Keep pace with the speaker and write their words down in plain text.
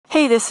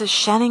Hey, this is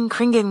Shannon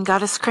Kringen,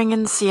 Goddess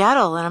Kringen,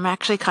 Seattle, and I'm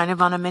actually kind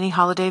of on a mini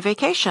holiday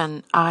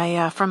vacation.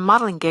 From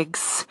modeling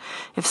gigs.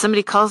 If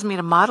somebody calls me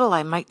to model,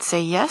 I might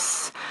say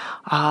yes,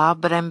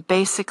 but I'm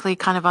basically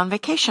kind of on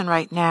vacation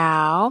right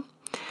now.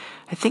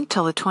 I think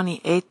till the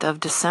 28th of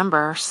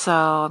December, so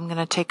I'm going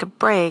to take a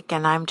break,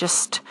 and I'm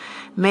just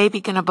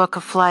maybe going to book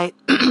a flight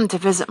to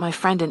visit my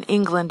friend in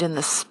England in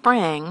the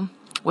spring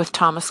with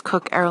Thomas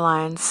Cook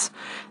Airlines.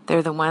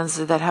 They're the ones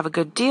that have a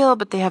good deal,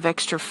 but they have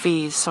extra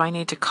fees, so I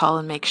need to call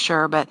and make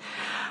sure. But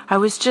I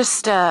was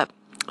just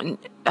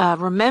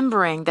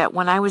remembering that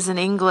when I was in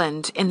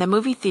England, in the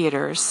movie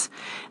theaters,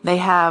 they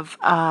have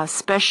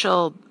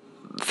special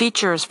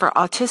features for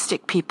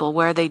autistic people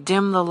where they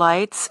dim the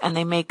lights and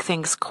they make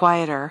things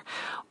quieter,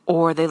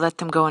 or they let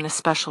them go in a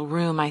special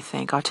room, I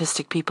think,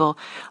 autistic people.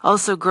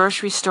 Also,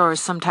 grocery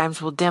stores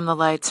sometimes will dim the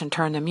lights and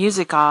turn the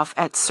music off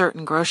at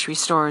certain grocery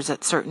stores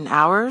at certain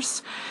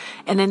hours.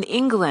 And in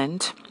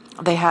England,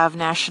 they have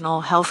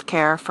national health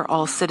care for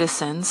all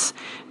citizens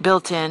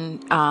built in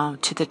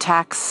to the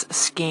tax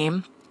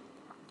scheme.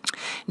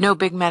 No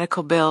big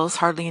medical bills,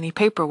 hardly any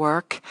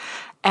paperwork.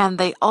 And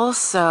they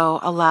also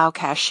allow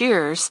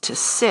cashiers to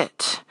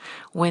sit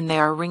when they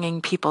are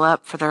ringing people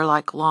up for their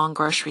long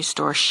grocery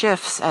store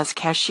shifts. As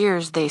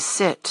cashiers, they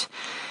sit.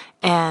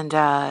 And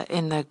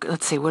in the,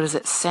 let's see, what is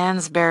it?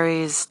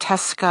 Sainsbury's,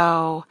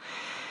 Tesco,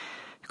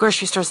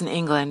 grocery stores in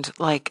England,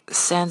 like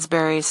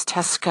Sainsbury's,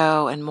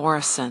 Tesco, and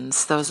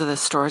Morrison's. Those are the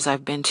stores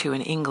I've been to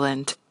in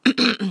England.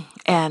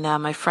 And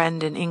my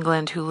friend in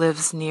England who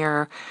lives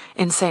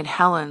in St.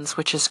 Helens,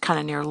 which is kind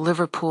of near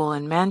Liverpool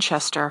and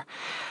Manchester,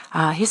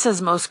 he says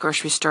most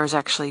grocery stores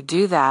actually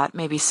do that.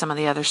 Maybe some of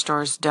the other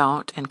stores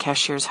don't, and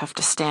cashiers have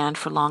to stand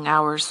for long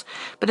hours.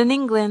 But in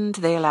England,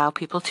 they allow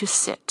people to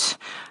sit.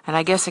 And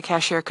I guess a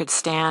cashier could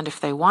stand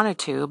if they wanted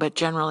to, but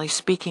generally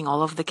speaking,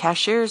 all of the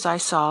cashiers I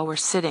saw were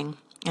sitting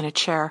in a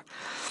chair.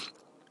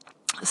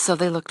 So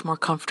they looked more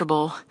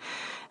comfortable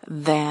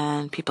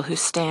than people who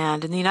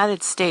stand. In the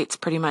United States,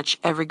 pretty much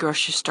every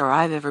grocery store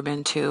I've ever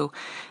been to,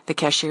 the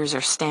cashiers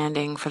are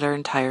standing for their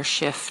entire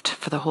shift,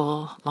 for the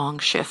whole long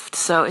shift.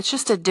 So it's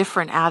just a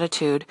different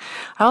attitude.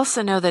 I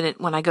also know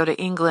that when I go to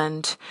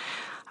England,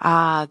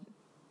 bus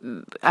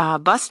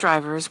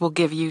drivers will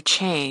give you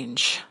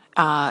change.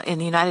 In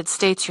the United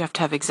States, you have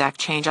to have exact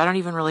change. I don't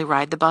even really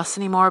ride the bus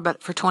anymore,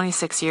 but for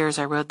 26 years,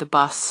 I rode the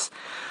bus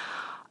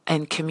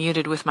and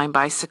commuted with my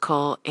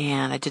bicycle,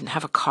 and I didn't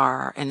have a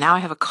car. And now I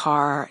have a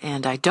car,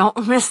 and I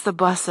don't miss the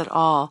bus at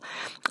all.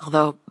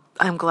 Although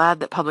I'm glad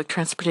that public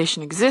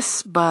transportation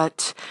exists,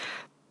 but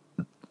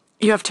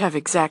you have to have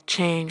exact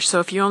change. So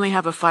if you only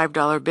have a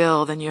 $5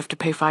 bill, then you have to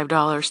pay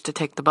 $5 to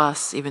take the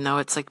bus, even though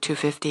it's like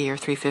 $2.50 or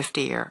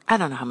 $3.50, or I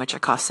don't know how much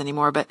it costs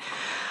anymore. But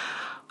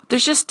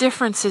there's just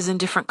differences in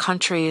different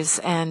countries,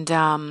 and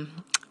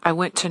I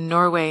went to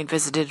Norway and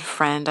visited a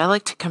friend. I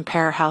like to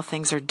compare how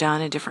things are done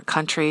in different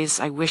countries.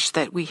 I wish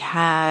that we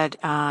had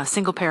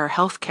single-payer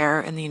health care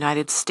in the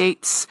United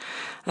States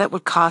that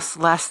would cost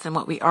less than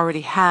what we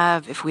already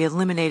have if we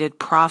eliminated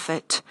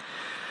profit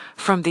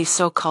from the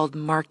so-called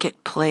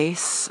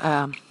marketplace.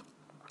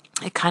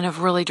 It kind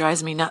of really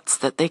drives me nuts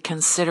that they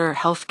consider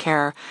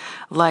healthcare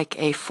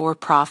like a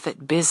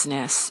for-profit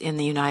business in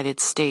the United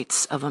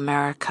States of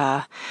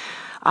America.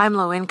 I'm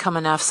low income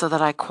enough so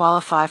that I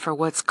qualify for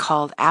what's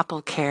called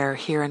Apple Care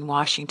here in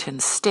Washington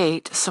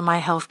State. So my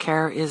health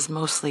care is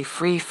mostly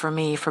free for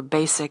me for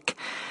basic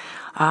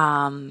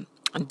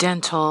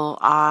dental,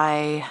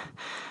 eye,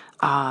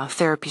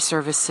 therapy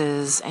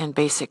services, and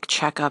basic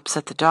checkups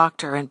at the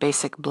doctor and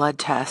basic blood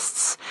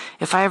tests.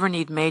 If I ever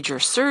need major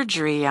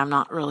surgery, I'm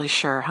not really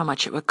sure how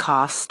much it would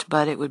cost,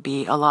 but it would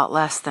be a lot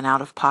less than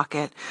out of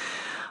pocket.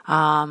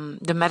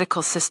 The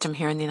medical system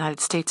here in the United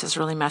States is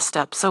really messed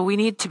up. So we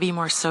need to be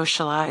more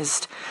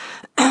socialized.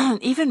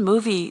 Even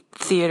movie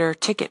theater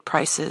ticket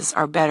prices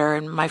are better.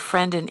 And my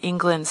friend in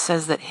England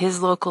says that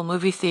his local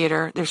movie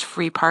theater, there's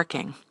free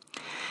parking.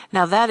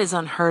 Now that is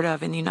unheard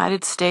of. In the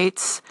United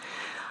States,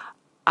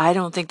 I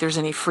don't think there's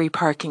any free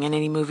parking in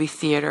any movie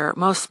theater.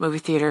 Most movie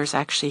theaters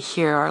actually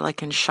here are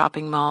like in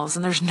shopping malls,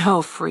 and there's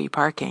no free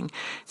parking.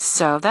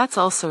 So that's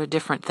also a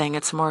different thing.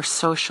 It's more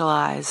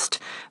socialized,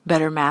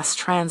 better mass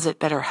transit,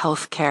 better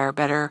health care,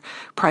 better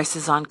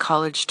prices on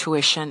college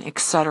tuition,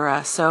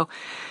 etc. So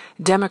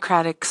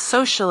democratic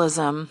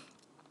socialism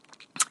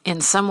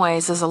in some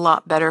ways is a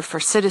lot better for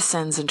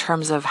citizens in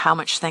terms of how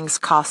much things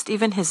cost.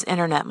 Even his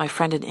internet, my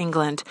friend in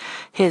England,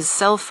 his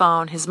cell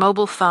phone, his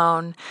mobile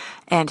phone,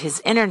 and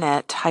his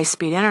internet,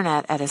 high-speed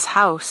internet at his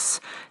house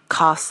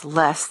costs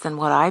less than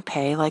what I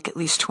pay, like at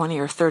least 20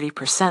 or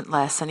 30%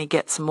 less, and he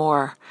gets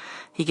more.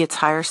 He gets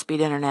higher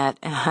speed internet.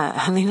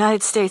 In the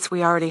United States,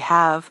 we already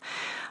have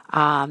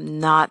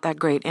not that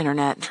great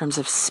internet in terms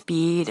of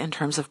speed, in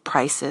terms of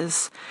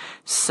prices.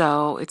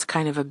 So it's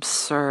kind of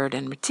absurd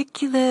and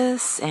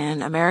ridiculous,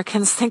 and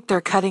Americans think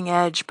they're cutting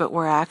edge, but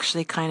we're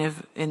actually kind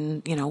of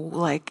in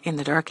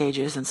the dark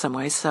ages in some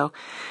ways. So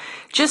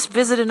just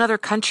visit another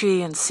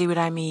country and see what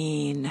I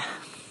mean.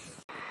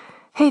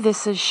 Hey,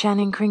 this is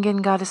Shannon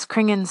Kringen, Goddess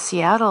Kringen,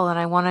 Seattle, and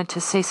I wanted to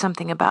say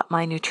something about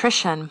my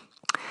nutrition.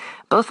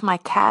 Both my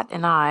cat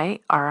and I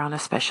are on a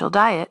special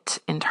diet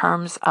in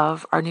terms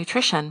of our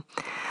nutrition.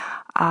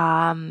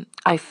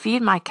 I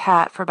feed my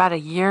cat for about a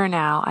year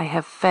now. I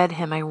have fed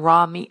him a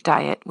raw meat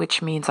diet,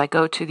 which means I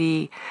go to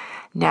the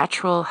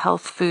natural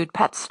health food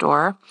pet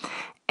store,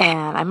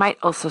 and I might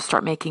also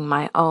start making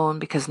my own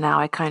because now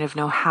I kind of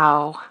know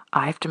how.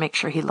 I have to make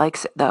sure he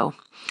likes it though.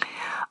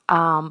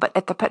 But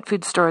at the pet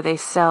food store, they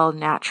sell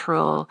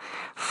natural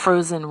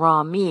frozen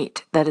raw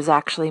meat that is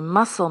actually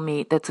muscle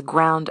meat that's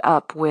ground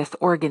up with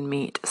organ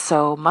meat.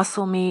 So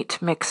muscle meat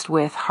mixed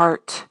with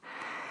heart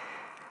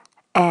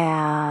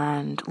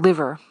and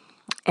liver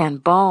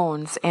and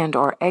bones and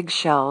or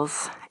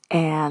eggshells.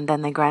 And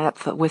then they grind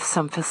up with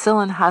some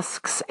facilin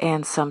husks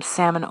and some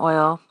salmon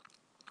oil.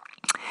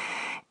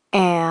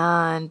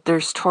 And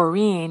there's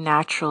taurine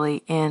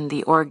naturally in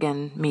the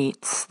organ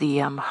meats, the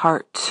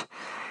heart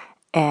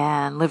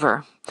and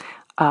liver.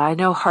 I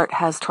know heart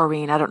has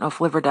taurine. I don't know if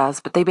liver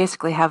does, but they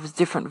basically have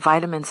different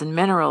vitamins and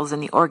minerals in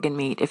the organ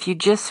meat. If you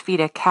just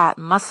feed a cat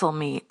muscle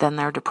meat, then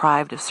they're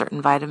deprived of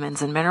certain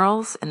vitamins and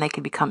minerals, and they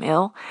can become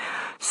ill.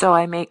 So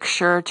I make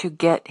sure to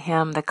get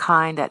him the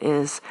kind that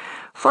is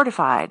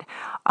fortified,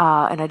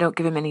 and I don't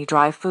give him any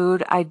dry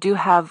food. I do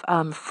have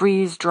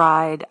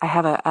freeze-dried. I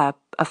have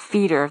a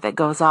feeder that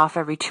goes off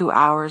every 2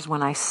 hours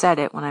when I set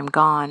it when I'm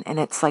gone, and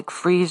it's like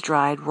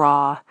freeze-dried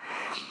raw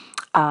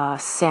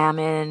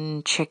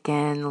salmon,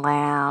 chicken,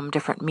 lamb,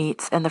 different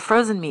meats. And the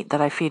frozen meat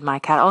that I feed my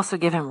cat, I also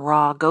give him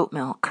raw goat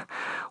milk,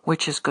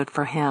 which is good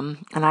for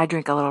him. And I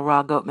drink a little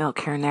raw goat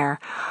milk here and there.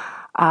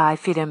 I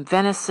feed him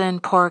venison,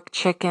 pork,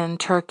 chicken,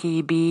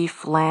 turkey,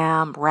 beef,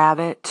 lamb,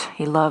 rabbit.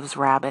 He loves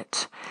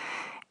rabbit.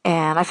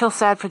 And I feel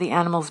sad for the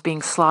animals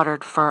being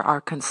slaughtered for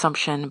our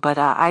consumption, but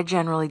I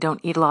generally don't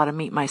eat a lot of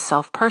meat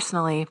myself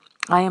personally.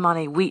 I am on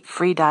a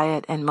wheat-free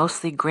diet and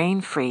mostly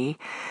grain-free.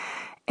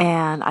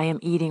 And I am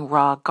eating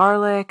raw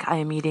garlic, I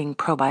am eating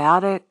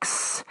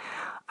probiotics,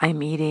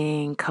 I'm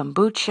eating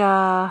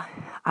kombucha,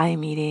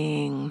 I'm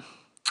eating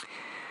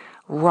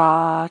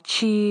raw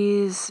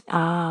cheese,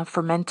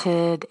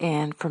 fermented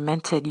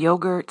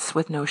yogurts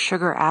with no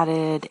sugar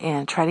added,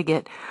 and try to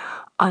get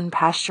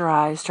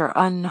unpasteurized or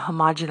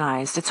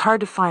unhomogenized. It's hard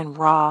to find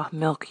raw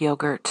milk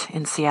yogurt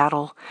in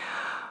Seattle,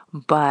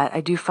 but I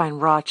do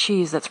find raw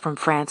cheese that's from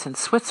France and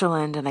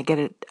Switzerland, and I get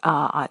it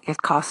at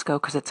Costco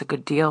because it's a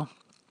good deal.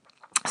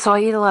 So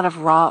I eat a lot of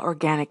raw,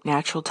 organic,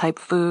 natural type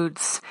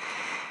foods,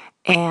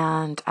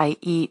 and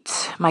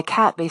my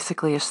cat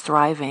basically is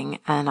thriving,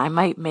 and I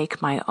might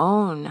make my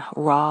own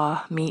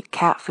raw meat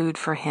cat food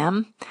for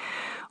him,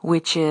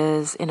 which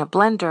is in a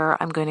blender.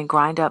 I'm going to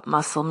grind up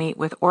muscle meat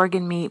with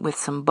organ meat with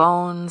some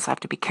bones. I have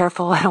to be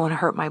careful. I don't want to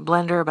hurt my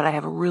blender, but I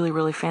have a really,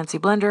 really fancy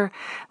blender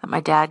that my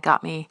dad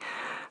got me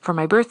for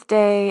my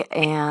birthday,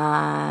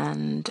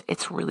 and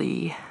it's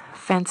really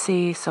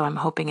fancy, so I'm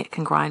hoping it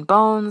can grind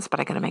bones, but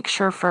I gotta make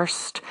sure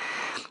first.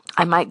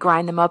 I might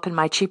grind them up in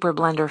my cheaper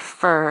blender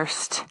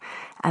first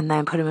and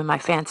then put them in my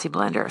fancy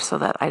blender so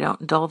that I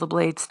don't dull the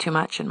blades too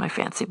much in my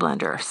fancy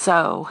blender.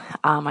 So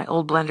my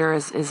old blender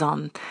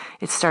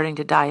it's starting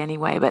to die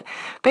anyway. But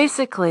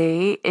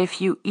basically,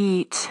 if you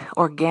eat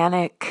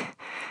organic,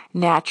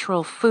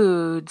 natural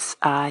foods,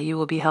 you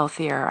will be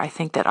healthier. I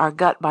think that our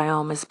gut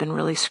biome has been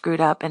really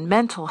screwed up, and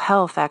mental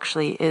health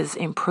actually is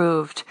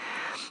improved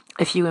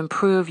if you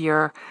improve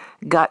your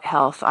gut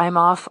health. I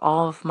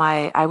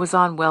was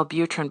on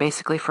Wellbutrin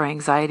basically for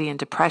anxiety and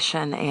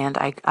depression, and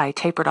I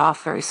tapered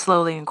off very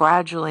slowly and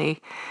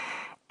gradually,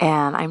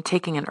 and I'm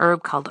taking an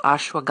herb called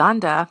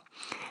ashwagandha,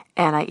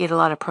 and I eat a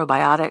lot of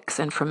probiotics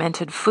and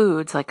fermented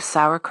foods like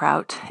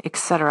sauerkraut,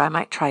 etc. I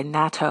might try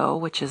natto,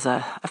 which is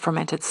a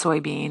fermented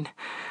soybean,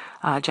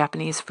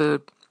 Japanese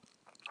food.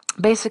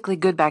 Basically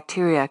good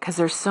bacteria, because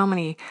there's so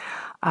many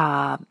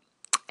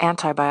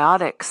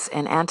antibiotics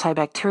and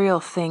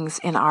antibacterial things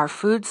in our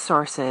food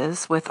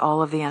sources with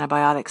all of the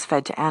antibiotics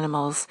fed to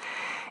animals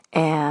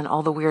and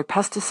all the weird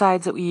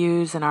pesticides that we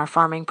use in our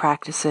farming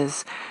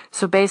practices.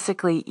 So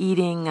basically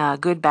eating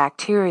good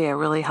bacteria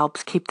really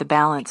helps keep the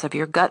balance of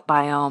your gut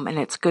biome, and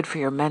it's good for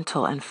your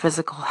mental and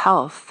physical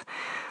health.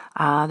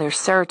 There's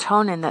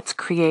serotonin that's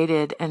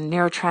created and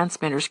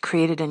neurotransmitters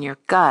created in your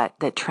gut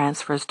that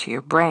transfers to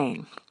your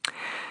brain.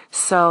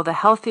 So the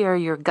healthier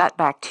your gut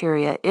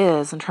bacteria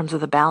is in terms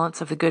of the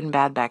balance of the good and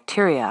bad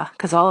bacteria,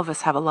 because all of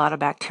us have a lot of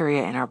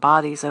bacteria in our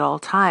bodies at all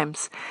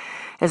times,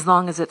 as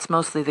long as it's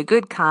mostly the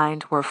good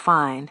kind, we're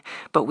fine,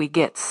 but we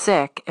get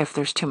sick if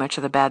there's too much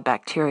of the bad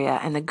bacteria.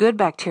 And the good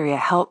bacteria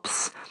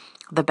helps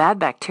the bad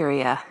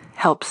bacteria,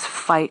 helps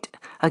fight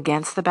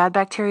against the bad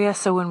bacteria.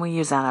 So when we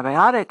use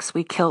antibiotics,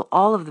 we kill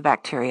all of the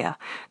bacteria,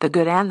 the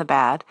good and the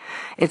bad.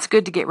 It's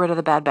good to get rid of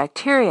the bad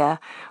bacteria,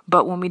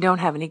 but when we don't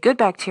have any good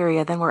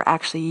bacteria, then we're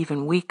actually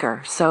even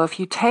weaker. So if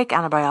you take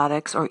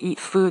antibiotics or eat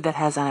food that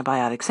has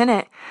antibiotics in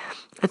it,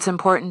 it's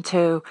important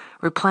to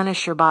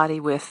replenish your body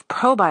with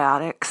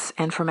probiotics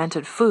and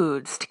fermented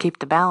foods to keep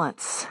the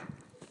balance.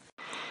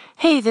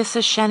 Hey, this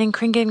is Shannon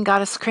Kringen,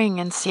 Goddess Kring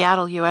in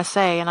Seattle,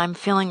 USA, and I'm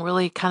feeling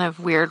really kind of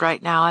weird right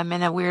now. I'm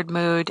in a weird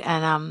mood,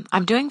 and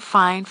I'm doing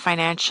fine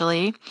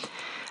financially.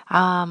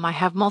 I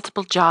have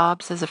multiple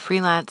jobs as a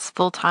freelance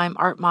full-time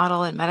art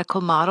model and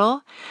medical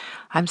model.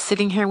 I'm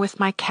sitting here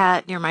with my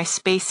cat near my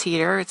space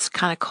heater. It's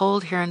kind of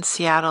cold here in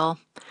Seattle.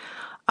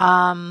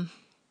 I'm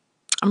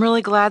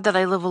really glad that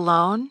I live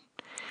alone.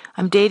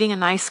 I'm dating a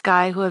nice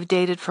guy who I've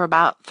dated for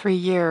about 3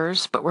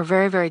 years, but we're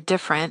very, very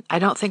different. I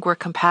don't think we're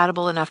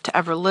compatible enough to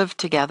ever live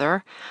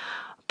together,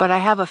 but I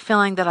have a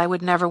feeling that I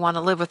would never want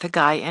to live with a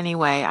guy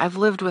anyway. I've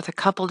lived with a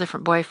couple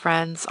different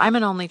boyfriends. I'm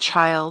an only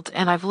child,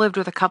 and I've lived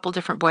with a couple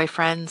different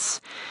boyfriends.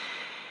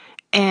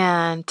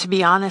 And to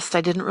be honest,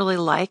 I didn't really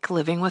like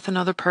living with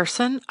another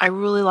person. I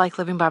really like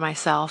living by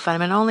myself.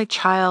 I'm an only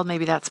child.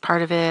 Maybe that's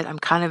part of it. I'm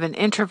kind of an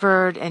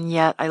introvert, and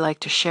yet I like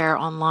to share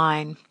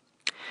online.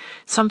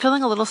 So I'm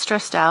feeling a little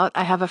stressed out.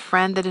 I have a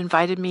friend that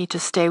invited me to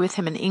stay with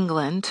him in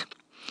England.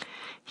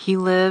 He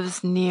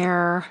lives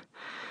near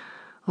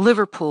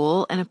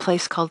Liverpool in a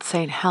place called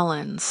St.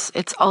 Helens.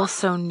 It's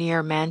also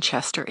near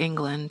Manchester,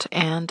 England,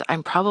 and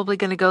I'm probably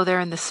going to go there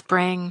in the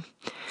spring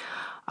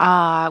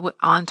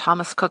on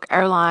Thomas Cook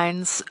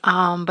Airlines.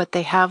 But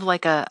they have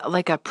like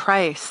a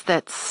price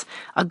that's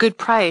a good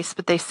price,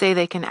 but they say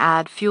they can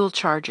add fuel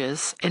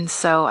charges, and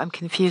so I'm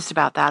confused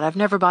about that. I've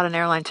never bought an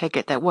airline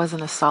ticket that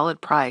wasn't a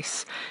solid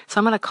price, so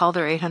I'm going to call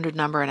their 800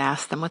 number and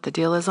ask them what the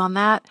deal is on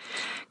that,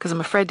 because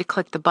I'm afraid to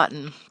click the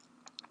button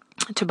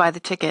to buy the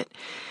ticket.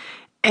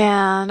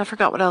 And I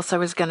forgot what else I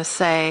was going to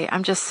say.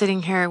 I'm just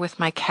sitting here with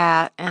my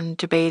cat and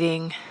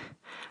debating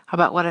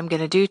about what I'm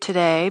going to do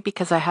today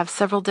because I have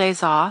several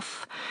days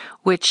off,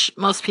 which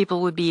most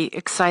people would be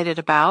excited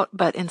about,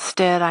 but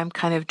instead I'm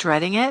kind of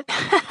dreading it.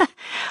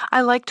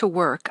 I like to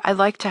work. I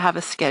like to have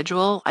a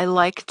schedule. I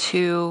like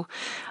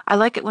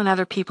it when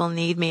other people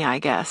need me, I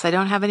guess. I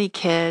don't have any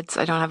kids.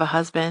 I don't have a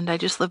husband. I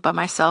just live by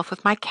myself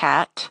with my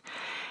cat,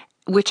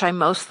 which I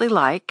mostly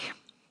like.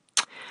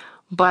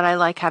 But I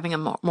like having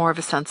more of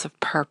a sense of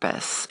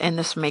purpose. And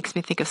this makes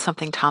me think of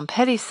something Tom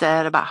Petty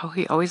said about how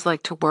he always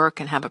liked to work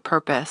and have a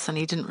purpose, and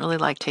he didn't really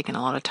like taking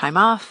a lot of time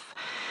off.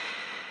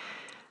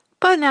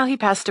 But now he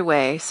passed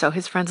away, so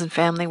his friends and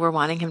family were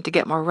wanting him to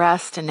get more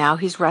rest, and now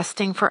he's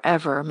resting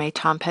forever. May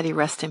Tom Petty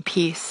rest in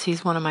peace.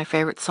 He's one of my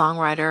favorite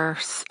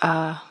songwriters,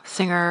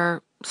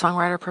 singer,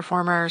 songwriter,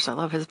 performers. I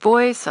love his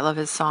voice. I love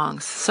his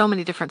songs. So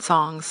many different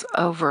songs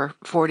over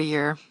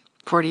 40-year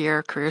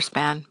career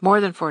span,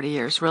 more than 40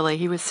 years, really.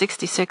 He was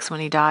 66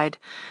 when he died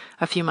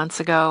a few months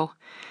ago.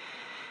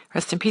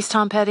 Rest in peace,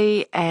 Tom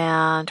Petty.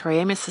 And Tori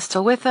Amos is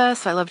still with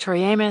us. I love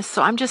Tori Amos.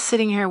 So I'm just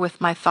sitting here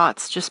with my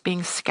thoughts just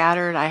being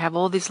scattered. I have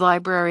all these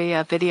library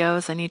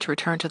videos. I need to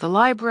return to the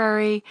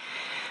library.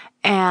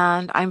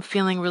 And I'm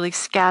feeling really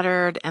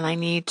scattered. And I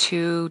need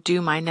to do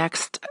my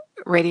next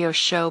radio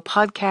show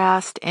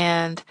podcast.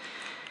 And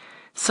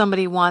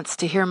somebody wants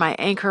to hear my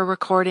Anchor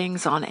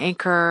recordings on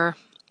Anchor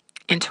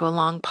into a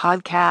long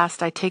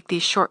podcast. I take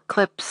these short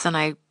clips and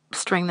I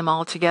string them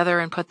all together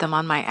and put them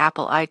on my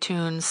Apple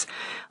iTunes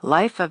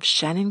Life of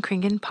Shannon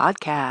Kringen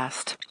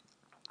podcast.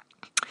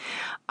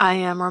 I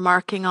am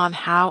remarking on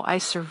how I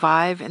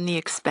survive in the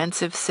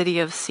expensive city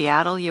of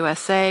Seattle,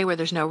 USA, where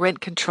there's no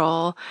rent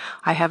control.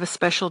 I have a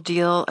special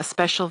deal, a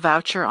special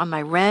voucher on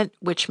my rent,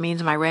 which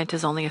means my rent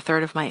is only a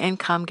third of my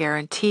income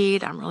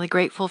guaranteed. I'm really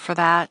grateful for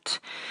that.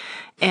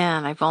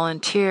 And I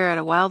volunteer at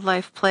a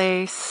wildlife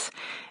place.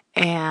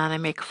 And I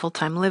make a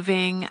full-time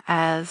living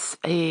as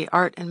a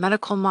art and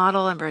medical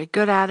model. I'm very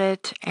good at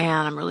it,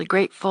 and I'm really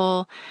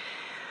grateful.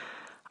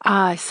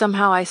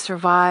 Somehow I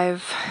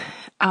survive.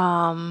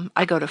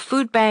 I go to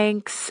food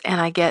banks, and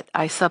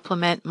I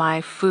supplement my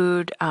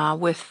food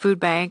with food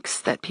banks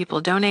that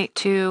people donate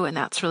to, and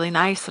that's really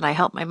nice. And I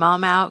help my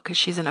mom out because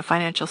she's in a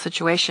financial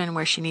situation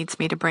where she needs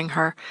me to bring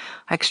her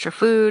extra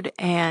food,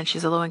 and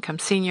she's a low-income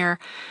senior.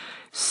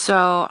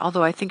 So,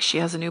 although I think she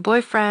has a new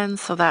boyfriend,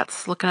 so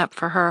that's looking up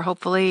for her,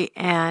 hopefully,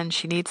 and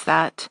she needs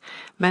that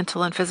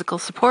mental and physical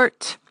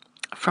support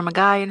from a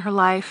guy in her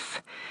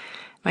life.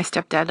 My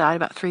stepdad died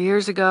about 3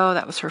 years ago.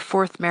 That was her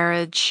fourth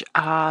marriage.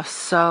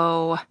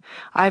 So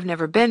I've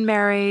never been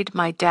married.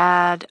 My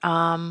dad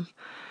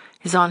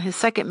is on his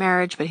second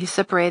marriage, but he's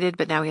separated,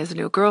 but now he has a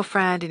new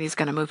girlfriend, and he's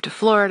going to move to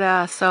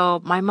Florida. So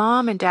my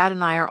mom and dad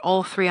and I are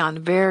all three on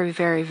very,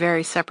 very,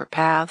 very separate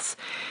paths.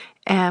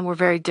 And we're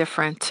very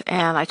different,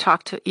 and I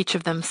talk to each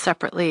of them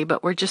separately,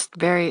 but we're just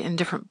very in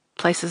different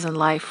places in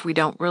life. We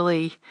don't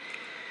really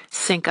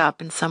sync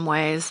up in some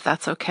ways.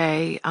 That's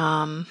okay.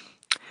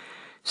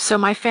 So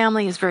my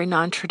family is very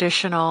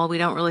non-traditional. We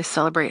don't really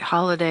celebrate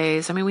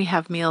holidays. I mean, we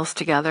have meals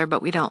together,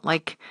 but we don't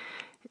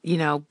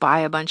buy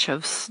a bunch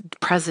of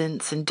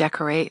presents and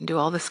decorate and do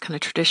all this kind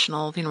of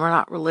traditional, we're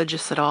not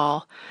religious at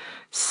all.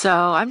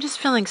 So I'm just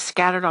feeling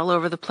scattered all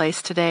over the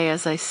place today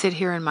as I sit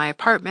here in my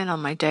apartment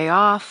on my day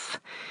off.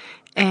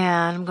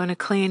 And I'm going to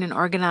clean and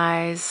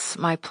organize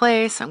my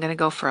place. I'm going to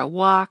go for a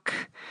walk,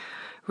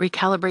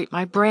 recalibrate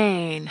my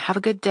brain. Have a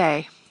good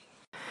day.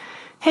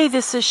 Hey,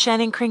 this is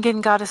Shannon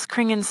Kringen, Goddess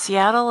Kring in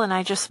Seattle, and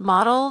I just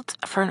modeled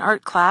for an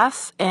art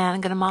class, and I'm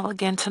going to model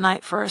again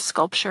tonight for a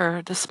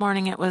sculpture. This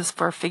morning it was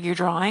for figure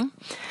drawing,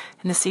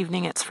 and this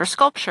evening it's for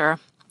sculpture.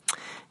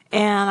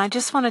 And I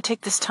just want to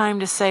take this time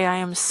to say I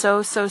am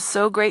so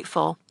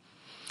grateful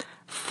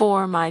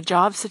for my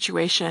job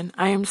situation.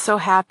 I am so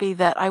happy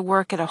that I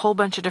work at a whole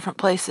bunch of different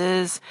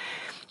places.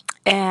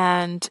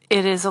 And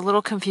it is a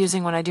little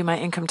confusing when I do my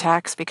income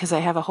tax because I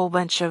have a whole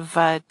bunch of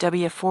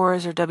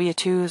W-4s or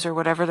W-2s or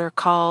whatever they're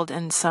called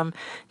and some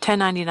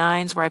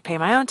 1099s where I pay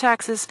my own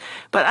taxes.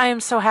 But I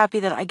am so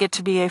happy that I get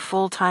to be a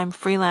full-time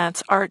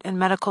freelance art and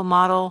medical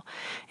model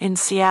in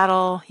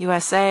Seattle,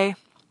 USA.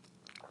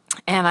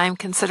 And I'm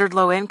considered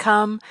low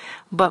income,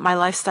 but my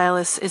lifestyle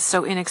is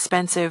so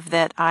inexpensive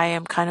that I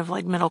am kind of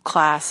like middle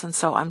class. And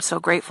so I'm so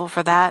grateful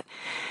for that.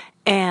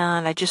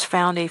 And I just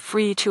found a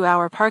free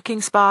 2-hour parking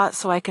spot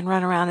so I can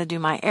run around and do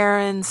my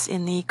errands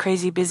in the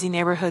crazy busy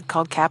neighborhood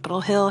called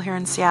Capitol Hill here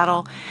in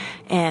Seattle.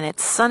 And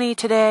it's sunny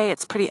today.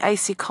 It's pretty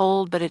icy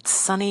cold, but it's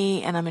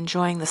sunny and I'm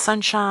enjoying the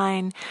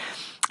sunshine.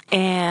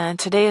 And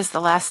today is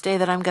the last day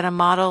that I'm going to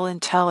model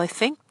until I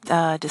think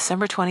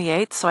December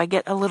 28th. So I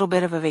get a little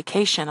bit of a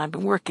vacation. I've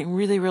been working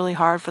really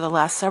hard for the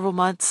last several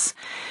months.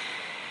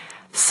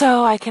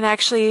 So I can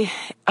actually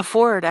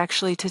afford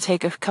to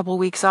take a couple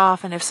weeks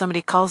off, and if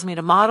somebody calls me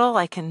to model,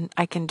 I can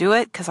do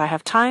it because I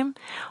have time.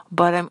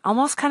 But I'm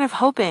almost kind of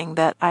hoping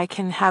that I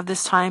can have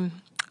this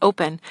time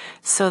open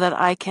so that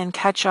I can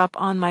catch up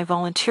on my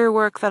volunteer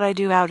work that I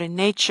do out in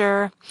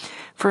nature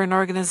for an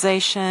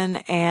organization,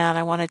 and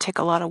I want to take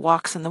a lot of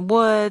walks in the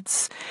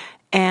woods.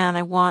 And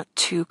I want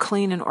to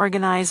clean and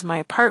organize my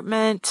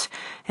apartment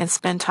and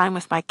spend time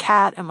with my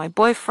cat and my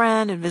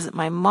boyfriend and visit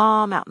my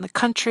mom out in the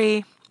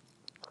country.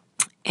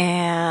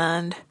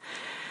 And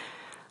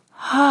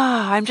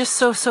I'm just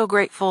so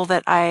grateful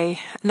that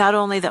not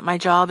only that my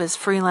job is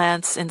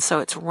freelance and so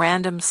it's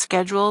random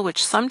schedule,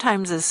 which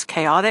sometimes is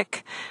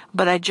chaotic,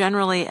 but I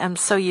generally am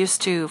so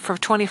used to, for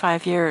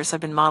 25 years, I've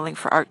been modeling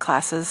for art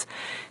classes.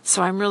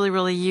 So I'm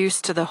really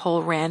used to the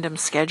whole random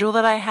schedule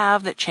that I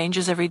have that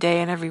changes every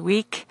day and every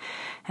week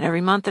and every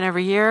month and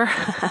every year.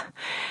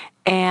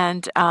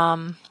 And,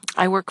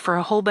 I work for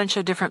a whole bunch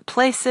of different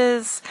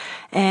places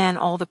and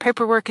all the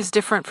paperwork is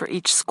different for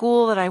each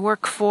school that I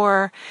work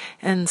for.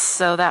 And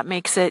so that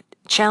makes it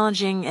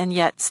challenging and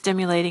yet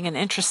stimulating and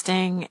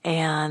interesting,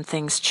 and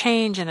things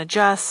change and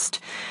adjust.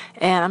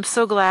 And I'm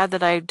so glad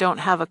that I don't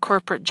have a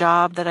corporate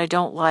job that I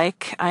don't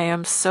like. I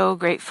am so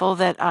grateful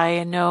that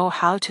I know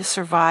how to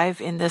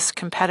survive in this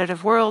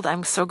competitive world.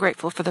 I'm so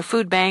grateful for the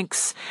food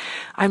banks.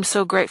 I'm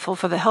so grateful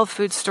for the health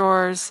food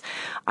stores.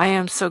 I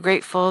am so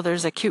grateful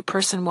there's a cute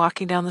person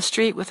walking down the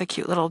street with a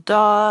cute little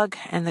dog,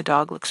 and the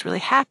dog looks really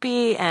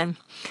happy. And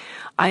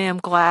I am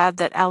glad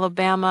that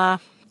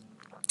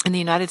in the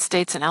United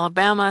States and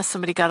Alabama,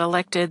 somebody got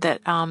elected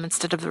that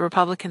instead of the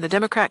Republican, the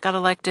Democrat got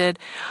elected.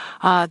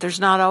 There's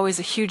not always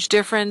a huge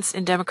difference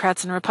in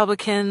Democrats and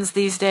Republicans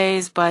these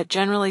days, but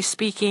generally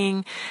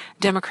speaking,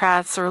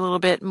 Democrats are a little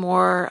bit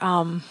more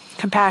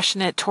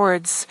compassionate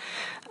towards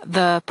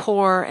the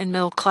poor and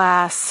middle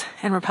class,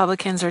 and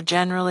Republicans are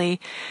generally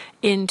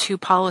into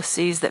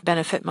policies that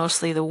benefit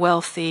mostly the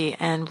wealthy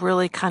and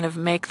really kind of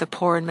make the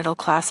poor and middle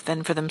class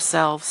fend for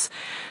themselves.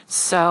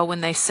 So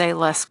when they say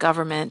less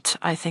government,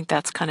 I think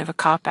that's kind of a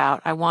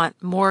cop-out. I want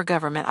more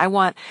government. I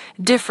want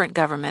different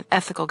government,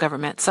 ethical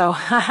government. So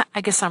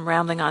I guess I'm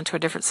rambling on to a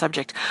different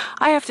subject.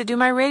 I have to do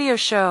my radio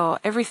show.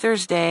 Every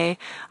Thursday,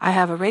 I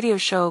have a radio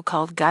show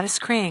called Goddess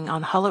Kring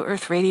on Hollow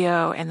Earth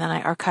Radio, and then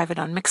I archive it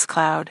on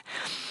Mixcloud.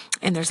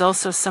 And there's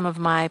also some of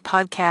my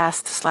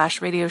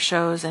podcast / radio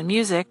shows and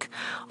music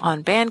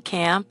on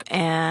Bandcamp,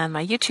 and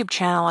my YouTube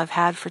channel I've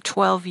had for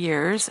 12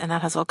 years, and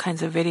that has all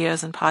kinds of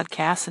videos and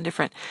podcasts and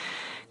different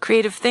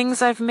creative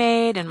things I've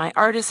made. And my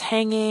art is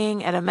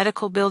hanging at a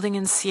medical building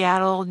in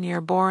Seattle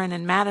near Boren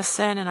and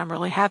Madison, and I'm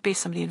really happy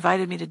somebody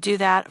invited me to do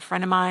that, a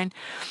friend of mine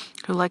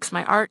who likes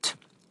my art.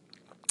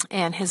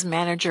 And his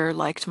manager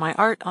liked my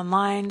art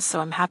online,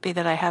 so I'm happy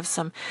that I have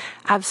some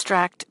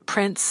abstract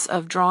prints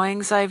of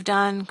drawings I've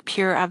done,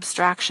 pure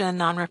abstraction,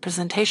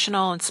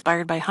 non-representational,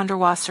 inspired by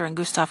Hundertwasser and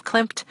Gustav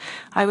Klimt,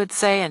 I would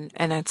say, and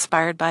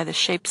inspired by the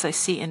shapes I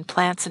see in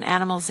plants and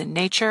animals in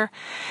nature.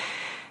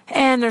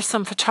 And there's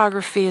some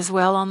photography as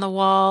well on the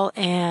wall,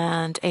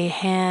 and a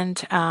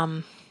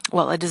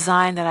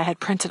design that I had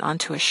printed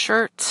onto a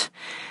shirt.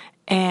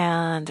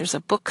 And there's a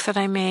book that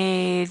I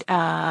made,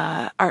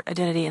 Art,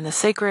 Identity, and the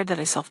Sacred, that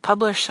I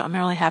self-published. So I'm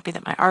really happy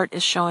that my art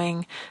is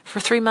showing for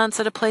 3 months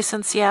at a place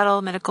in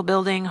Seattle, medical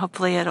building.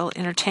 Hopefully it'll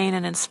entertain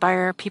and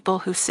inspire people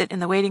who sit in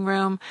the waiting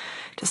room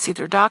to see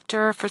their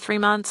doctor for 3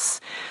 months.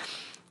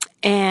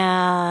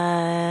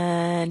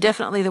 And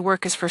definitely the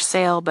work is for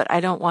sale, but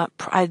they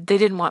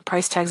didn't want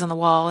price tags on the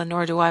wall, and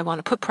nor do I want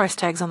to put price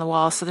tags on the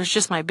wall. So there's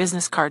just my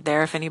business card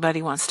there if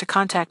anybody wants to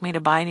contact me to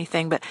buy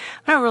anything, but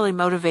I'm not really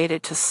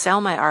motivated to sell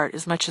my art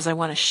as much as I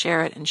want to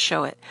share it and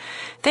show it.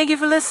 Thank you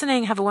for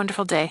listening. Have a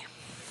wonderful day.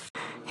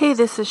 Hey,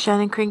 this is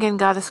Shannon Kringen,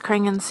 Goddess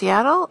Kring in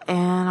Seattle,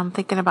 and I'm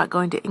thinking about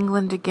going to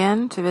England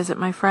again to visit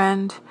my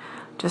friend,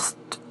 just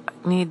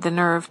need the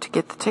nerve to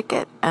get the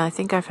ticket. And I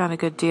think I found a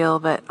good deal,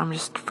 but I'm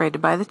just afraid to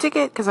buy the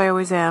ticket because I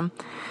always am.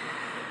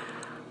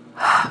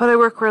 But I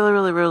work really,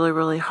 really, really,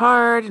 really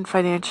hard, and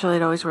financially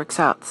it always works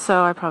out.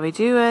 So I probably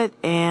do it.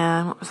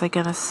 And what was I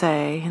going to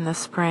say? In the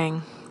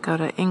spring, go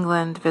to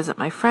England, visit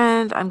my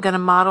friend. I'm going to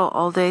model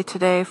all day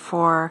today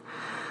for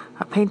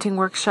a painting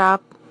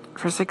workshop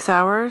for 6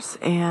 hours.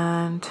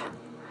 And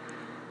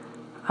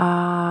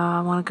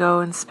I want to go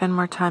and spend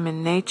more time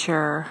in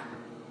nature.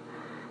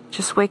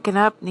 Just waking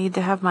up, need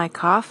to have my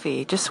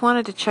coffee. Just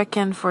wanted to check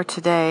in for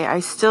today. I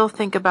still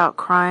think about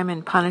crime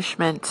and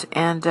punishment,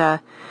 and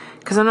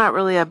because I'm not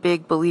really a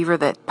big believer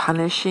that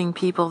punishing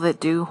people that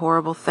do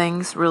horrible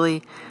things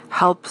really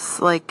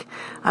helps. Like,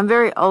 I'm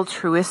very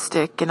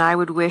altruistic, and I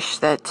would wish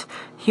that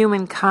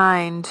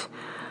humankind,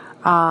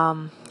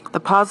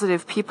 the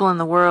positive people in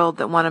the world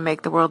that want to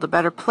make the world a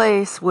better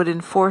place, would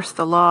enforce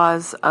the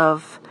laws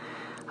of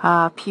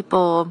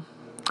people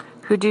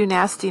who do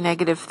nasty,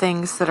 negative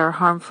things that are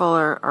harmful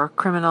or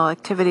criminal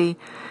activity,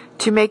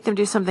 to make them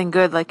do something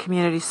good like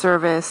community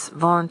service,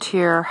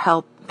 volunteer,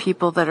 help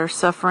people that are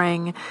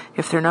suffering.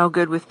 If they're no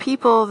good with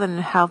people, then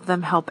have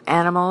them help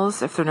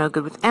animals. If they're no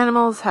good with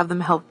animals, have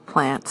them help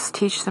plants.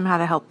 Teach them how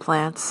to help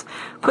plants.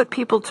 Put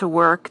people to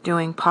work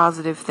doing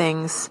positive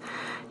things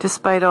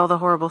despite all the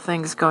horrible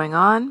things going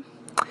on.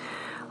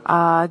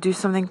 Do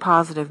something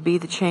positive. Be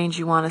the change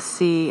you want to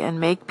see, and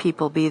make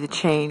people be the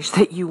change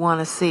that you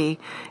want to see,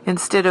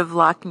 instead of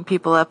locking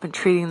people up and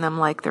treating them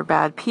like they're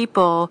bad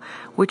people,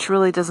 which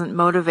really doesn't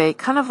motivate.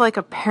 Kind of like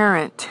a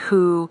parent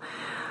who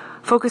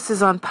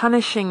focuses on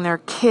punishing their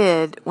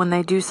kid when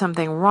they do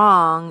something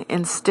wrong,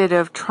 instead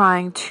of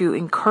trying to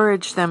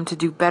encourage them to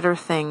do better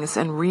things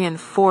and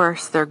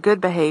reinforce their good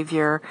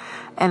behavior,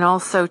 and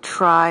also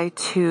try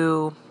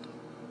to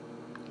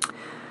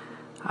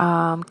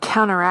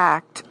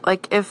counteract.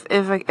 Like, if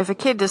a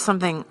kid does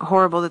something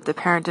horrible that the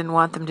parent didn't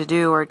want them to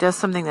do, or does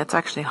something that's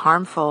actually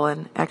harmful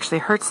and actually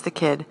hurts the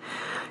kid,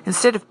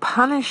 instead of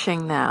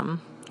punishing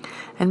them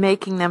and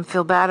making them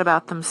feel bad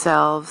about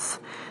themselves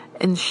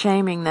and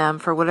shaming them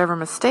for whatever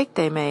mistake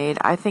they made,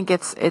 I think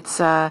it's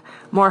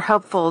more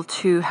helpful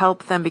to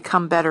help them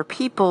become better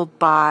people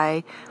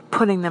by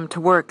putting them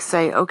to work.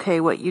 Say, okay,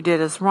 what you did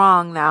is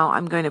wrong. Now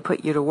I'm going to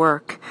put you to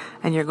work,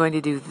 and you're going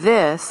to do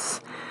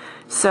this.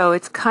 So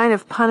it's kind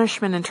of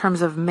punishment in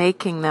terms of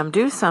making them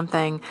do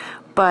something,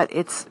 but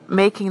it's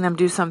making them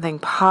do something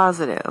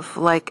positive,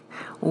 like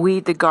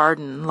weed the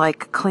garden,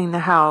 like clean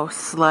the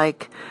house,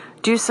 like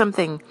do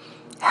something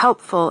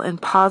helpful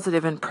and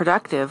positive and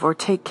productive, or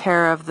take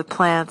care of the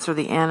plants or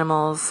the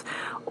animals,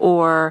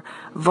 or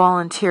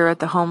volunteer at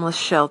the homeless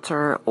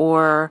shelter,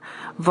 or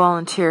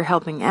volunteer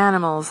helping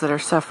animals that are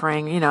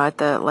suffering, at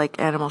the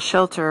animal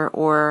shelter,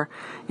 or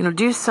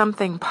do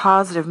something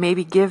positive.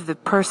 Maybe give the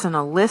person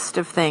a list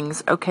of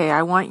things. Okay,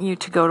 I want you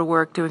to go to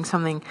work doing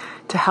something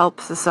to help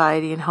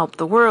society and help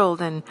the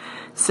world, and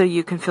so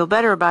you can feel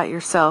better about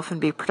yourself and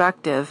be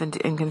productive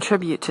and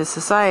contribute to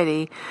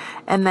society.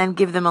 And then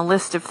give them a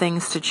list of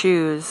things to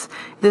choose.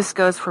 This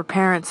goes for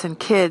parents and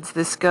kids.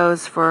 This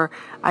goes for,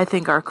 I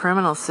think, our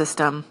criminal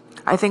system.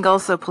 I think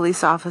also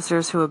police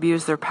officers who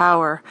abuse their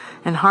power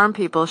and harm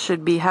people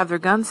should have their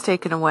guns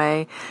taken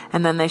away,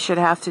 and then they should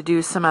have to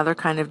do some other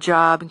kind of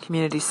job in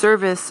community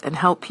service and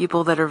help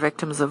people that are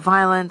victims of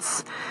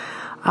violence,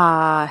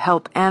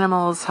 help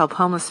animals, help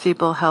homeless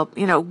people, help,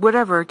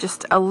 whatever,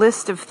 just a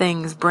list of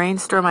things,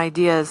 brainstorm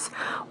ideas.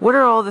 What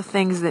are all the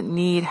things that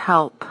need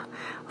help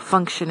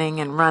functioning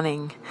and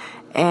running?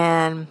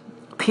 And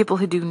people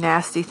who do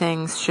nasty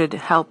things should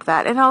help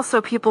that. And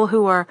also people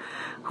who are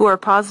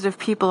positive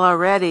people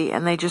already,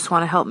 and they just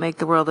want to help make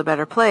the world a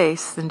better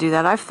place, then do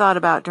that. I've thought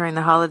about during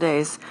the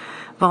holidays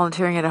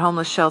volunteering at a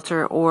homeless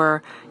shelter,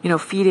 or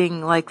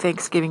feeding like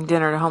Thanksgiving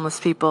dinner to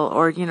homeless people,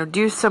 or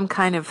do some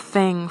kind of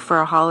thing for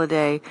a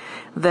holiday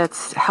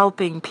that's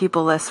helping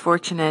people less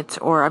fortunate.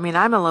 Or I'm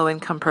a low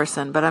income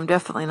person, but I'm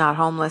definitely not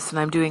homeless, and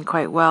I'm doing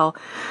quite well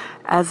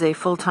as a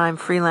full-time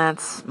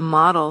freelance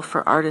model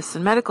for artists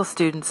and medical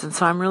students, and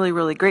so I'm really,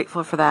 really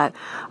grateful for that.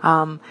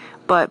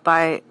 But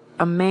by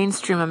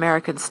mainstream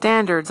American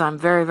standards, I'm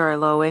very, very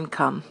low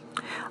income.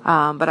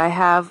 But I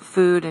have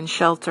food and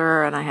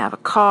shelter, and I have a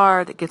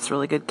car that gets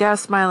really good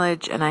gas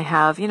mileage, and I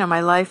have,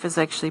 my life is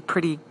actually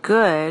pretty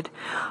good,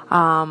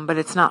 but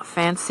it's not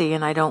fancy,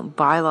 and I don't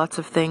buy lots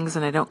of things,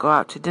 and I don't go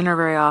out to dinner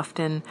very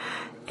often,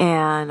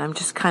 and I'm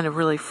just kind of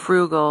really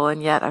frugal,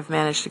 and yet I've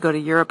managed to go to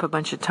Europe a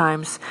bunch of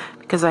times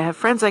because I have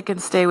friends I can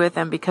stay with,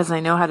 and because I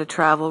know how to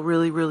travel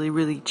really, really,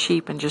 really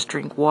cheap and just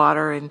drink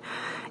water and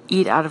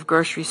eat out of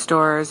grocery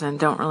stores and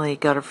don't really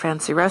go to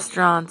fancy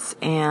restaurants.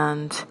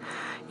 And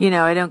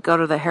I don't go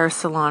to the hair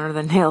salon or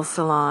the nail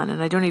salon,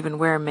 and I don't even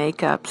wear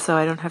makeup, so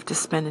I don't have to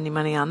spend any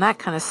money on that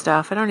kind of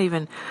stuff. I don't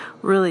even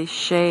really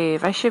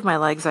shave. I shave my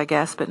legs, I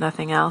guess, but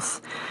nothing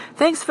else.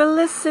 Thanks for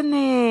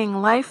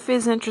listening. Life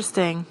is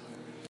interesting.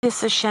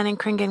 This is Shannon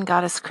Kringen,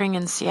 Goddess Kring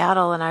in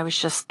Seattle, and I was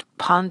just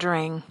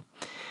pondering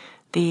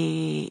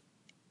the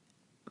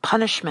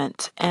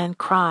punishment and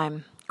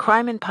crime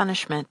and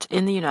punishment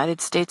in the United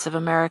States of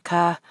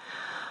America.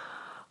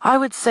 I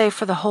would say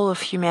for the whole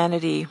of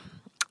humanity,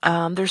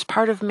 there's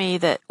part of me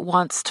that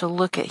wants to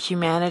look at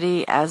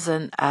humanity as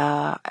an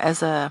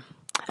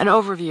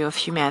overview of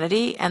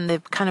humanity and the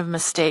kind of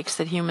mistakes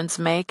that humans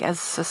make as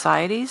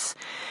societies.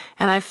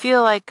 And I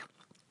feel like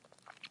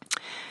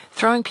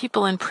throwing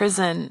people in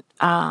prison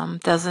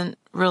doesn't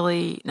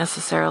really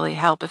necessarily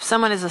help. If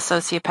someone is a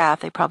sociopath,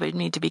 they probably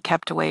need to be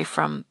kept away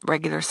from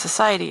regular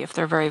society if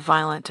they're very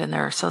violent and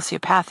they're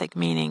sociopathic,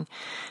 meaning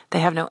they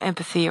have no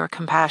empathy or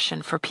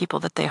compassion for people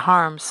that they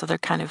harm. So they're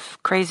kind of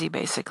crazy,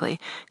 basically,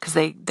 because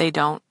they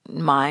don't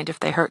mind if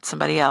they hurt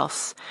somebody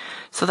else.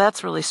 So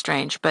that's really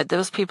strange. But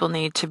those people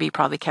need to be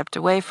probably kept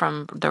away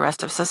from the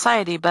rest of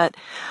society. But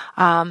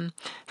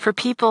for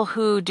people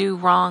who do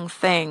wrong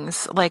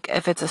things, like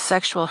if it's a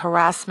sexual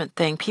harassment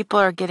thing, people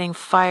are getting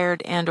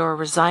fired and or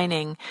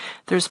resigning.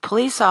 There's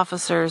police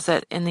officers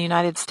that in the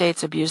United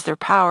States abuse their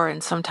power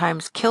and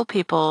sometimes kill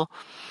people,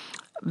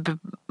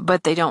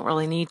 but they don't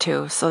really need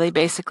to. So they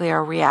basically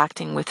are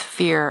reacting with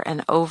fear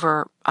and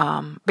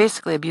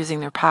basically abusing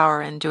their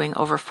power and doing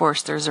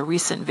overforce. There's a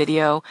recent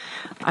video.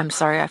 I'm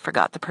sorry, I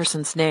forgot the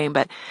person's name,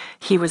 but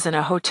he was in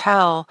a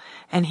hotel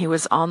and he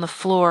was on the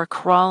floor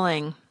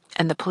crawling.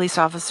 And the police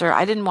officer,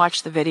 I didn't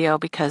watch the video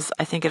because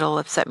I think it'll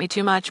upset me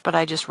too much, but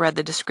I just read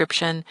the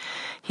description.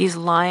 He's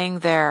lying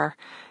there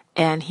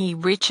and he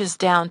reaches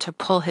down to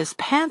pull his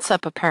pants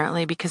up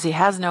apparently because he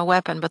has no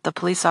weapon, but the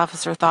police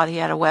officer thought he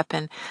had a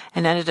weapon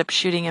and ended up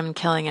shooting him and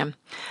killing him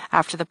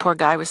after the poor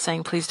guy was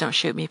saying, please don't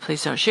shoot me,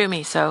 please don't shoot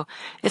me. So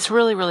it's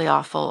really, really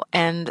awful.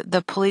 And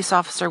the police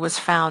officer was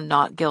found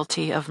not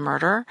guilty of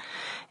murder.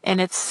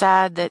 And it's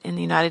sad that in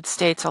the United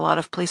States, a lot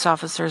of police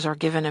officers are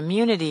given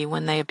immunity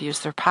when they abuse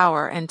their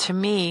power. And to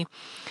me,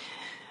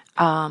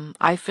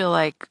 I feel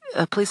like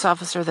a police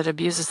officer that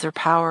abuses their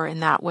power in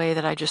that way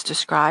that I just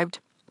described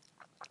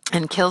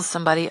and kills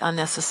somebody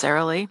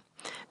unnecessarily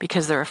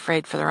because they're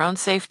afraid for their own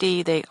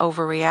safety, they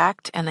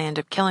overreact and they end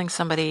up killing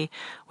somebody,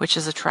 which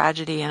is a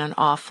tragedy and an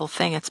awful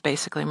thing. It's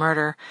basically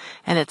murder,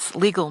 and it's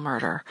legal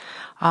murder,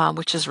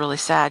 which is really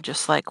sad,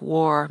 just like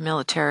war,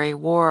 military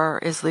war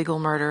is legal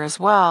murder as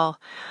well.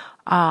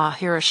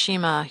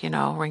 Hiroshima,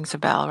 rings a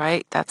bell,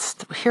 right?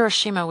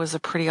 Hiroshima was a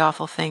pretty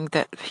awful thing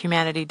that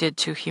humanity did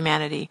to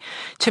humanity.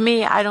 To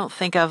me, I don't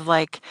think of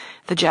like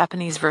the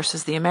Japanese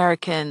versus the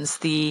Americans,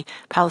 the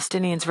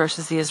Palestinians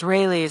versus the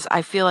Israelis.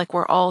 I feel like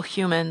we're all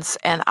humans,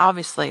 and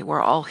obviously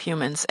we're all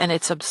humans, and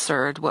it's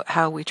absurd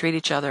how we treat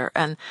each other.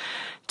 And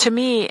to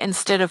me,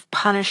 instead of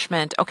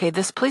punishment, okay,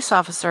 this police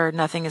officer,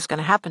 nothing is going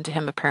to happen to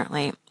him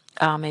apparently.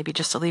 Maybe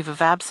just a leave of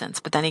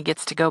absence, but then he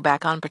gets to go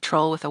back on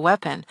patrol with a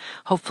weapon.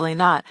 Hopefully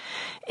not.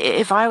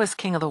 If I was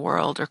king of the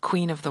world or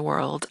queen of the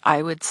world,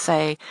 I would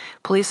say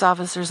police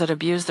officers that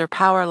abuse their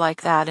power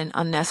like that and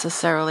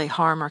unnecessarily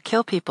harm or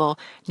kill people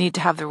need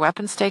to have their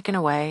weapons taken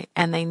away,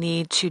 and they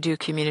need to do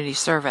community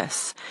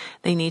service.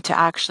 They need to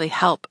actually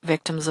help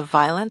victims of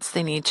violence.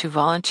 They need to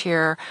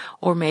volunteer,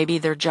 or maybe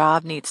their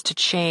job needs to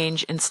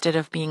change. Instead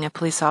of being a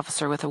police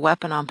officer with a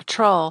weapon on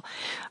patrol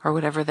or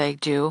whatever they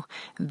do,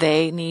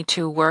 they need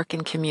to work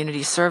in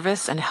community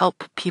service and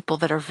help people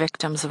that are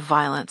victims of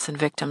violence and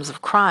victims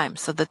of crime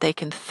so that they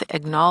can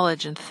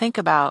acknowledge and think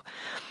about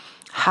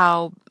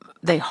how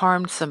they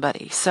harmed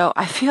somebody. So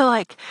I feel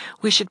like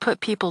we should put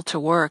people to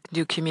work,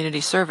 do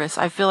community service.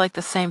 I feel like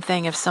the same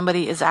thing if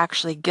somebody is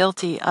actually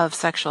guilty of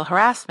sexual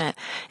harassment.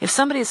 If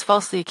somebody is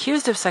falsely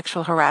accused of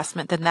sexual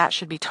harassment, then that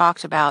should be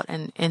talked about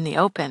in the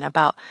open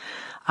about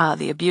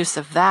the abuse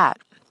of that.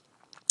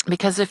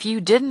 Because if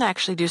you didn't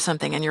actually do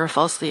something and you're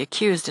falsely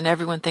accused and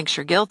everyone thinks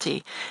you're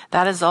guilty,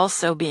 that is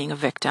also being a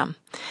victim.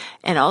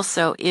 And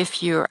also,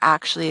 if you're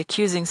actually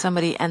accusing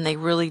somebody and they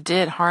really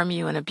did harm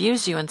you and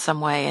abuse you in some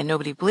way and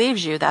nobody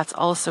believes you, that's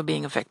also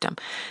being a victim.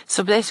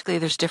 So basically,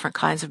 there's different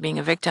kinds of being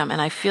a victim.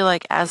 And I feel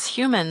like as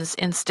humans,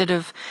 instead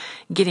of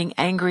getting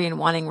angry and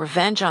wanting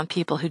revenge on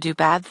people who do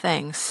bad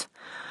things,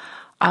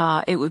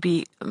 it would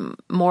be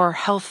more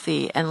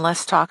healthy and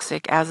less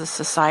toxic as a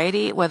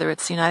society, whether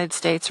it's the United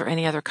States or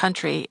any other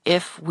country,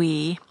 if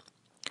we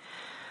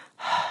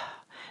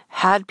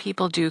had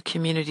people do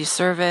community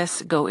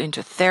service, go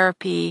into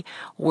therapy,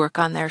 work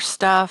on their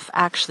stuff,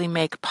 actually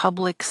make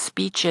public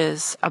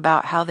speeches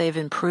about how they've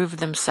improved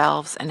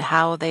themselves and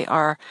how they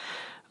are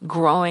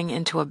growing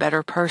into a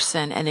better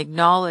person, and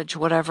acknowledge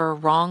whatever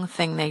wrong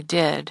thing they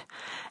did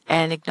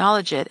and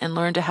acknowledge it and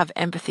learn to have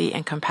empathy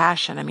and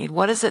compassion. I mean,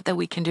 what is it that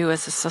we can do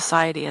as a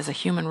society, as a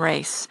human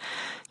race,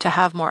 to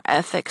have more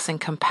ethics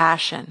and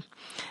compassion?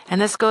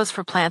 And this goes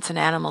for plants and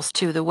animals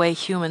too, the way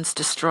humans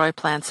destroy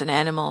plants and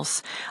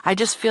animals. I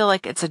just feel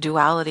like it's a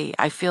duality.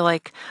 I feel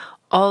like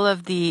all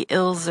of the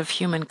ills of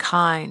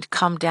humankind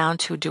come down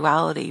to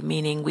duality,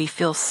 meaning we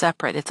feel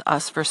separate. It's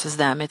us versus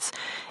them.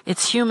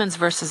 It's humans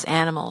versus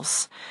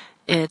animals.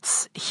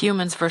 It's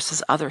humans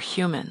versus other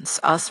humans,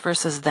 us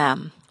versus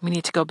them. We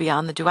need to go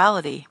beyond the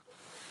duality.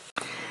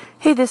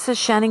 Hey, this is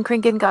Shannon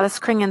Kringen, Goddess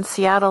Kring in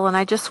Seattle, and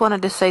I just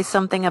wanted to say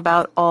something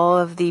about all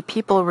of the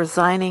people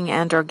resigning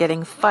and or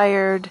getting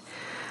fired.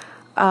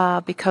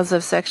 because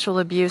of sexual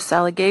abuse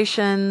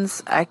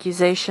allegations,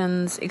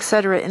 accusations,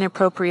 etc.,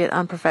 inappropriate,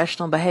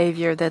 unprofessional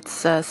behavior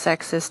that's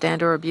sexist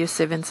and or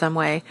abusive in some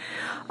way.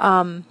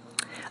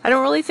 I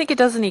don't really think it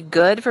does any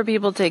good for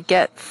people to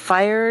get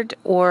fired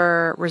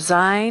or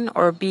resign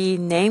or be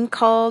name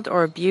called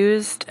or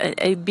abused,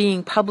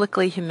 being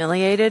publicly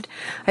humiliated.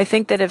 I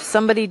think that if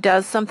somebody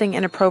does something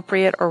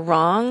inappropriate or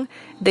wrong,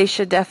 they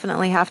should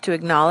definitely have to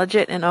acknowledge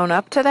it and own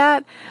up to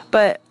that.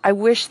 But I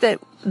wish that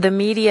the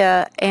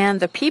media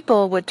and the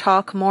people would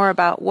talk more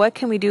about what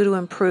can we do to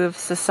improve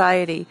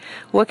society?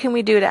 What can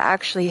we do to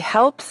actually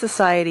help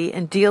society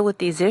and deal with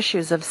these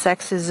issues of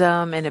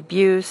sexism and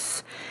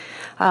abuse?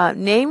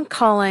 Name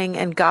calling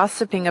and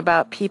gossiping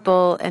about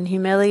people and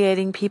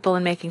humiliating people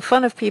and making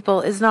fun of people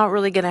is not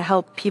really going to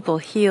help people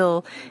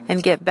heal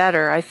and get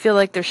better. I feel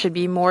like there should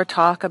be more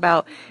talk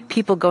about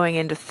people going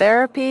into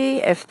therapy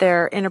if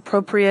they're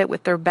inappropriate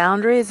with their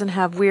boundaries and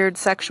have weird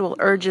sexual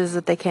urges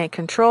that they can't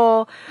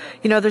control.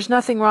 You know, there's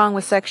nothing wrong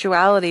with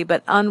sexuality,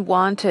 but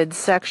unwanted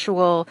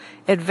sexual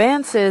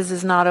advances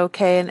is not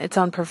okay and it's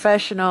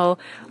unprofessional.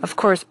 Of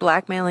course,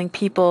 blackmailing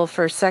people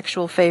for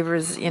sexual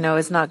favors,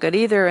 is not good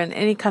either, and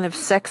any kind of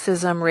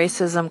sexism,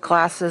 racism,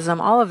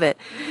 classism, all of it.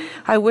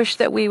 I wish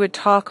that we would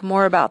talk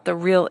more about the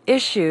real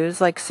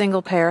issues like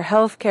single-payer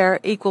health care,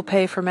 equal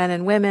pay for men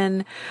and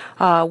women,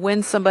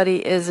 when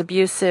somebody is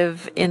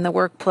abusive in the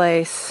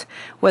workplace,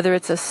 whether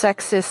it's a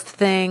sexist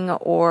thing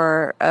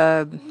or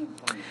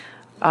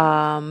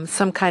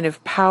some kind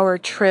of power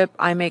trip.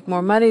 I make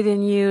more money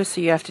than you, so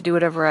you have to do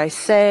whatever I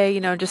say,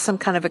 just some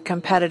kind of a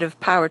competitive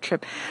power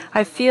trip.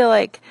 I feel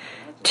like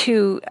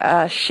to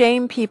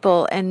shame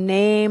people and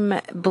name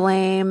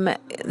blame,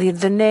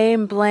 the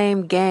name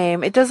blame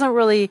game, it doesn't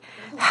really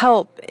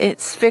help.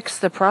 It's fix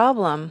the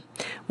problem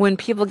when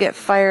people get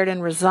fired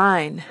and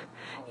resign.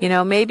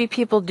 Maybe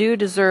people do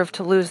deserve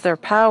to lose their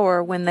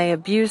power when they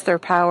abuse their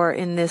power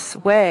in this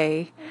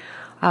way,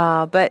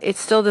 but it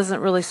still doesn't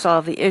really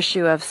solve the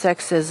issue of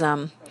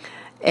sexism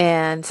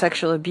and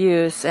sexual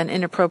abuse and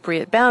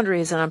inappropriate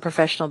boundaries and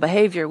unprofessional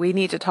behavior. We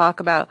need to talk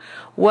about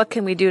what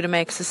can we do to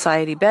make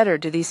society better.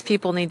 Do these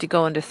people need to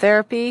go into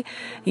therapy?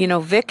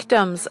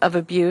 Victims of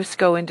abuse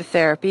go into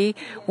therapy.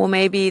 Well,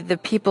 maybe the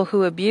people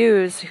who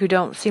abuse, who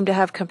don't seem to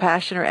have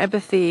compassion or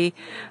empathy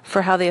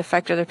for how they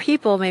affect other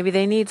people, maybe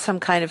they need some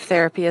kind of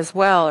therapy as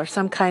well, or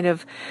some kind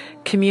of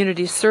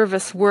community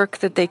service work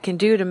that they can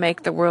do to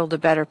make the world a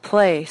better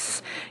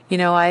place.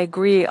 I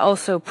agree.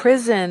 Also,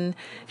 prison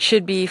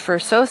should be for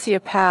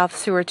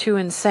sociopaths who are too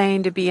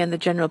insane to be in the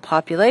general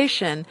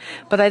population,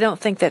 but I don't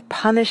think that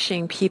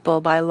punishing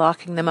people by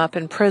locking them up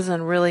in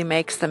prison really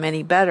makes them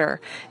any better.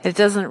 It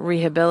doesn't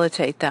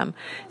rehabilitate them.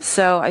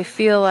 So I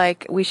feel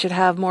like we should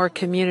have more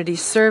community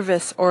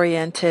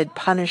service-oriented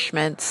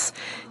punishments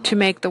to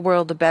make the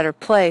world a better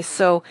place.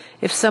 So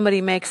if somebody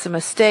makes a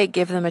mistake,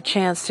 give them a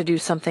chance to do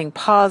something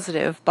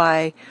positive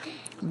by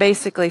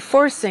basically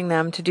forcing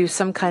them to do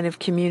some kind of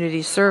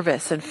community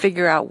service and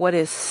figure out what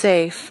is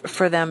safe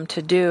for them to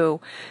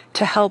do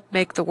to help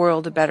make the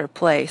world a better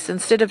place.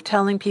 Instead of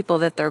telling people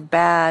that they're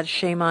bad,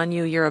 shame on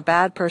you, you're a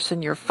bad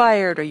person, you're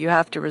fired, or you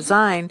have to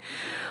resign,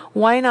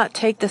 why not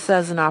take this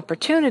as an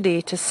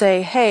opportunity to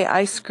say, hey,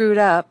 I screwed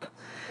up.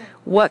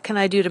 What can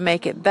I do to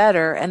make it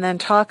better? And then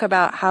talk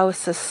about how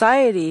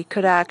society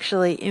could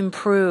actually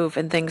improve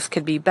and things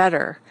could be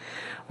better.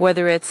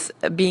 Whether it's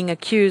being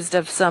accused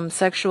of some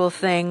sexual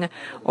thing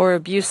or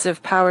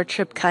abusive power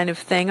trip kind of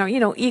thing, or,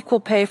 equal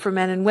pay for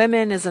men and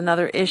women is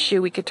another issue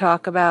we could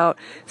talk about,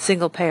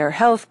 single-payer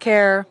health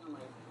care,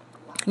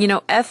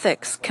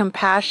 ethics,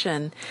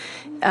 compassion,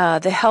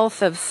 the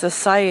health of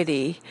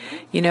society.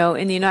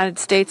 In the United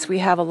States, we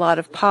have a lot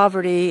of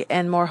poverty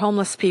and more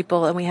homeless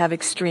people, and we have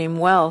extreme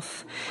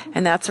wealth,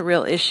 and that's a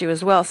real issue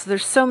as well. So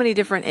there's so many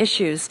different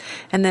issues,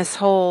 and this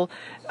whole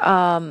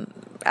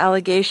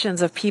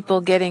allegations of people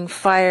getting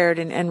fired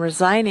and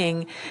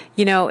resigning,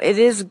 it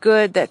is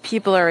good that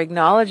people are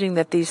acknowledging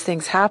that these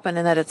things happen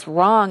and that it's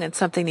wrong and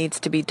something needs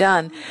to be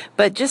done.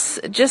 But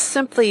just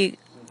simply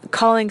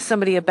calling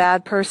somebody a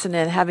bad person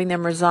and having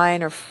them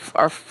resign or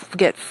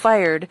get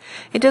fired,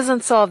 it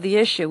doesn't solve the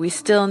issue. We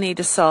still need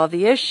to solve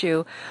the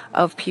issue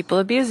of people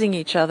abusing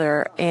each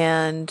other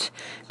and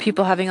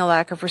people having a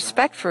lack of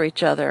respect for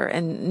each other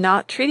and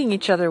not treating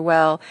each other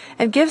well,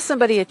 and give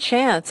somebody a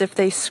chance if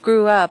they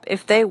screw up,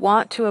 if they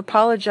want to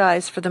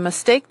apologize for the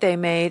mistake they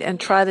made and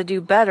try to do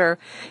better,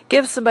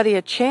 give somebody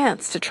a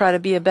chance to try to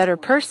be a better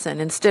person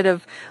instead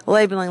of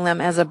labeling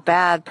them as a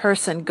bad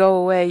person. Go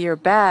away, you're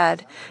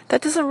bad.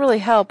 That doesn't really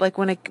help. Like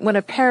when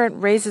a parent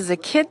raises a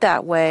kid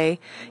that way,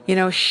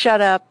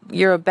 shut up,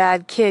 you're a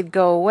bad kid,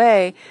 go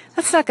away,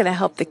 that's not going to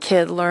help the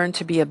kid learn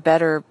to be a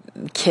better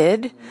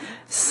kid.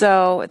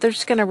 So they're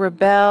just going to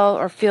rebel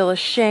or feel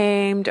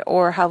ashamed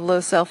or have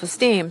low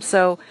self-esteem.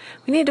 So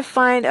we need to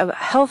find a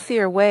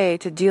healthier way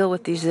to deal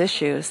with these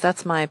issues.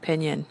 That's my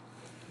opinion.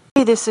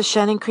 Hey, this is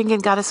Shannon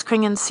Kringen, Goddess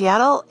Kring in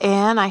Seattle,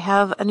 and I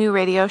have a new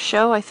radio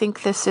show. I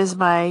think this is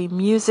my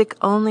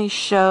music-only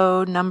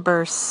show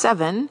number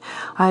 7.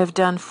 I have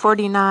done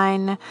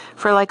 49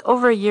 for like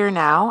over a year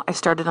now. I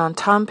started on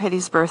Tom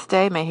Petty's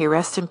birthday, may he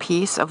rest in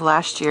peace, of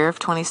last year, of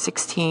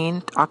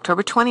 2016.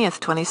 October 20th,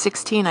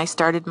 2016, I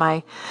started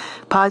my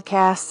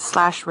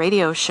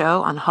podcast/radio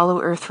show on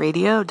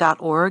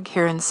hollowearthradio.org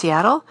here in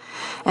Seattle,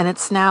 and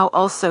it's now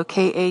also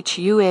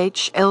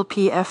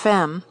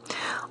KHUH-LP-FM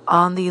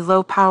on the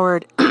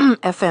low-powered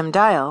FM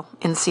dial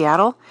in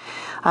Seattle,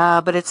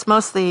 but it's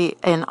mostly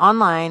an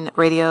online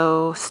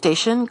radio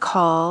station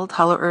called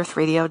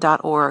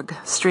hollowearthradio.org,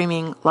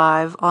 streaming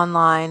live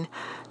online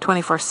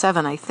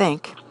 24/7, I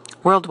think,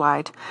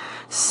 worldwide.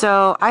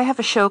 So I have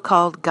a show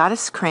called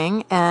Goddess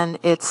Kring, and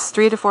it's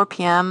 3 to 4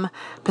 p.m.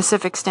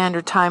 Pacific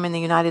Standard Time in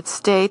the United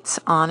States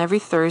on every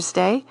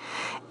Thursday.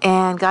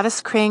 And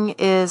Goddess Kring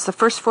is the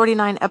first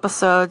 49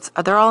 episodes.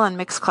 They're all on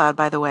Mixcloud,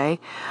 by the way.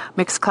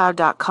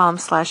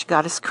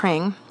 Mixcloud.com/Goddess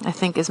Kring, I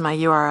think, is my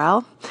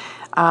URL.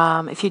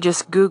 If you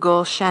just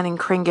Google Shannon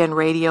Kringen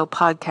Radio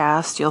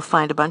Podcast, you'll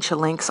find a bunch of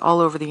links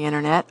all over the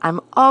internet. I'm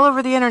all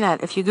over the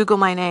internet. If you Google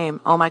my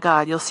name, oh my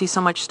God, you'll see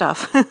so much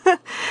stuff.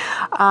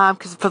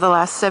 Because for the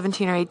last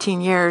 17 or 18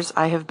 years,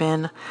 I have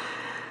been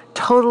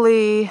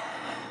totally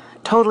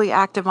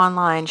active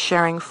online,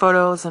 sharing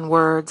photos and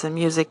words and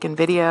music and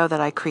video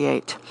that I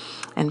create,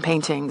 and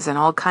paintings and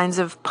all kinds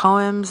of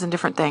poems and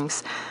different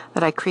things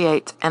that I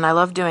create. And I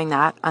love doing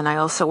that. And I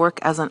also work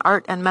as an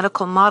art and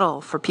medical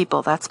model for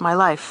people. That's my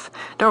life.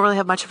 Don't really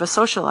have much of a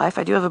social life.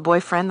 I do have a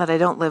boyfriend that I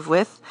don't live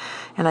with,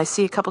 and I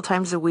see a couple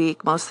times a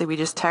week. Mostly we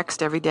just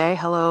text every day,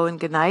 hello and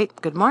good night,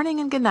 good morning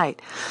and good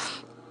night.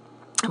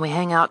 And we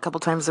hang out a couple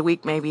times a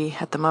week, maybe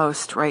at the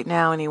most, right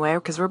now anyway,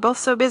 because we're both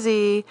so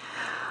busy.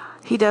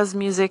 He does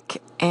music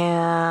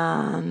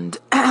and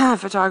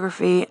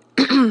photography,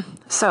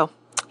 so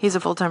he's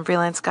a full-time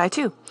freelance guy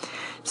too.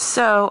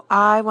 So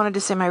I wanted to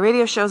say my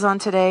radio show's on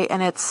today,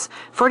 and it's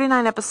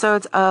 49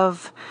 episodes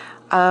of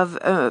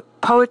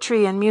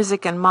poetry and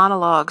music and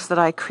monologues that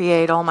I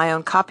create, all my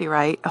own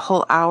copyright, a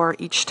whole hour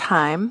each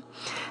time.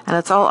 And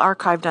it's all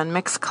archived on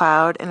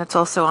Mixcloud, and it's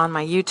also on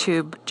my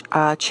YouTube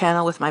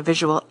channel with my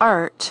visual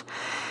art.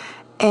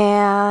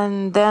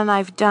 And then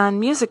I've done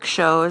music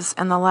shows,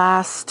 and the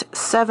last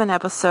 7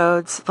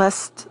 episodes,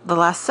 the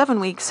last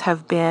 7 weeks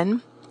have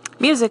been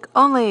music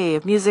only,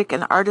 music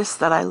and artists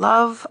that I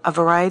love, a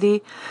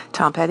variety: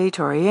 Tom Petty,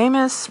 Tori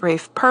Amos,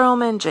 Rafe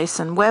Perlman,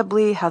 Jason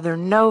Webley, Heather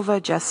Nova,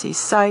 Jesse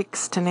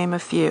Sykes, to name a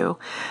few,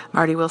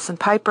 Marty Wilson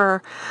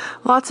Piper,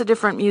 lots of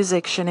different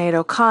music, Sinead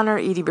O'Connor,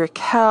 Edie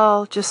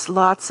Brickell, just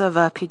lots of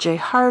PJ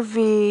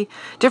Harvey,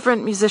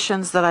 different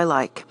musicians that I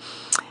like.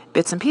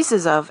 Bits and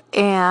pieces of,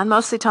 and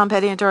mostly Tom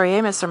Petty and Tori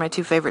Amos are my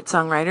 2 favorite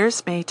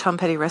songwriters. May Tom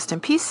Petty rest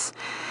in peace.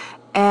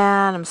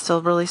 And I'm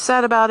still really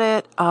sad about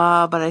it,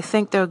 but I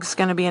think there's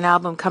going to be an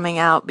album coming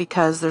out,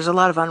 because there's a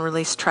lot of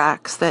unreleased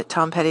tracks that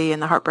Tom Petty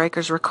and the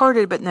Heartbreakers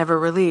recorded but never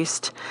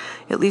released.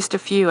 At least a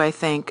few, I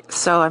think.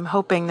 So I'm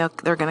hoping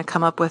they're going to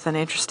come up with an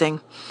interesting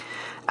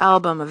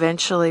album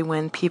eventually,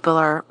 when people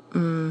are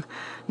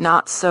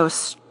not so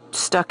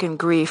stuck in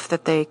grief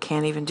that they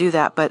can't even do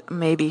that, but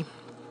maybe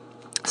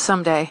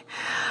someday.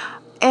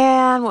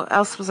 And what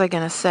else was I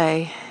going to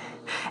say?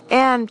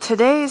 And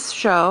today's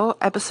show,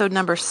 episode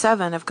number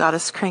 7 of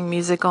Goddess Kring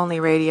Music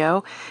Only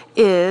Radio,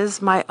 is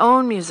my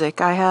own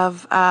music. I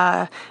have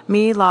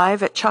me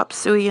live at Chop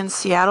Suey in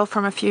Seattle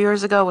from a few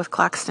years ago with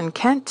Claxton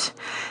Kent,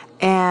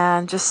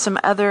 and just some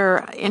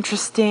other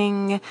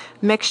interesting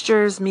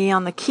mixtures, me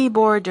on the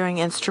keyboard doing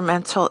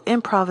instrumental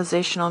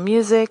improvisational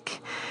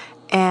music,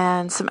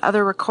 and some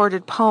other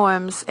recorded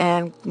poems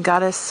and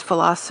goddess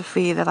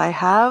philosophy that I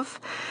have.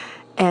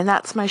 And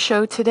that's my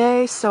show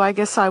today, so I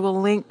guess I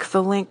will link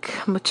to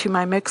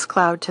my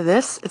Mixcloud to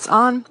this. It's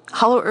on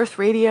Hollow Earth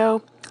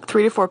Radio,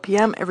 3 to 4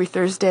 p.m. every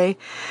Thursday.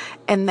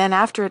 And then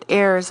after it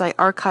airs, I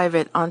archive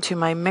it onto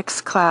my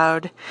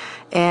Mixcloud.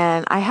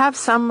 And I have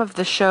some of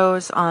the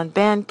shows on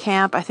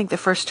Bandcamp. I think the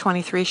first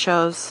 23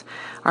 shows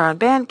are on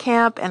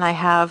Bandcamp, and I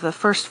have the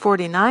first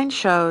 49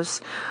 shows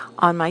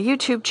on my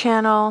YouTube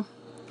channel.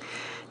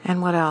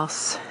 And what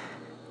else?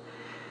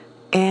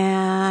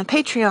 And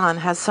Patreon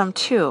has some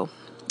too.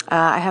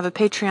 I have a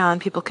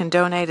Patreon. People can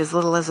donate as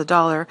little as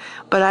 $1,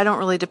 but I don't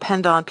really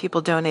depend on people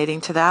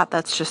donating to that.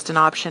 That's just an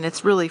option.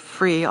 It's really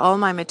free. All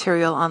my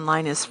material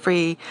online is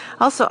free.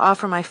 I also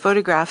offer my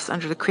photographs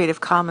under the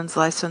Creative Commons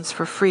license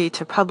for free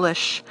to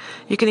publish.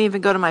 You can even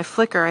go to my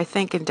Flickr, I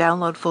think, and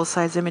download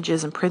full-size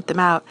images and print them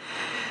out.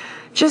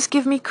 Just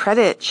give me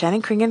credit,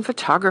 Shannon Kringen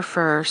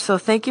photographer. So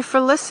thank you for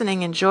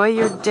listening. Enjoy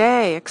your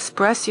day.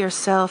 Express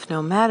yourself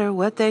no matter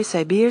what they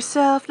say. Be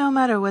yourself no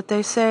matter what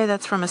they say.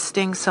 That's from a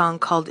Sting song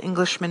called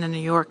Englishman in New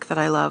York that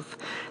I love.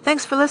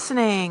 Thanks for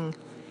listening.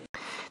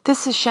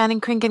 This is Shannon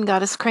Kringen,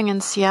 Goddess Kring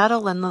in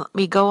Seattle, and let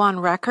me go on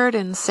record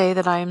and say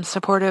that I am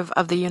supportive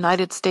of the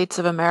United States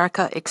of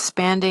America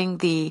expanding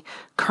the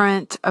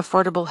current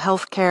affordable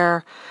health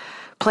care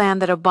plan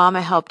that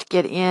Obama helped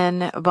get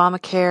in,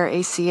 Obamacare,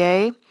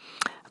 ACA.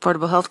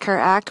 Affordable Health Care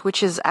Act,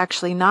 which is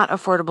actually not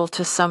affordable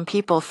to some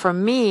people. For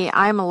me,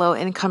 I'm a low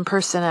income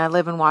person and I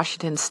live in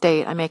Washington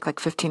State. I make like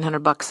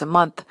 $1,500 a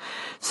month.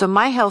 So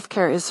my health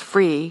care is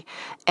free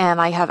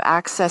and I have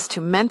access to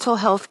mental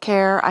health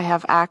care. I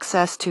have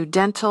access to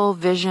dental,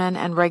 vision,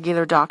 and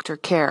regular doctor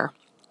care.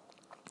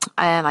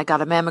 And I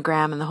got a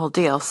mammogram and the whole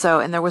deal.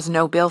 And there was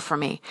no bill for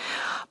me.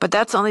 But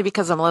that's only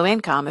because I'm low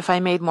income. If I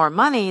made more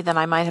money, then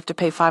I might have to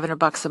pay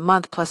 $500 a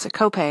month plus a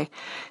copay.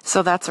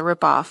 So that's a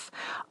ripoff.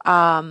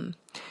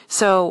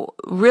 So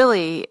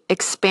really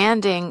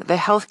expanding the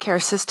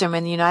healthcare system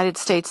in the United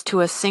States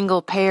to a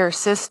single payer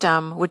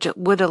system, which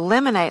would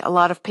eliminate a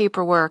lot of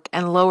paperwork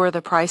and lower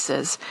the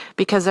prices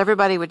because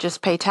everybody would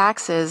just pay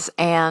taxes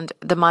and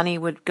the money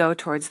would go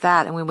towards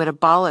that. And we would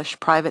abolish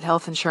private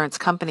health insurance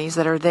companies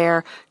that are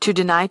there to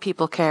deny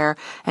people care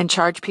and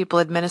charge people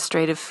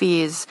administrative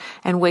fees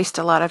and waste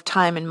a lot of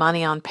time and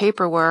money on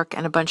paperwork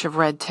and a bunch of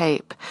red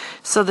tape.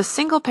 So the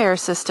single payer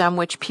system,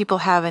 which people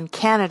have in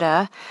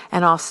Canada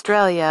and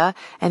Australia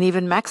and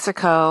even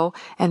Mexico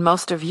and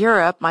most of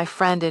Europe, my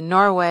friend in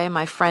Norway,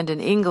 my friend in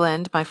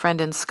England, my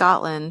friend in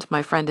Scotland,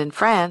 my friend in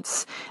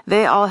France,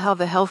 they all have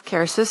a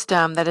healthcare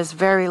system that is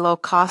very low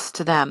cost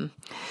to them,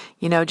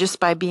 just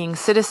by being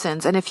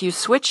citizens. And if you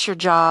switch your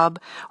job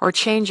or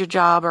change your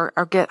job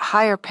or get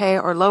higher pay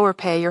or lower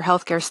pay, your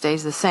healthcare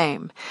stays the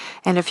same.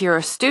 And if you're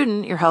a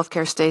student, your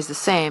healthcare stays the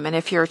same. And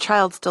if you're a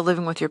child still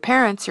living with your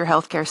parents, your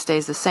healthcare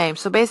stays the same.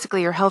 So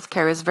basically your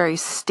healthcare is very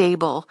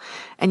stable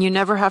and you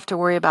never have to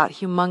worry about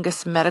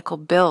humongous medical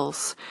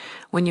bills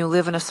when you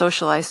live in a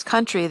socialized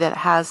country that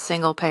has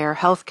single-payer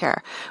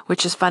healthcare,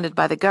 which is funded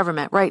by the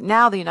government. Right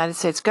now, the United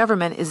States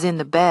government is in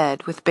the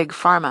bed with big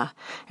pharma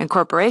and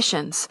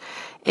corporations.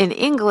 In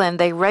England,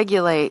 they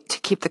regulate to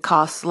keep the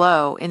costs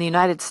low. In the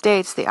United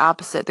States, the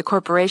opposite. The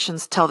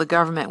corporations tell the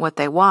government what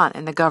they want,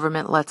 and the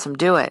government lets them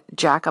do it.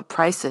 Jack up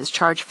prices,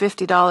 charge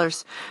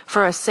 $50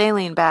 for a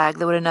saline bag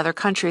that would in other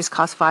countries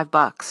cost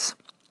 $5.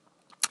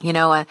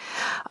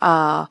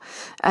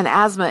 An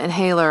asthma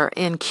inhaler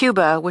in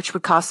Cuba, which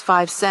would cost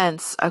 5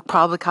 cents,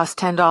 probably cost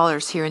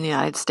 $10 here in the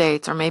United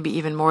States, or maybe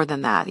even more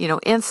than that.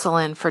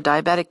 Insulin for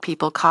diabetic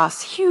people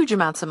costs huge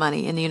amounts of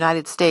money in the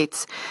United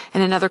States,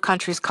 and in other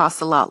countries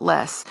costs a lot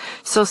less.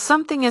 So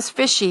something is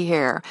fishy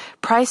here.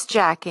 Price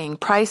jacking,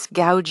 price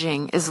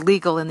gouging is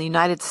legal in the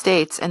United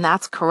States, and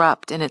that's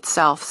corrupt in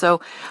itself.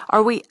 So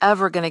are we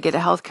ever going to get a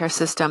healthcare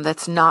system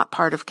that's not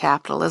part of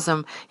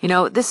capitalism?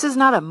 This is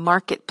not a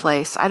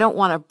marketplace. I don't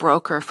want a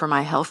broker for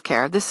my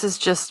healthcare. This is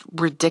just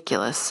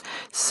ridiculous.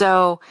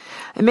 So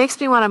it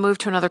makes me want to move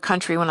to another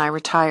country when I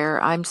retire.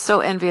 I'm so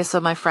envious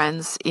of my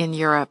friends in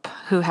Europe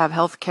who have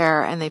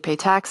healthcare and they pay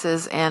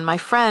taxes. And my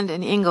friend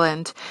in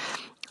England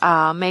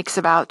makes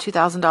about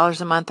 $2,000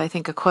 a month, I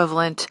think,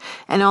 equivalent,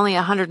 and only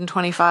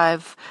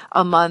 $125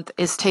 a month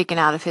is taken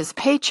out of his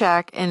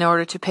paycheck in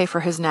order to pay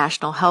for his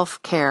national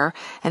health care.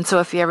 And so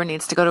if he ever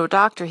needs to go to a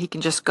doctor, he can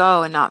just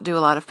go and not do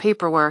a lot of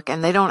paperwork.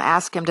 And they don't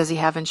ask him, does he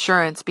have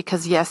insurance?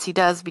 Because yes, he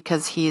does,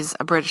 because he's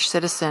a British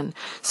citizen.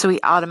 So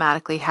he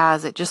automatically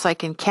has it. Just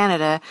like in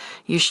Canada,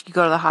 you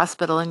go to the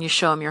hospital and you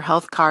show him your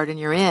health card and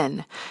you're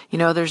in.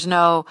 There's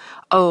no,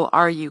 oh,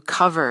 are you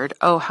covered?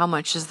 Oh, how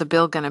much is the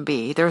bill going to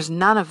be? There's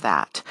none of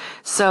that.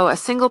 So a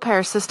single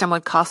payer system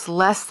would cost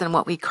less than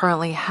what we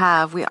currently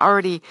have. We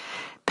already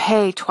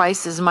pay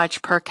twice as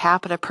much per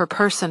capita per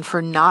person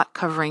for not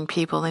covering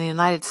people in the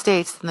United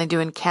States than they do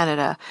in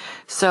Canada.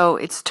 So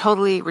it's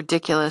totally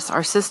ridiculous.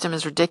 Our system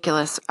is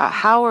ridiculous.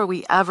 How are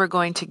we ever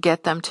going to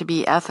get them to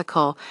be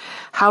ethical?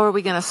 How are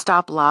we going to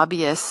stop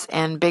lobbyists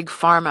and big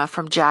pharma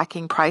from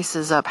jacking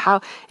prices up? How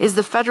is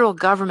the federal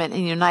government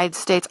in the United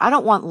States? I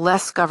don't want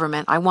less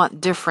government. I want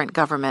different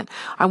government.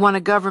 I want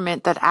a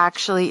government that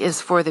actually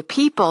is for the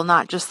people,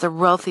 not just the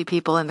wealthy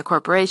people and the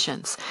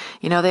corporations.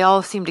 They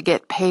all seem to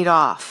get paid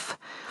off.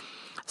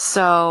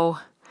 So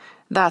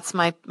that's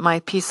my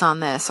piece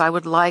on this. I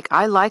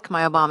like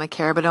my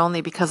Obamacare, but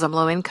only because I'm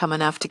low income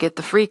enough to get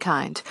the free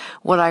kind.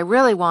 What I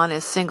really want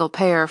is single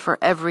payer for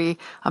every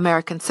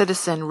American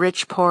citizen,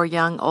 rich, poor,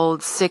 young,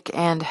 old, sick,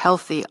 and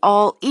healthy,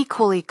 all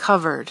equally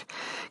covered.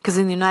 Because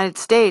in the United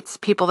States,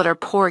 people that are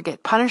poor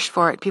get punished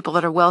for it. People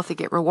that are wealthy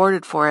get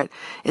rewarded for it,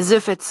 as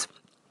if it's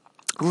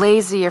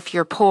lazy if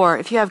you're poor.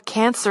 If you have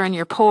cancer and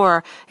you're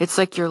poor, it's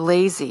like you're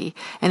lazy.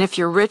 And if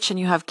you're rich and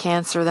you have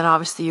cancer, then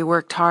obviously you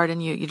worked hard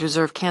and you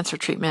deserve cancer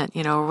treatment,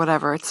 or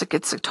whatever. It's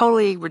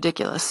totally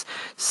ridiculous.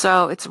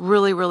 So it's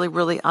really, really,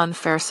 really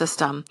unfair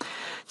system.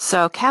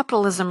 So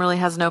capitalism really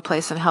has no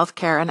place in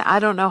healthcare, and I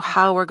don't know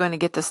how we're going to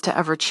get this to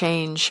ever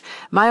change.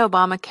 My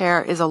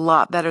Obamacare is a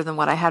lot better than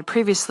what I had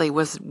previously,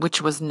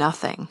 which was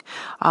nothing.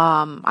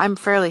 I'm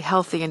fairly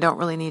healthy and don't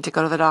really need to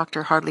go to the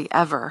doctor hardly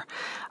ever.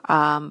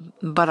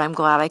 But I'm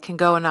glad I can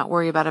go and not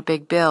worry about a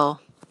big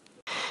bill.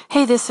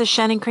 Hey, this is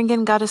Shannon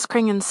Kringen, Goddess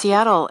Kring in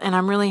Seattle, and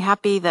I'm really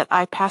happy that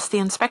I passed the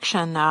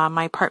inspection.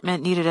 My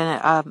apartment needed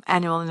an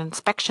annual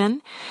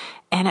inspection,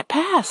 and it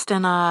passed,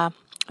 and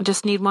I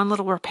just need one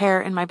little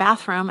repair in my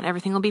bathroom and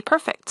everything will be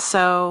perfect.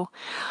 So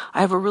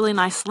I have a really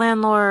nice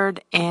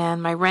landlord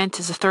and my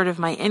rent is a third of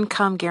my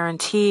income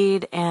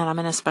guaranteed, and I'm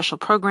in a special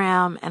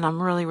program and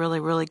I'm really, really,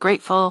 really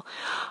grateful.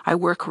 I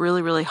work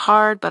really, really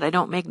hard, but I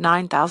don't make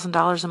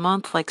 $9,000 a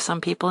month like some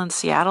people in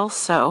Seattle.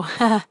 So,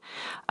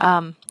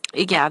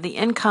 yeah, the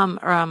income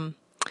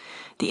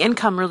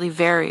really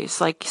varies.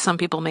 Like some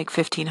people make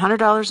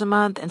 $1,500 a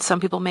month and some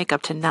people make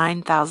up to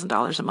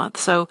 $9,000 a month.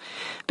 So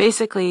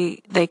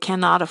basically they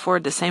cannot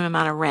afford the same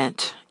amount of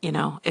rent,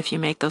 if you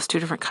make those two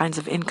different kinds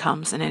of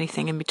incomes and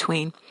anything in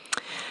between.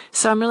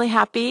 So I'm really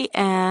happy,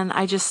 and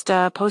I just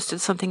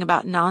posted something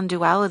about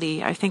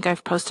non-duality. I think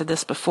I've posted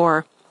this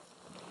before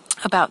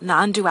about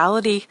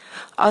non-duality,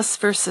 us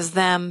versus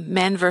them,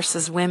 men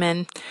versus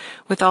women,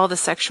 with all the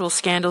sexual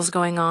scandals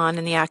going on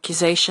and the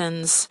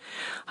accusations.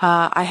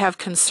 I have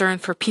concern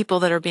for people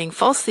that are being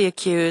falsely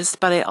accused,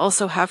 but I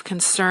also have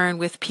concern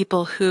with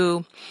people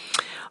who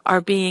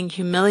are being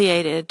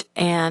humiliated.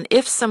 And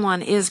if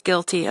someone is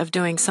guilty of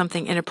doing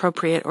something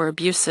inappropriate or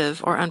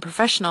abusive or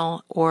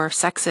unprofessional or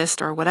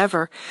sexist or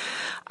whatever,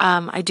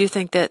 I do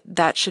think that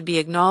that should be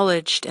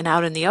acknowledged and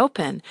out in the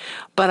open.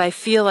 But I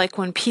feel like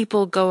when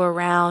people go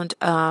around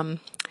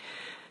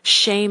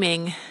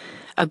shaming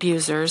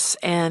abusers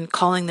and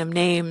calling them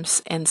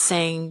names and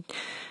saying,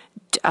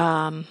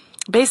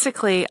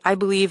 basically, I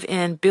believe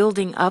in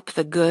building up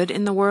the good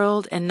in the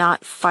world and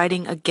not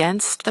fighting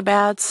against the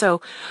bad.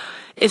 So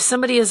if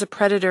somebody is a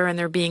predator and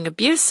they're being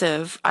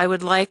abusive, I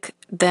would like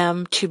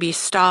them to be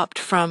stopped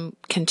from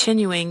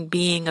continuing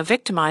being a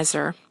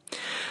victimizer.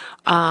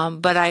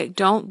 But I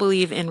don't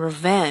believe in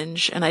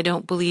revenge, and I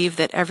don't believe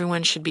that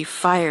everyone should be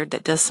fired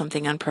that does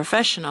something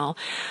unprofessional.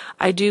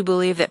 I do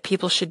believe that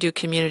people should do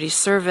community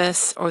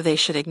service, or they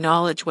should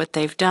acknowledge what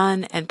they've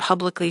done and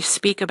publicly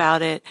speak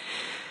about it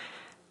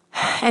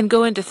and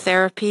go into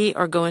therapy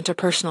or go into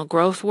personal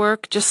growth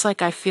work, just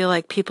like I feel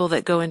like people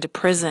that go into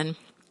prison,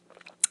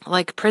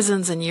 like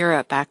prisons in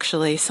Europe,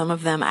 actually, some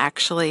of them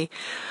actually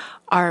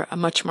are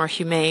much more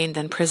humane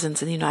than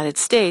prisons in the United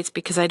States,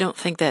 because I don't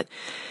think that,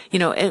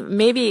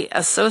 maybe a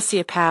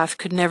sociopath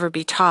could never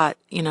be taught,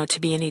 to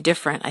be any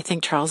different. I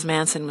think Charles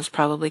Manson was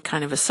probably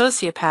kind of a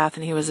sociopath,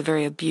 and he was a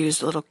very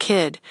abused little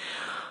kid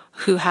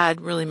who had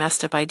really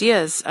messed up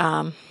ideas,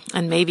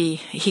 and maybe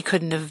he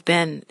couldn't have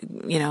been,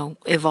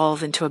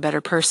 evolved into a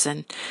better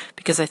person,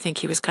 because I think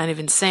he was kind of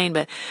insane.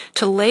 But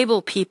to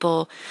label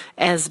people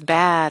as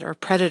bad or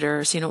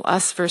predators,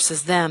 us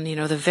versus them,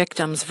 the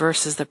victims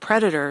versus the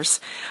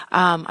predators,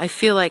 I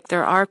feel like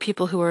there are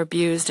people who are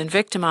abused and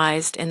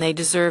victimized, and they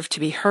deserve to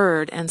be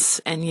heard and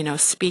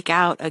speak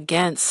out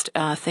against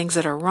things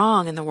that are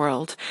wrong in the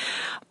world.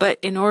 But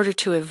in order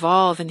to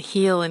evolve and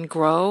heal and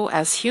grow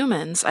as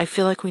humans, I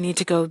feel like we need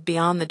to go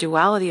beyond the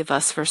duality of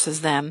us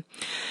versus them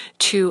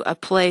to a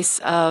place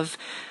of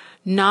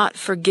not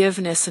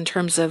forgiveness in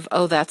terms of,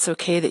 oh, that's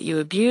okay that you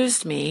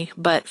abused me,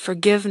 but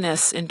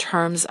forgiveness in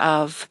terms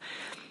of,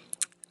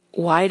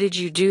 why did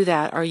you do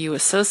that? Are you a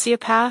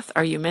sociopath?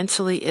 Are you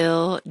mentally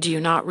ill? Do you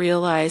not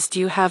realize?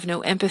 Do you have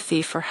no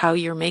empathy for how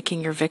you're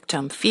making your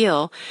victim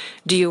feel?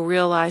 Do you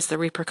realize the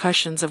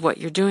repercussions of what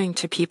you're doing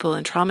to people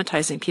and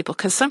traumatizing people?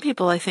 Because some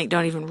people, I think,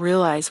 don't even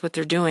realize what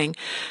they're doing.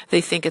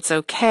 They think it's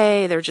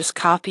okay. They're just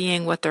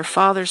copying what their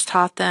fathers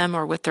taught them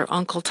or what their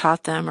uncle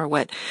taught them or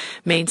what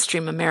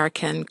mainstream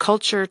American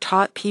culture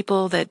taught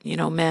people, that,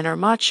 men are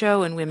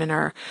macho and women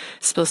are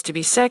supposed to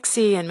be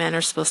sexy and men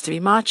are supposed to be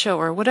macho,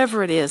 or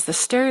whatever it is, the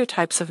stereotypes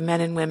of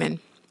men and women.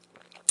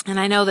 And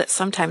I know that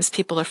sometimes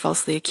people are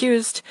falsely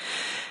accused,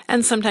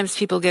 and sometimes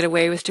people get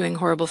away with doing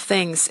horrible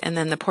things, and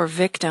then the poor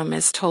victim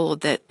is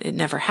told that it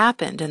never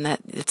happened and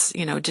that it's,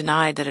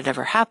 denied that it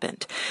ever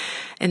happened.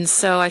 And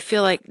so I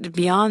feel like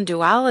beyond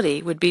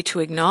duality would be to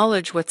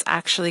acknowledge what's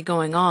actually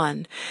going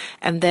on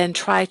and then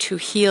try to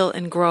heal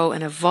and grow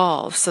and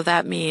evolve. So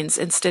that means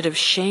instead of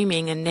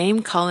shaming and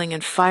name calling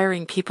and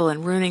firing people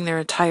and ruining their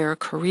entire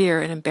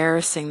career and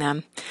embarrassing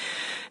them,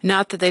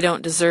 not that they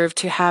don't deserve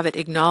to have it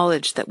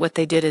acknowledged that what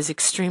they did is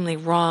extremely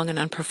wrong and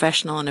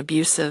unprofessional and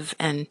abusive.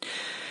 And,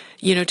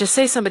 to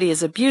say somebody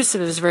is abusive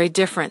is very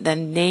different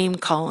than name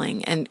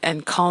calling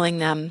and calling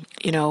them,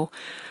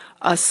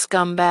 a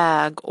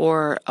scumbag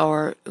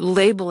or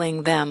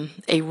labeling them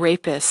a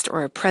rapist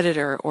or a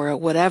predator or a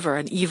whatever,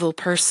 an evil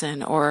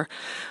person or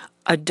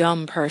a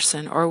dumb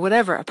person or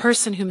whatever, a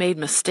person who made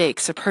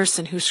mistakes, a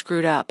person who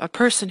screwed up, a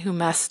person who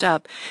messed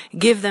up.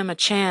 Give them a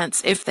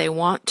chance if they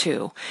want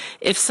to.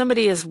 If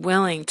somebody is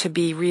willing to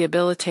be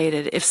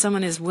rehabilitated, if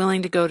someone is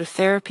willing to go to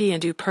therapy and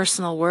do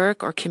personal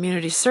work or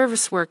community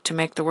service work to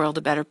make the world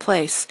a better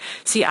place.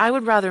 See, I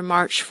would rather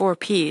march for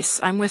peace.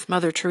 I'm with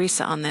Mother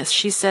Teresa on this.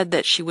 She said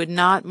that she would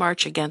not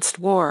march against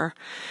war,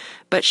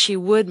 but she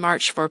would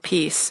march for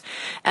peace.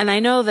 And I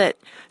know that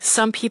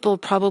some people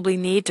probably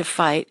need to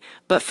fight,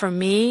 but for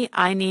me,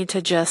 I need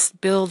to just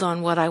build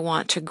on what I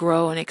want to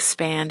grow and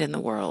expand in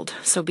the world.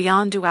 So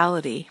beyond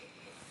duality.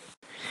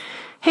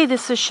 Hey,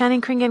 this is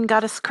Shannon Kringen,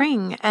 Goddess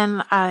Kring,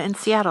 and in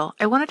Seattle.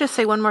 I wanted to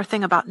say one more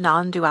thing about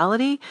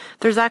non-duality.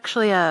 There's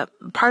actually a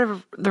part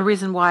of the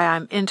reason why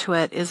I'm into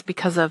it is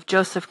because of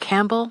Joseph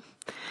Campbell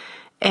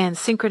and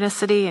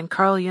synchronicity and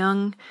Carl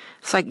Jung,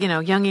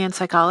 Jungian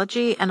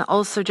psychology, and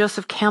also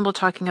Joseph Campbell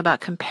talking about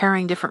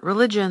comparing different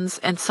religions.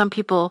 And some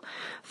people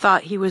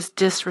thought he was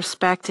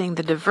disrespecting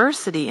the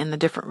diversity in the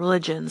different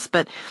religions,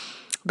 but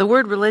the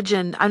word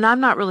religion, and I'm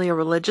not really a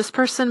religious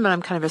person, but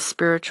I'm kind of a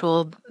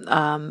spiritual,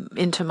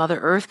 into Mother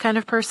Earth kind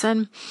of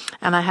person.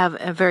 And I have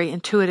a very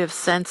intuitive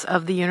sense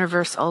of the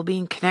universe all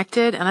being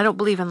connected. And I don't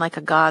believe in like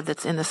a God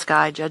that's in the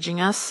sky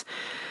judging us,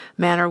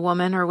 man or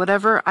woman or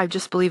whatever. I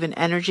just believe in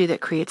energy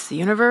that creates the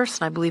universe.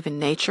 And I believe in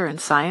nature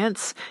and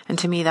science. And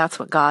to me, that's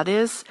what God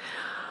is.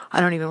 I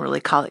don't even really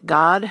call it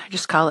God. I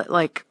just call it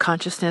like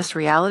consciousness,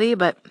 reality.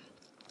 But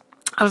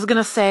I was going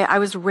to say, I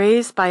was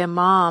raised by a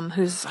mom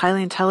who's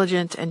highly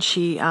intelligent, and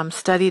she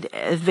studied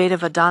Advaita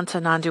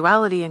Vedanta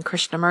non-duality and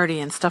Krishnamurti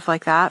and stuff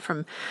like that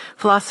from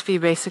philosophy,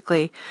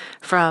 basically,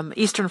 from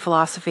Eastern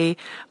philosophy.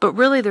 But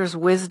really, there's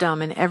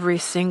wisdom in every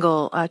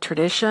single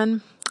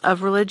tradition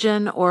of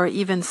religion, or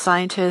even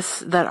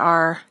scientists that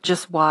are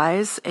just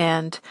wise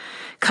and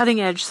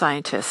cutting edge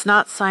scientists,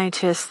 not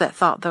scientists that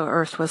thought the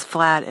earth was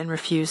flat and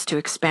refused to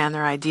expand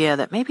their idea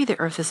that maybe the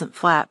earth isn't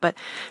flat, but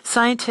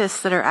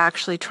scientists that are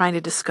actually trying to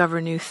discover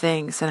new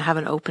things and have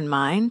an open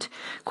mind,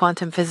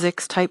 quantum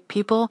physics type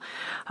people.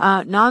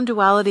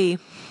 Non-duality,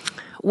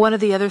 one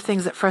of the other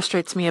things that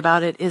frustrates me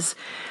about it is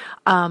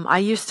I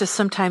used to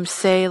sometimes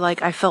say,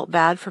 like, I felt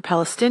bad for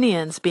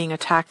Palestinians being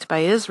attacked by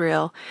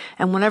Israel.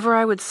 And whenever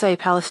I would say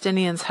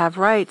Palestinians have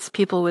rights,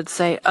 people would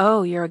say,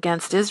 oh, you're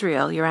against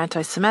Israel, you're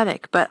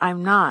anti-Semitic. But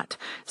I'm not.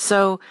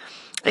 So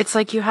it's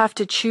like you have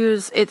to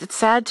choose. It's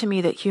sad to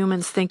me that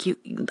humans think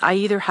I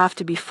either have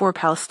to be for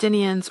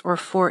Palestinians or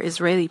for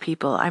Israeli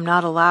people. I'm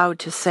not allowed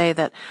to say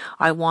that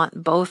I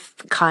want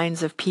both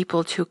kinds of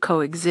people to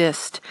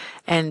coexist,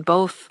 and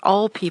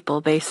all people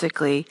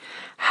basically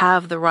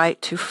have the right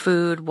to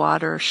food,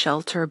 water,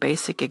 shelter,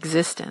 basic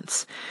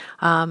existence.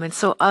 And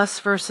so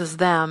us versus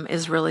them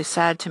is really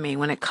sad to me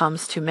when it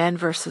comes to men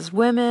versus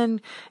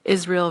women,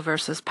 Israel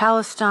versus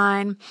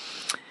Palestine,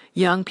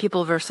 young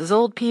people versus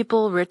old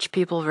people, rich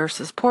people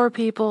versus poor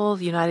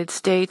people, United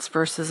States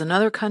versus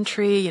another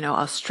country,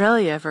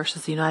 Australia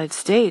versus the United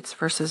States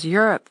versus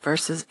Europe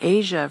versus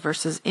Asia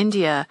versus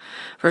India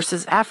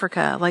versus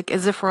Africa, like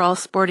as if we're all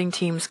sporting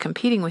teams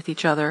competing with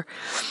each other.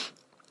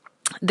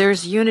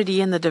 There's unity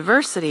in the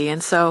diversity.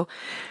 And so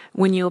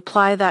when you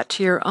apply that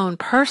to your own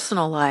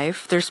personal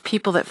life, there's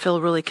people that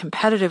feel really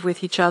competitive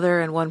with each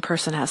other, and one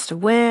person has to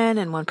win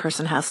and one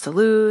person has to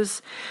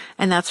lose.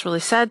 And that's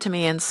really sad to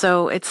me. And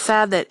so it's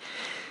sad that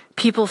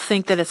people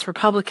think that it's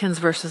Republicans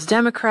versus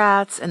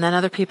Democrats, and then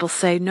other people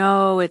say,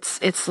 no, it's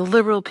the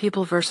liberal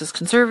people versus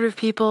conservative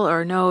people,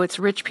 or no, it's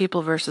rich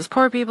people versus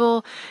poor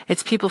people.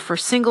 It's people for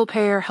single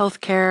payer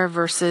healthcare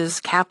versus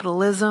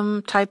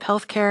capitalism type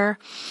healthcare,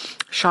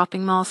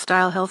 shopping mall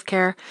style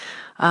healthcare.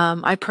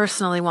 I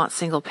personally want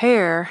single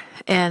payer,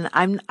 and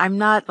I'm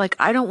not like,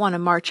 I don't want to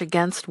march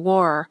against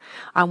war.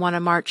 I want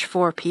to march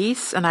for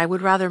peace, and I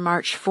would rather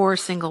march for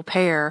single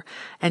payer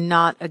and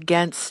not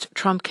against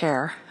Trump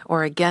care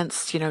or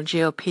against,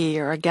 GOP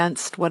or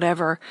against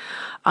whatever.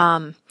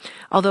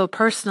 Although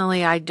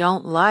personally, I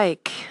don't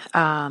like,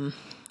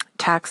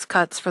 tax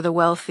cuts for the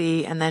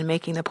wealthy and then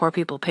making the poor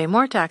people pay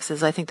more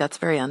taxes. I think that's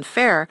very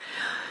unfair.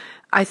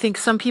 I think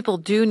some people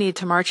do need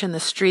to march in the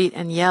street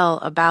and yell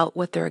about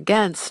what they're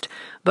against.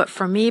 But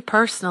for me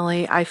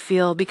personally, I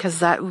feel, because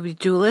that would be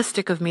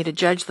dualistic of me to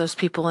judge those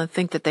people and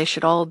think that they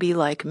should all be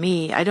like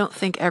me. I don't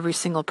think every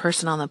single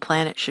person on the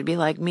planet should be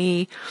like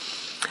me.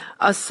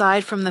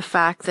 Aside from the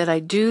fact that I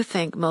do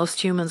think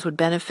most humans would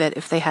benefit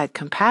if they had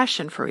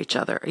compassion for each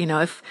other.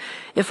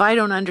 If I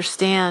don't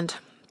understand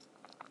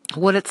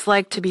what it's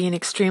like to be an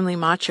extremely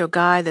macho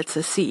guy that's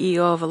a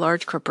CEO of a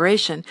large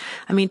corporation.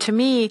 I mean, to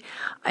me,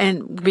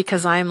 and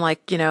because I'm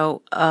like,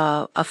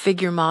 a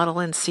figure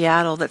model in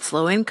Seattle that's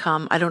low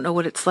income, I don't know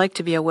what it's like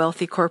to be a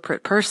wealthy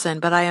corporate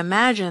person, but I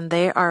imagine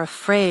they are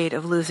afraid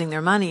of losing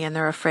their money, and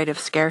they're afraid of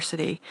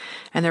scarcity,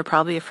 and they're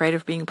probably afraid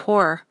of being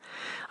poor.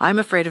 I'm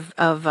afraid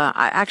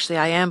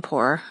I am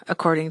poor.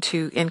 According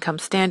to income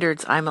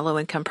standards, I'm a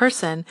low-income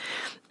person,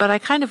 but I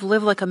kind of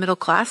live like a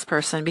middle-class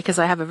person because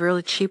I have a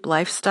really cheap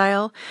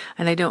lifestyle,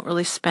 and I don't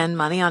really spend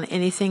money on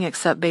anything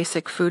except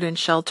basic food and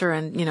shelter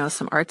and,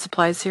 some art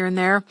supplies here and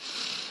there.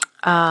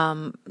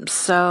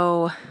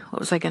 So what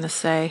was I going to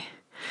say?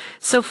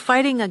 So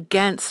fighting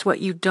against what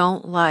you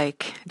don't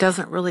like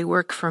doesn't really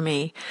work for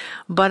me,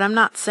 but I'm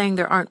not saying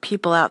there aren't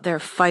people out there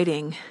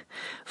fighting,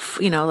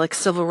 like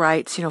civil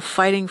rights,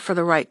 fighting for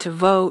the right to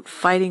vote,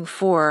 fighting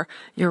for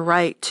your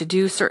right to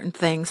do certain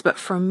things. But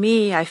for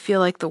me, I feel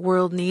like the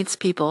world needs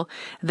people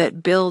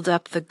that build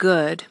up the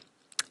good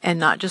and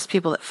not just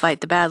people that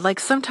fight the bad. Like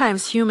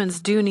sometimes humans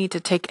do need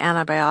to take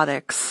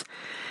antibiotics,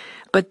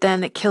 but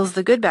then it kills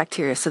the good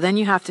bacteria. So then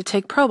you have to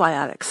take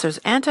probiotics. There's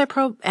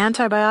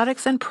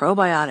antibiotics and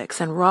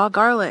probiotics and raw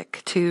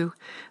garlic to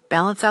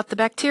balance out the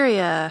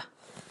bacteria.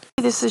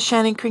 This is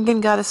Shannon Kringen,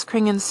 Goddess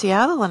Kringen in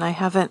Seattle, and I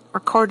haven't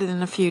recorded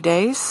in a few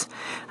days.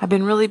 I've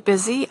been really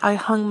busy. I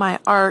hung my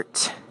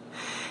art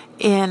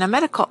in a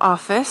medical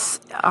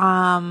office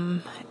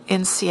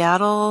in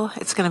Seattle.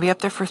 It's going to be up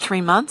there for 3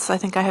 months. I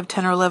think I have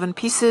 10 or 11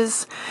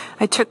 pieces.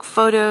 I took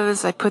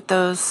photos. I put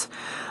those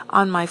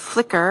on my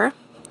Flickr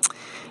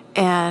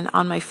and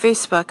on my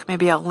Facebook.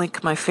 Maybe I'll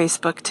link my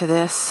Facebook to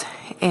this,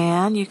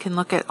 and you can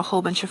look at a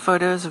whole bunch of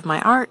photos of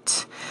my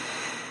art.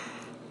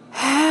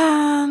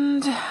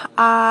 And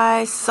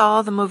I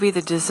saw the movie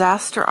The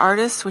Disaster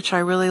Artist, which I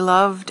really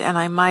loved, and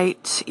I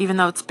might, even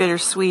though it's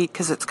bittersweet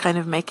because it's kind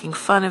of making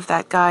fun of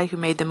that guy who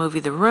made the movie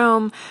The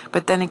Room,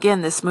 but then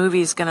again, this movie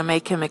is going to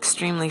make him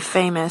extremely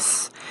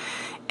famous,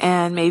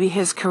 and maybe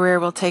his career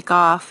will take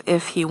off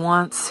if he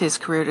wants his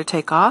career to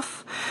take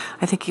off.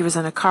 I think he was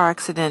in a car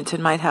accident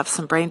and might have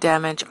some brain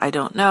damage. I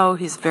don't know.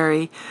 He's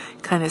very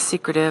kind of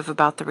secretive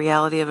about the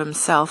reality of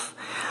himself.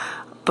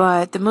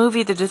 But the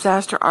movie, The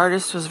Disaster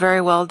Artist, was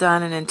very well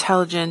done and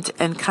intelligent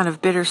and kind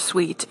of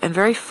bittersweet and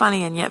very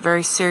funny and yet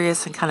very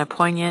serious and kind of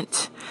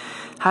poignant.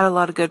 Had a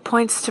lot of good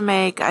points to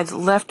make. It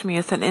left me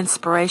with an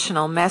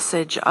inspirational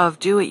message of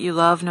do what you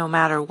love no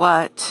matter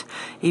what,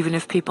 even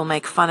if people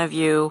make fun of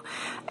you.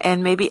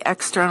 And maybe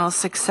external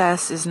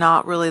success is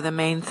not really the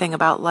main thing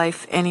about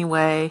life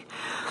anyway.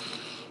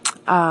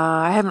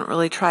 I haven't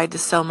really tried to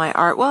sell my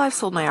art. Well, I've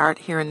sold my art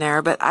here and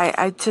there, but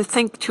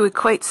to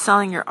equate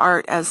selling your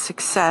art as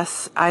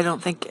success, I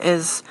don't think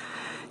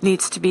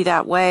needs to be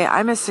that way.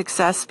 I'm a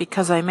success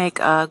because I make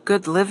a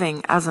good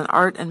living as an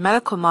art and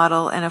medical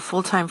model and a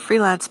full-time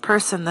freelance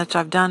person that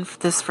I've done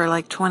this for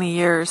like 20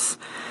 years.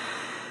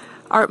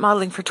 Art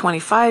modeling for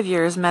 25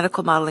 years,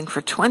 medical modeling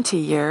for 20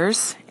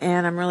 years,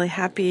 and I'm really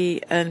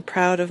happy and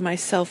proud of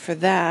myself for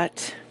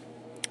that,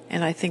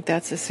 and I think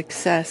that's a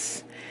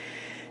success.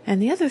 And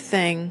the other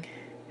thing,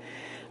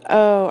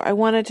 I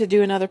wanted to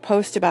do another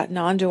post about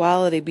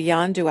non-duality,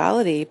 beyond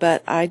duality,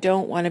 but I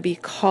don't want to be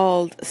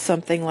called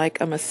something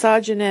like a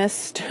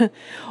misogynist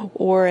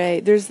or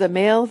there's the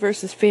male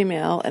versus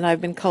female, and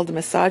I've been called a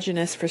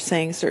misogynist for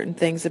saying certain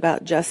things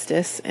about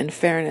justice and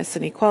fairness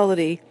and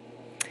equality.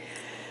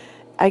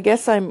 I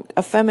guess I'm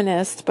a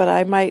feminist, but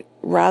I might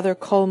rather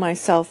call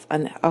myself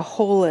a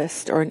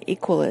holist or an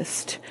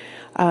equalist.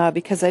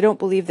 Because I don't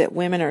believe that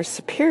women are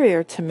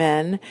superior to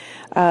men.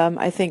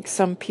 I think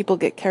some people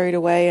get carried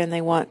away and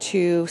they want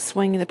to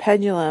swing the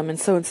pendulum, and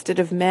so instead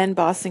of men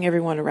bossing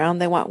everyone around,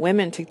 they want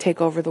women to take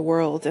over the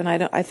world. And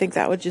I think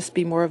that would just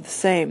be more of the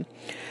same,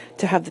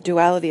 to have the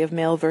duality of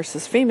male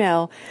versus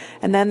female.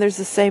 And then there's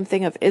the same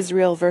thing of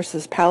Israel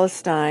versus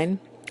Palestine.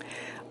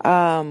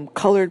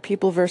 Colored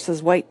people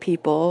versus white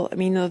people. I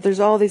mean, there's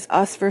all these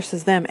us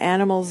versus them,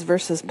 animals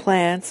versus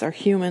plants, or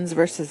humans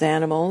versus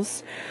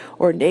animals,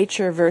 or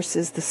nature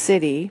versus the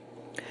city.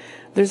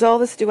 There's all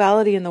this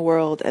duality in the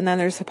world, and then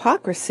there's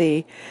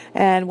hypocrisy.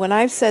 And when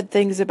I've said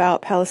things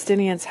about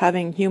Palestinians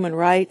having human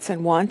rights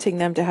and wanting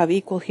them to have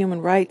equal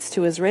human rights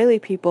to Israeli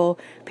people,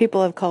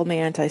 people have called me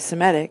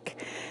anti-Semitic.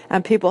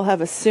 And people have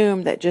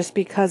assumed that just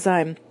because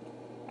I'm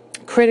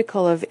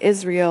critical of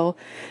Israel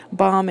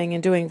bombing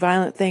and doing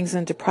violent things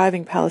and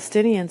depriving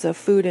Palestinians of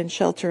food and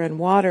shelter and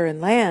water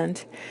and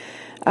land,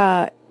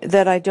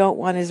 that I don't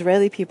want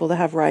Israeli people to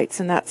have rights,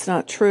 and that's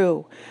not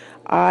true.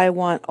 I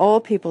want all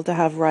people to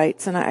have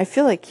rights, and I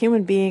feel like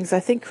human beings, I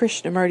think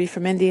Krishnamurti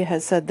from India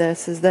has said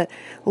this, is that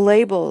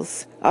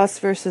labels, us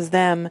versus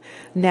them,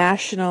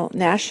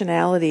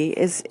 nationality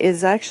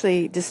is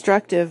actually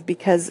destructive,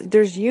 because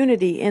there's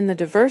unity in the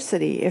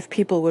diversity if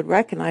people would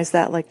recognize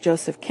that, like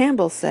Joseph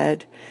Campbell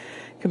said,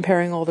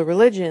 comparing all the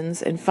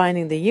religions and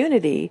finding the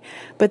unity.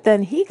 But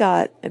then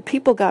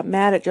people got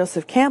mad at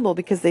Joseph Campbell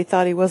because they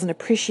thought he wasn't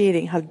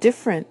appreciating how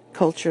different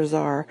cultures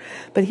are.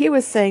 But he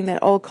was saying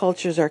that all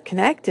cultures are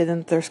connected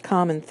and there's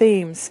common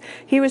themes.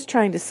 He was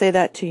trying to say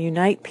that to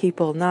unite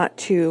people, not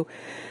to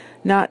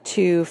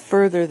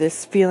further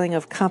this feeling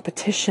of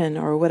competition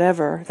or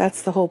whatever.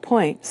 That's the whole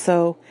point.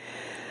 So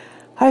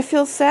I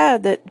feel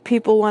sad that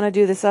people want to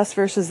do this us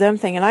versus them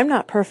thing, and I'm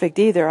not perfect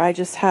either. I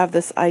just have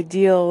this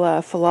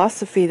ideal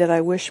philosophy that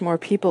I wish more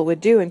people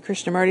would do, and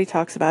Krishnamurti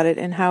talks about it,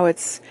 and how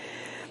it's,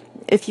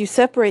 if you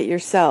separate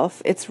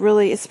yourself, it's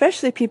really,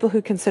 especially people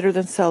who consider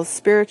themselves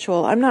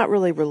spiritual. I'm not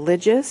really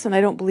religious, and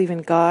I don't believe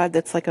in God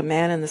that's like a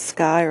man in the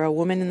sky or a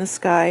woman in the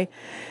sky,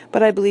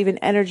 but I believe in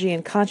energy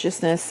and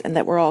consciousness, and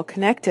that we're all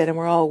connected and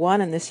we're all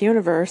one in this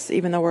universe,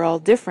 even though we're all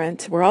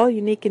different. We're all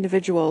unique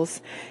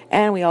individuals,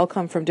 and we all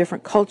come from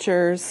different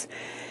cultures,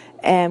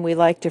 and we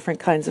like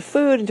different kinds of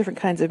food and different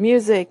kinds of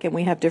music, and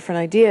we have different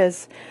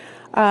ideas.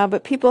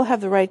 But people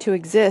have the right to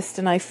exist,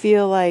 and I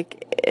feel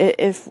like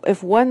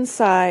if one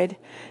side,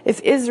 if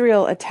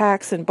Israel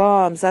attacks and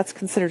bombs, that's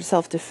considered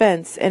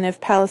self-defense, and if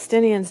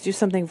Palestinians do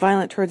something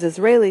violent towards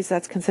Israelis,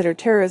 that's considered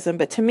terrorism.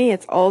 But to me,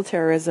 it's all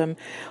terrorism,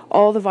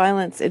 all the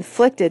violence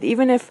inflicted,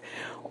 even if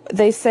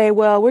they say,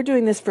 well, we're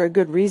doing this for a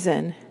good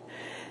reason.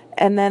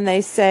 And then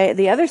they say,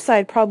 the other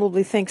side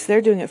probably thinks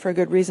they're doing it for a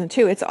good reason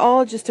too. It's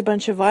all just a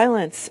bunch of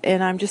violence,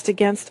 and I'm just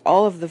against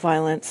all of the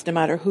violence, no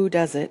matter who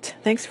does it.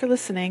 Thanks for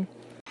listening.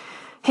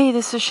 Hey,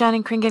 this is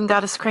Shannon Kringen,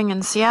 Goddess Kring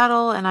in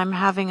Seattle, and I'm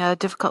having a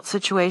difficult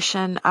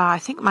situation. I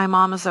think my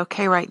mom is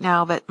okay right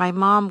now, but my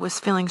mom was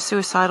feeling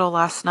suicidal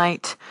last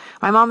night.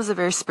 My mom is a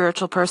very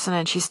spiritual person,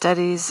 and she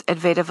studies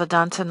Advaita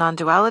Vedanta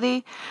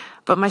non-duality,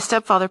 but my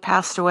stepfather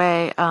passed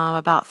away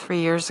about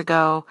 3 years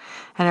ago,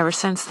 and ever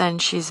since then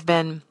she's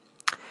been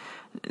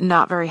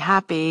not very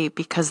happy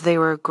because they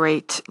were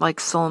great, like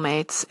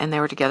soulmates, and they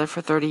were together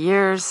for 30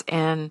 years,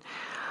 and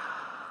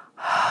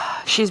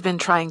she's been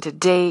trying to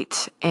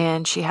date,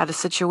 and she had a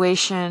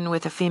situation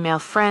with a female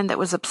friend that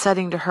was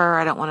upsetting to her.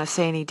 I don't want to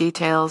say any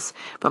details,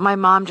 but my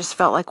mom just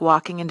felt like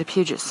walking into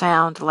Puget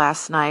Sound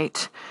last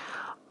night,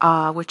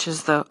 which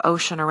is the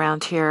ocean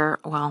around here.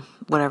 Well,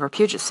 whatever.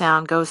 Puget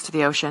Sound goes to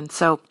the ocean.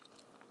 So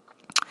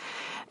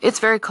it's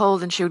very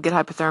cold, and she would get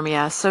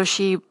hypothermia. So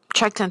she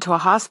checked into a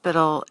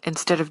hospital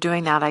instead of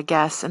doing that, I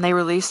guess, and they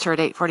released her at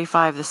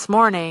 8:45 this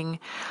morning,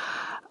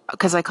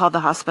 because I called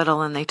the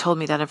hospital and they told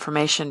me that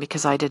information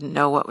because I didn't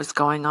know what was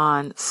going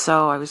on.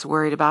 So I was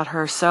worried about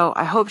her. So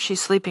I hope she's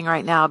sleeping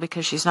right now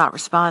because she's not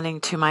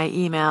responding to my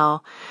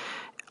email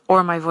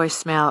or my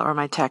voicemail or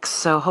my text.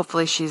 So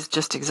hopefully she's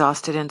just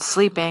exhausted and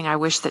sleeping. I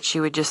wish that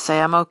she would just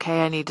say, I'm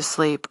okay, I need to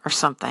sleep, or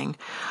something.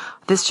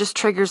 This just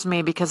triggers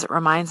me because it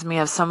reminds me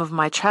of some of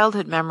my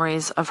childhood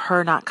memories of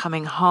her not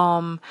coming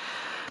home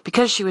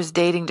because she was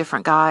dating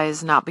different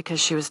guys, not because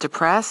she was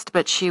depressed,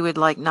 but she would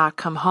not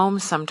come home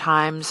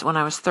sometimes when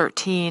I was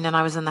 13 and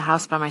I was in the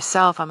house by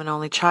myself. I'm an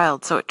only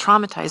child, so it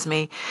traumatized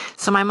me.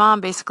 So my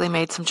mom basically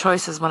made some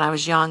choices when I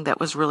was young that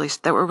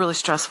were really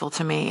stressful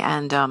to me.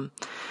 And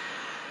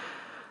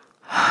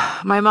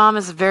my mom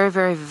is very,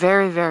 very,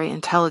 very, very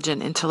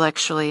intelligent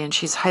intellectually, and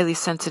she's highly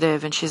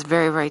sensitive, and she's a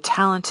very, very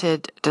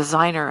talented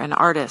designer and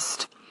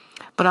artist.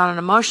 But on an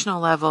emotional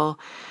level,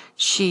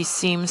 she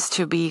seems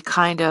to be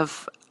kind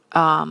of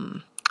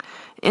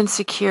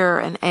insecure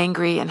and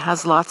angry and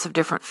has lots of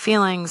different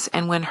feelings.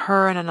 And when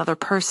her and another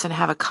person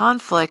have a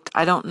conflict,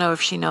 I don't know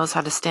if she knows how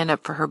to stand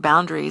up for her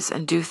boundaries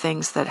and do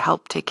things that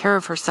help take care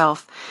of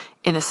herself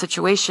in a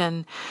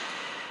situation.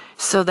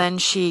 So then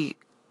she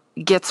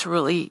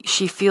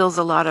feels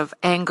a lot of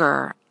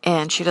anger,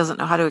 and she doesn't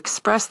know how to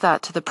express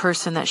that to the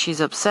person that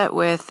she's upset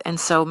with. And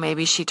so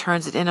maybe she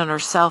turns it in on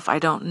herself. I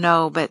don't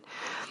know, but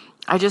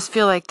I just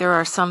feel like there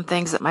are some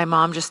things that my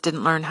mom just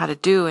didn't learn how to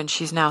do, and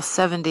she's now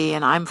 70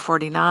 and I'm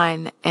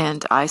 49,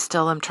 and I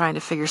still am trying to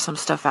figure some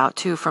stuff out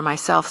too for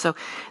myself. So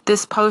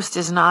this post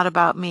is not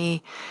about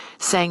me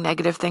saying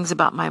negative things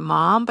about my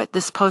mom, but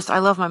this post, I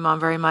love my mom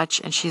very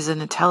much, and she's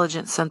an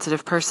intelligent,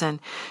 sensitive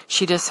person.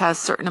 She just has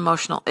certain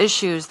emotional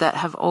issues that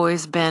have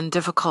always been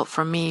difficult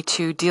for me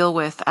to deal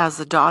with as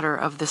the daughter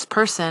of this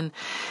person.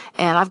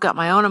 And I've got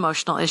my own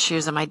emotional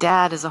issues, and my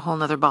dad is a whole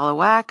nother ball of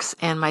wax,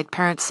 and my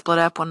parents split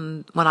up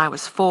when I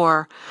was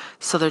 4,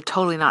 so they're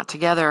totally not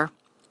together.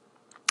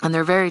 And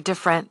they're very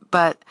different,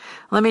 but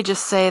let me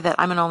just say that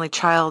I'm an only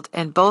child,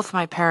 and both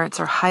my parents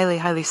are highly,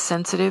 highly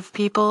sensitive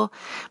people.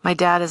 My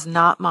dad is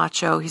not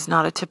macho. He's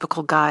not a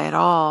typical guy at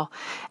all.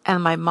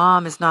 And my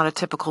mom is not a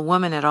typical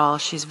woman at all.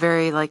 She's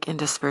very,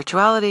 into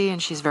spirituality,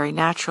 and she's very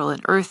natural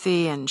and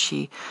earthy, and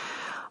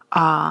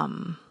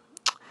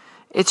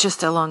it's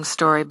just a long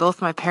story.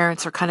 Both my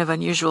parents are kind of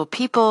unusual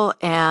people,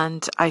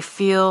 and I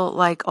feel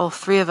like all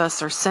three of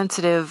us are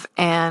sensitive,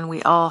 and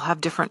we all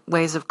have different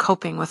ways of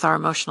coping with our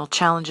emotional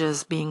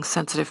challenges. Being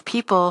sensitive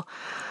people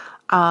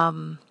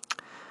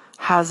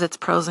has its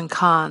pros and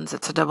cons.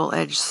 It's a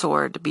double-edged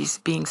sword,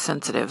 being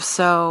sensitive.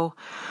 So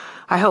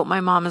I hope my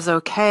mom is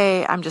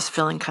okay. I'm just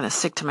feeling kind of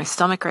sick to my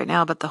stomach right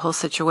now about the whole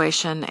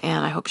situation,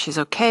 and I hope she's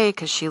okay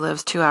because she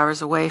lives 2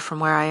 hours away from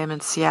where I am in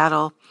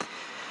Seattle.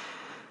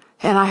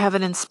 And I have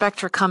an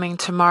inspector coming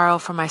tomorrow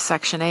for my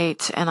Section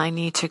 8, and I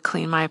need to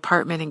clean my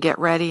apartment and get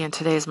ready, and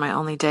today is my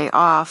only day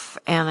off,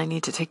 and I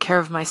need to take care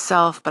of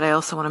myself, but I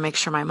also want to make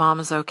sure my mom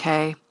is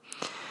okay.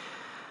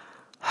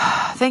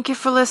 Thank you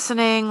for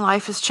listening.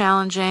 Life is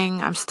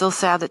challenging. I'm still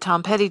sad that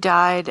Tom Petty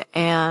died,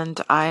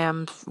 and I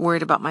am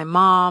worried about my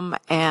mom,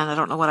 and I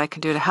don't know what I can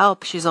do to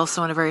help. She's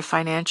also in a very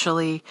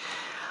financially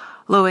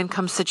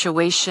low-income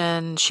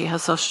situation. She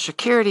has Social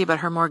Security, but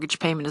her mortgage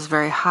payment is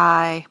very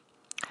high.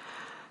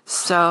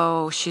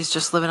 So she's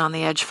just living on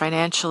the edge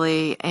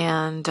financially,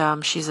 and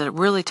she's a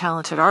really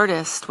talented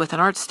artist with an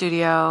art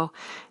studio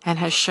and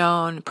has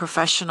shown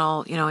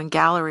professional, in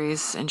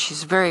galleries, and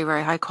she's a very,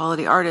 very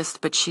high-quality artist,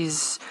 but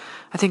she's,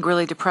 I think,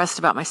 really depressed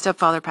about my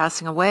stepfather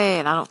passing away,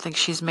 and I don't think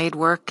she's made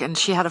work, and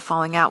she had a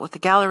falling out with the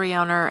gallery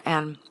owner,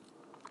 and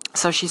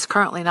so she's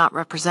currently not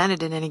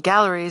represented in any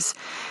galleries.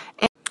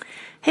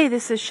 Hey,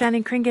 this is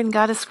Shannon Kringen,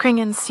 Goddess Kring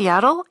in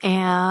Seattle,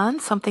 and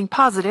something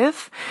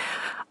positive.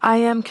 I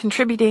am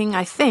contributing,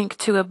 I think,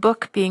 to a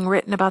book being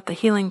written about the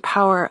healing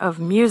power of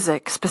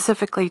music,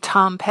 specifically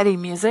Tom Petty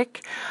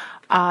music.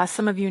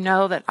 Some of you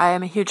know that I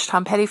am a huge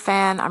Tom Petty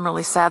fan. I'm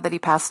really sad that he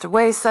passed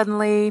away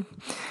suddenly.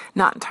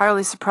 Not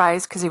entirely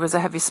surprised because he was a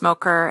heavy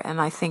smoker,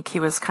 and I think he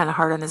was kind of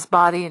hard on his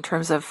body in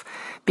terms of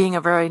being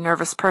a very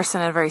nervous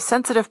person and a very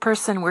sensitive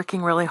person,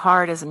 working really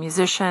hard as a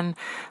musician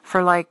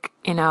for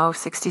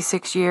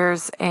 66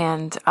 years,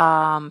 and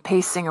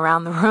pacing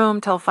around the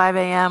room till 5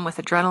 a.m. with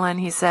adrenaline,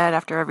 he said,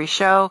 after every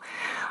show.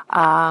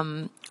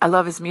 I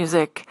love his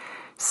music.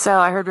 So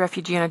I heard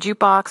Refugee on a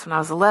jukebox when I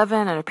was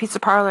 11 at a pizza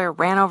parlor,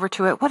 ran over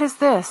to it. What is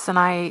this? And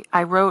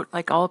I wrote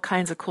all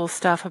kinds of cool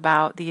stuff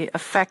about the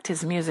effect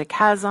his music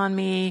has on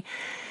me.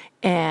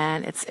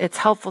 And it's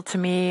helpful to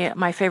me.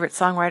 My favorite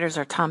songwriters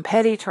are Tom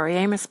Petty, Tori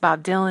Amos,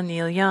 Bob Dylan,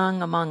 Neil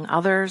Young, among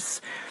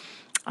others.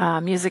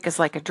 Music is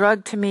like a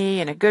drug to me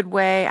in a good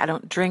way. I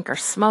don't drink or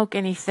smoke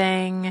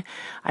anything.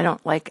 I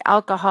don't like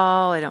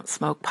alcohol. I don't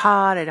smoke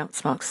pot. I don't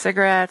smoke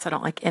cigarettes. I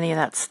don't like any of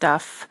that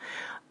stuff.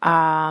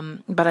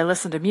 But I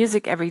listen to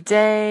music every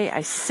day.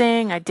 I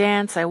sing, I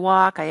dance, I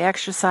walk, I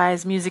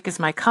exercise. Music is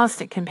my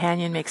constant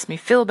companion, makes me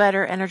feel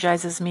better,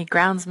 energizes me,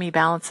 grounds me,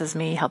 balances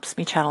me, helps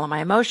me channel my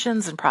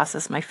emotions and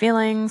process my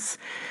feelings.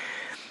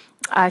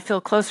 I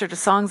feel closer to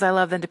songs I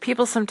love than to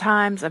people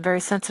sometimes. I'm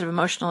very sensitive,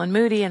 emotional, and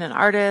moody, and an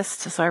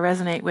artist, so I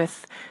resonate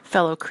with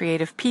fellow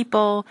creative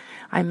people.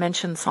 I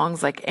mentioned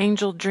songs like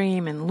Angel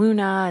Dream and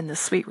Luna and the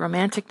sweet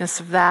romanticness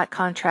of that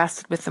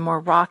contrasted with the more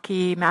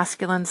rocky,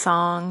 masculine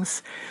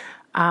songs.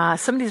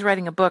 Somebody's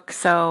writing a book,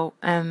 so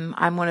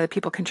I'm one of the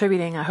people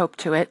contributing, I hope,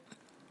 to it.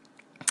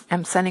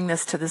 I'm sending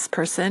this to this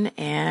person,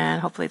 and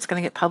hopefully it's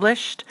going to get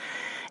published.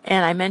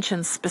 And I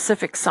mentioned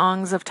specific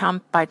songs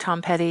by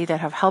Tom Petty that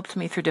have helped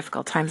me through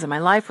difficult times in my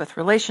life, with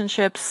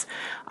relationships,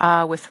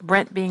 with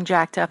rent being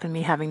jacked up and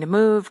me having to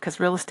move because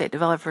real estate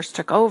developers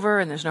took over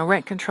and there's no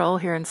rent control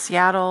here in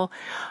Seattle.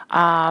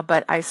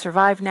 But I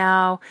survive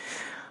now.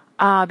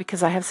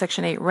 Because I have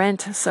Section 8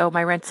 rent, so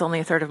my rent's only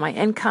a third of my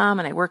income,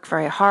 and I work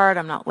very hard.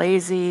 I'm not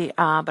lazy,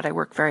 but I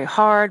work very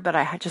hard, but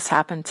I just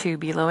happen to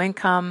be low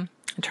income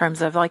in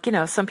terms of,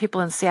 some people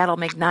in Seattle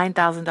make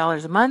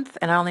 $9,000 a month,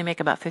 and I only make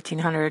about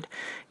 $1,500,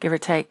 give or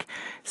take.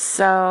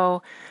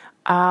 So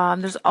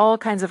there's all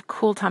kinds of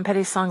cool Tom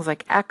Petty songs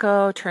like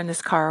Echo, Turn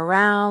This Car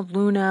Around,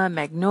 Luna,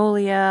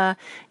 Magnolia.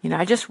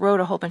 I just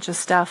wrote a whole bunch of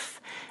stuff.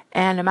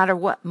 And no matter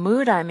what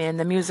mood I'm in,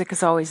 the music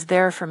is always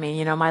there for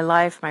me. My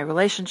life, my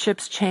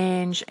relationships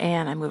change,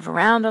 and I move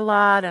around a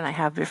lot, and I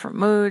have different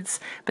moods,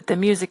 but the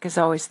music is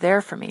always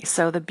there for me.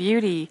 So the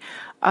beauty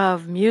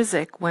of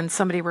music, when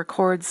somebody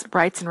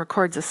writes and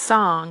records a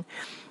song,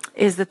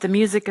 is that the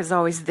music is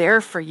always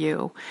there for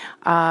you.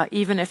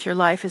 Even if your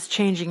life is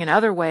changing in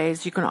other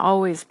ways, you can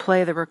always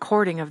play the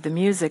recording of the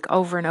music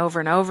over and over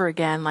and over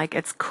again.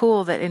 It's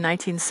cool that in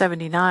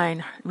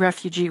 1979,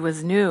 Refugee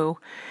was new,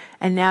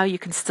 and now you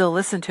can still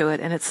listen to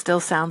it, and it still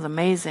sounds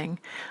amazing.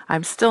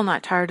 I'm still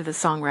not tired of the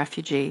song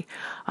Refugee,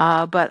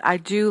 but I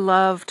do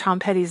love Tom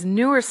Petty's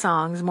newer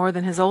songs more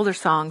than his older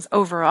songs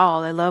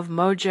overall. I love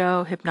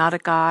Mojo,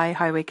 Hypnotic Eye,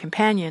 Highway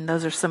Companion.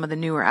 Those are some of the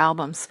newer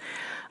albums.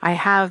 I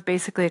have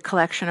basically a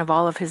collection of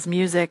all of his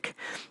music,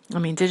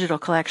 digital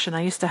collection.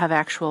 I used to have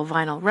actual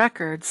vinyl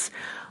records.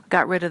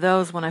 Got rid of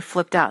those when I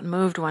flipped out and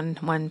moved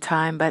one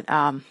time, but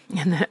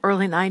in the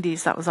early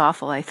 90s, that was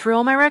awful. I threw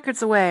all my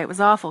records away. It was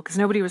awful because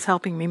nobody was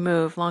helping me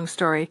move. Long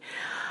story.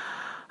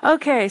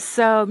 Okay,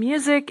 so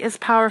music is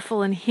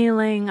powerful and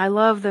healing. I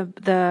love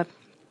the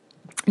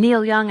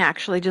Neil Young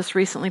actually just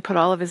recently put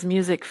all of his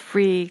music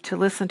free to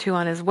listen to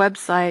on his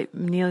website,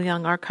 Neil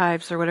Young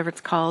Archives or whatever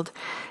it's called,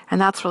 and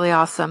that's really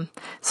awesome.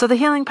 So the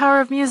healing power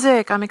of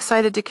music. I'm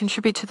excited to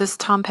contribute to this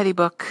Tom Petty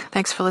book.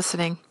 Thanks for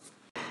listening.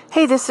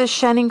 Hey, this is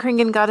Shannon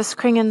Kringen, Goddess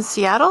Kringen,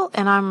 Seattle,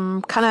 and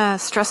I'm kind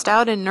of stressed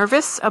out and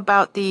nervous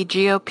about the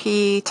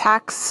GOP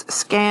tax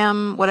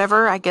scam,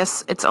 whatever. I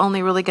guess it's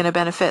only really going to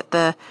benefit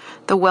the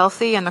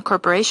wealthy and the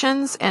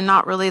corporations, and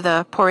not really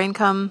the poor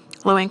income,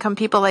 low income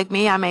people like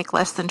me. I make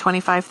less than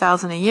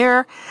 $25,000 a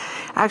year.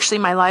 Actually,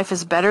 my life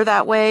is better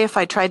that way. If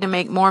I tried to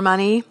make more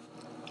money,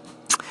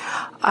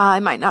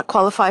 I might not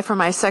qualify for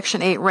my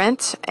Section 8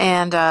 rent,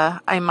 and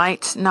I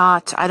might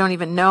not, I don't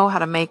even know how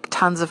to make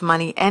tons of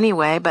money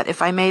anyway, but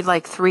if I made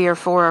like 3 or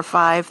 4 or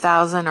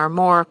 5,000 or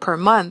more per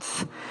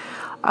month,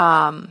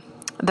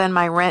 then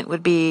my rent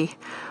would be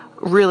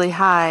really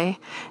high,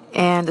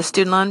 and the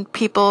student loan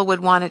people would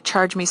want to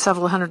charge me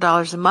several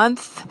 $100s a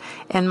month,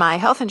 and my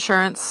health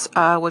insurance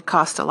would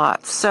cost a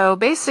lot. So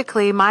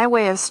basically, my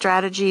way of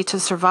strategy to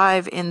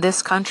survive in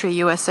this country,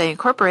 USA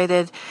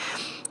Incorporated,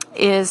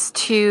 is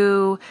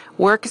to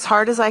work as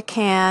hard as I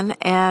can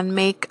and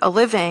make a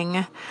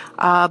living,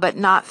 but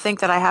not think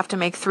that I have to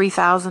make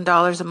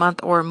 $3,000 a month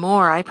or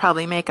more. I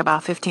probably make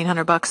about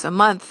 $1,500 a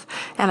month,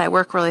 and I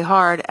work really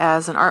hard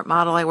as an art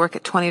model. I work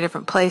at 20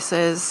 different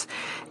places,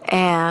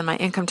 and my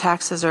income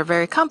taxes are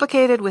very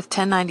complicated with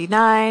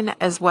 1099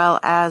 as well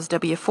as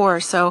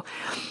W-4. So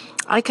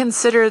I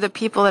consider the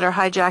people that are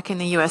hijacking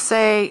the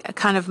USA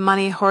kind of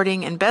money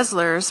hoarding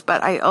embezzlers,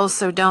 but I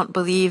also don't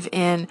believe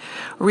in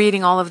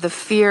reading all of the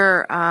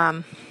fear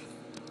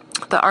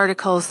the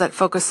articles that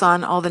focus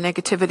on all the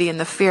negativity and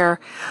the fear.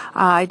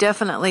 I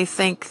definitely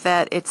think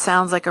that it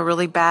sounds like a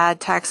really bad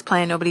tax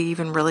plan. Nobody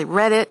even really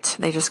read it.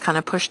 They just kind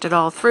of pushed it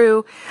all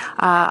through.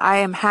 I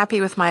am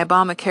happy with my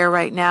Obamacare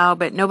right now,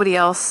 but nobody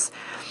else,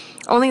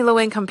 only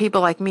low-income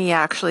people like me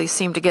actually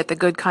seem to get the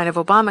good kind of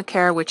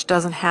Obamacare, which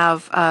doesn't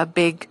have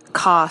big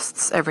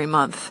costs every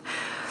month.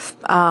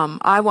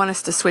 I want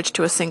us to switch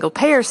to a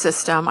single-payer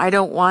system. I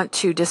don't want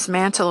to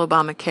dismantle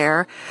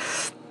Obamacare.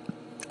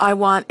 I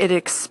want it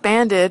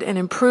expanded and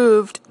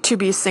improved to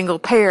be single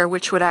payer,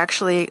 which would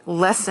actually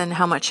lessen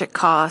how much it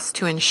costs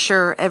to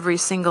insure every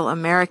single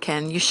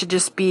American. You should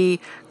just be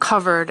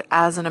covered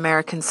as an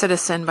American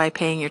citizen by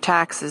paying your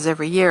taxes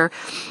every year.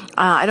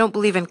 I don't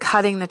believe in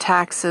cutting the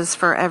taxes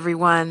for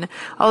everyone.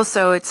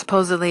 Also, it's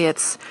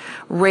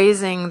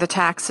raising the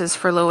taxes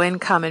for low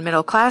income and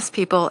middle class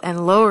people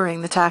and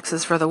lowering the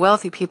taxes for the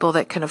wealthy people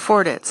that can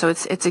afford it. So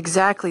it's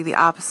exactly the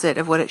opposite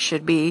of what it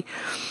should be.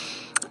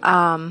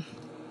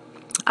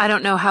 I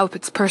don't know how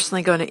it's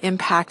personally going to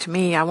impact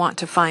me. I want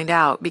to find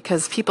out,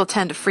 because people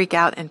tend to freak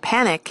out and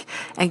panic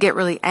and get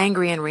really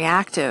angry and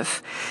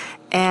reactive.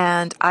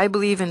 And I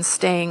believe in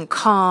staying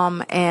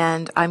calm,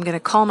 and I'm going to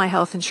call my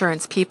health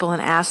insurance people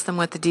and ask them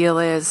what the deal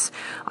is.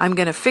 I'm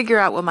going to figure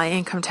out what my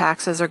income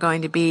taxes are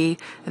going to be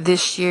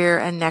this year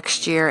and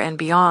next year and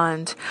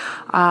beyond.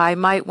 I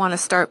might want to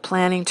start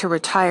planning to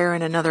retire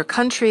in another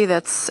country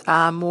that's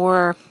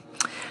more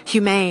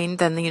humane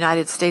than the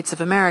United States of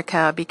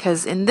America,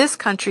 because in this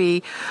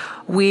country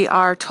we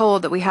are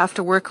told that we have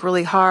to work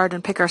really hard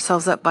and pick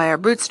ourselves up by our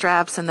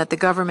bootstraps, and that the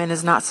government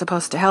is not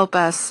supposed to help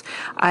us.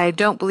 I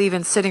don't believe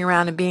in sitting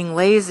around and being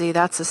lazy.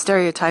 That's a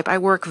stereotype. I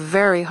work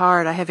very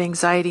hard. I have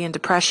anxiety and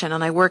depression,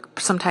 and I work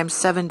sometimes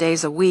 7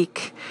 days a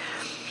week.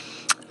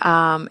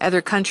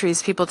 Other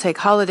countries, people take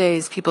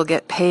holidays, people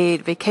get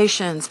paid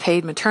vacations,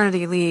 paid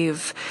maternity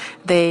leave.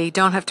 They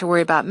don't have to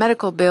worry about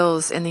medical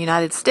bills. In the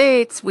United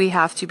States, we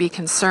have to be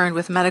concerned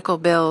with medical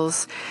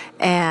bills,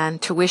 and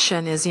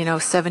tuition is,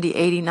 $70,000,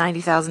 $80,000,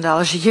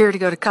 $90,000 a year to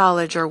go to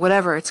college or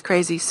whatever. It's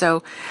crazy.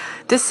 So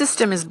this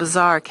system is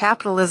bizarre.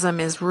 Capitalism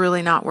is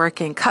really not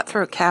working.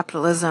 Cutthroat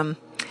capitalism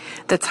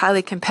that's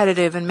highly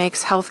competitive and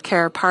makes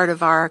healthcare part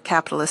of our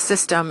capitalist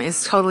system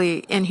is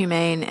totally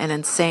inhumane and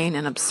insane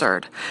and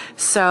absurd.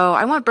 So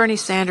I want Bernie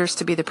Sanders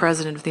to be the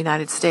president of the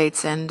United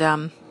States,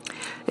 and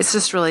it's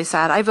just really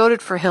sad. I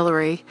voted for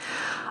Hillary.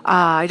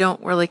 I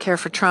don't really care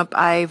for Trump.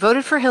 I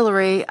voted for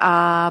Hillary,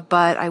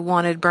 but I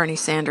wanted Bernie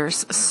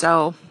Sanders.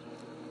 So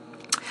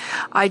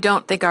I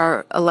don't think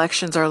our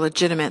elections are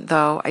legitimate,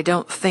 though. I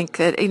don't think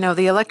that,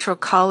 the Electoral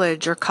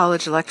College or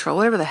College Electoral,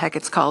 whatever the heck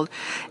it's called,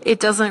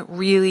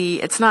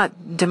 it's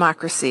not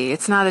democracy.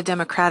 It's not a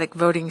democratic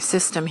voting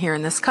system here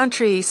in this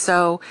country,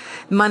 so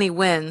money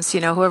wins.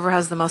 Whoever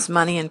has the most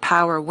money and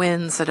power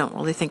wins. I don't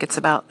really think it's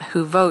about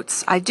who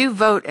votes. I do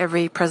vote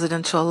every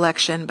presidential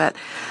election, but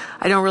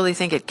I don't really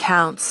think it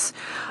counts.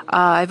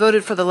 I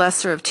voted for the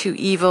lesser of two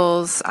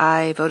evils.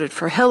 I voted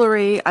for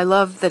Hillary. I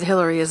love that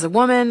Hillary is a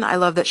woman. I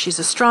love that she's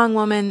a strong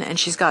woman and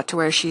she's got to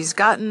where she's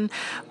gotten,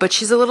 but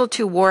she's a little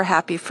too war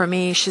happy for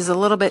me. She's a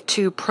little bit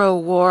too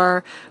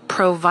pro-war,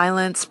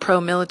 pro-violence,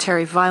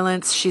 pro-military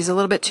violence. She's a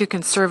little bit too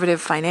conservative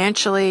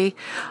financially.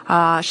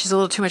 She's a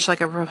little too much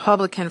like a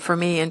Republican for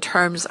me in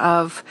terms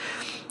of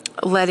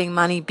letting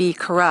money be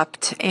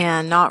corrupt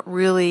and not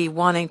really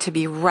wanting to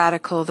be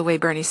radical the way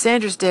Bernie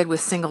Sanders did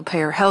with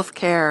single-payer health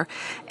care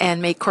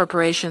and make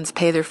corporations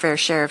pay their fair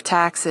share of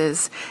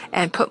taxes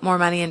and put more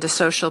money into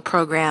social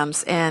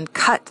programs and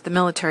cut the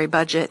military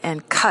budget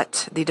and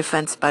cut the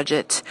defense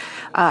budget,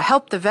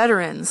 help the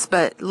veterans,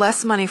 but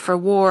less money for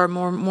war,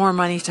 more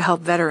money to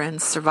help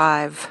veterans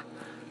survive.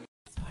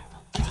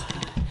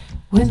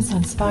 Winds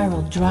on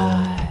Spiral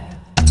Drive.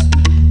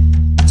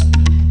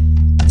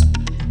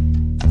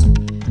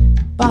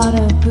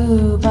 Bada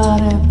boo,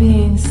 bada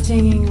bing,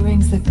 stinging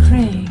rings the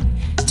cring.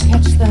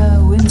 Catch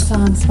the winds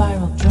on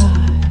Spiral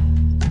Drive.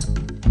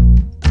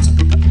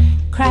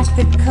 Crack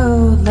the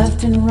code,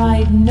 left and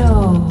right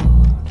node.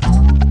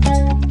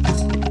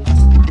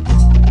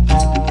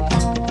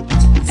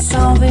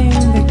 Solving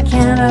the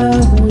can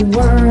of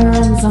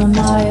worms on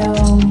my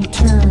own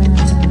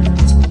terms.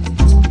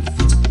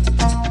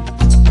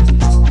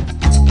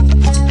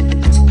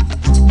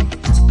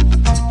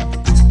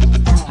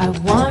 I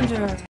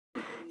wonder.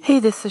 Hey,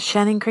 this is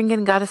Shannon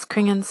Kringen, Goddess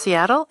Kringen,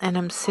 Seattle, and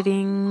I'm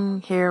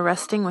sitting here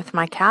resting with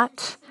my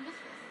cat.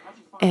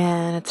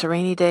 And it's a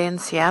rainy day in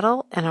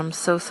Seattle, and I'm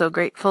so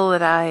grateful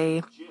that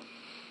I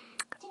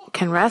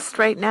can rest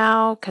right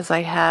now, because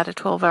I had a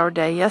 12-hour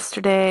day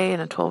yesterday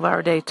and a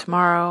 12-hour day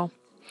tomorrow.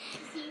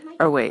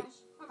 Or wait,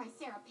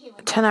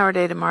 a 10-hour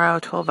day tomorrow,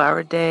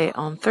 12-hour day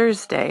on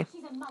Thursday.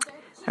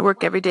 I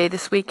work every day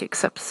this week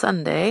except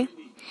Sunday.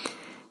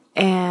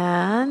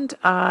 And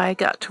I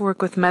got to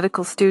work with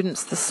medical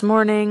students this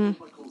morning,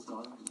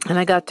 and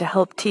I got to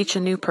help teach a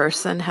new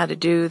person how to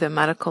do the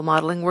medical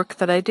modeling work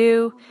that I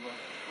do,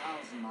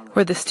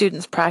 where the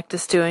students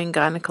practice doing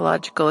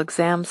gynecological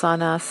exams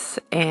on us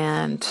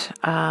and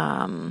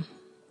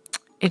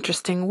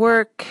interesting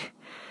work.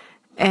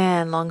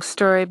 And long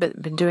story,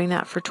 but been doing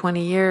that for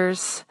 20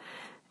 years.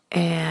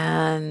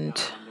 And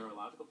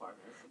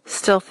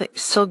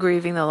still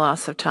grieving the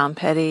loss of Tom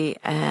Petty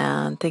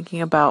and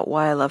thinking about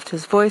why I loved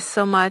his voice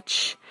so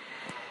much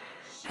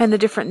and the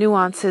different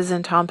nuances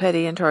in Tom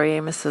Petty and Tori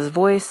Amos's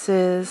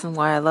voices and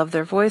why I love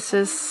their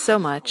voices so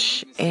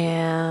much.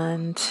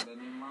 And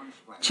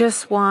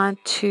just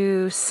want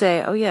to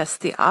say, oh yes,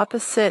 the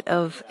opposite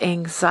of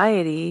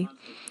anxiety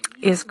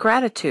is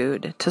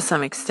gratitude to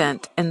some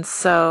extent. And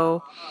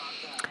so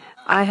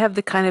I have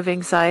the kind of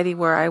anxiety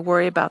where I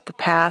worry about the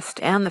past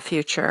and the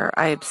future.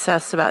 I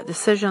obsess about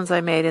decisions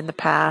I made in the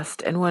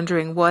past and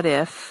wondering what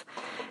if,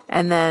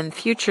 and then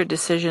future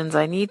decisions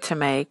I need to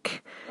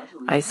make,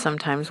 I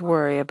sometimes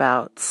worry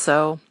about.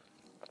 So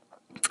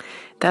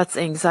that's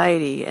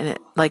anxiety, and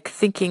like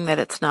thinking that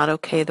it's not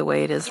okay the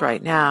way it is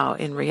right now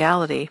in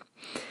reality.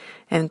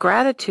 And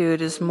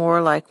gratitude is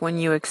more like when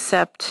you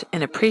accept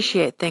and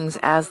appreciate things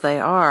as they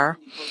are,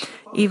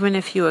 even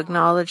if you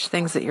acknowledge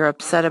things that you're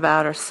upset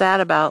about or sad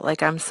about,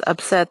 like I'm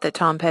upset that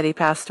Tom Petty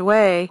passed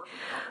away,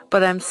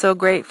 but I'm so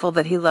grateful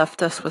that he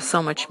left us with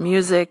so much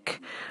music.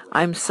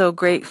 I'm so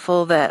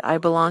grateful that I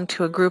belong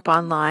to a group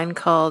online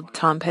called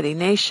Tom Petty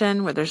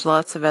Nation, where there's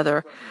lots of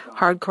other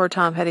hardcore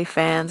Tom Petty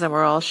fans, and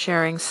we're all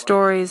sharing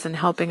stories and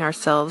helping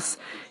ourselves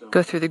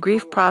go through the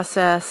grief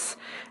process,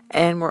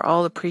 and we're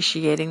all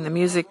appreciating the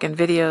music and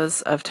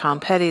videos of Tom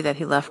Petty that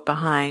he left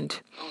behind.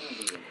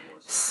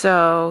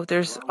 So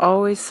there's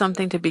always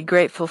something to be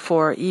grateful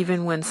for,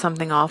 even when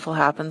something awful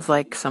happens,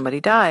 like somebody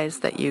dies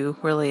that you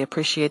really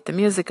appreciate the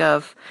music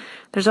of.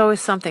 There's always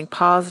something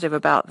positive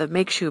about that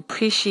makes you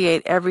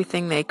appreciate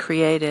everything they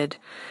created.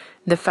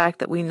 The fact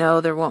that we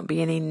know there won't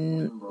be any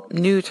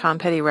new Tom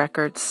Petty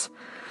records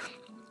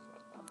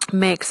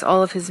makes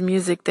all of his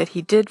music that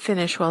he did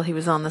finish while he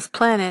was on this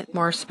planet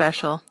more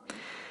special.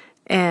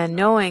 And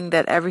knowing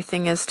that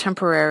everything is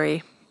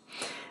temporary,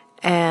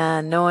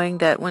 and knowing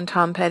that when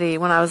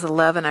I was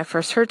 11, I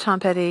first heard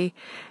Tom Petty,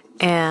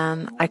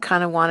 and I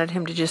kind of wanted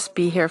him to just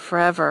be here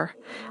forever.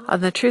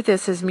 And the truth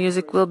is, his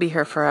music will be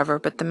here forever,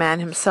 but the man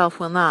himself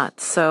will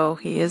not, so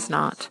he is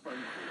not.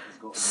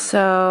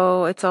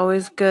 So it's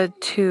always good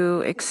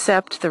to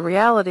accept the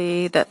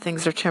reality that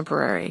things are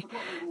temporary.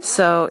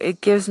 So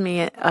it gives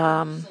me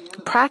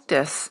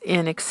practice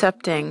in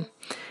accepting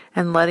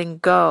and letting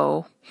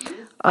go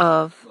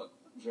of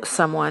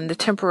someone, the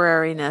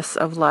temporariness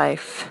of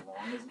life.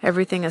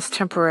 Everything is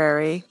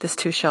temporary, this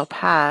too shall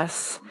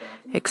pass,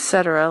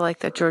 etc., like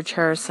that George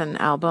Harrison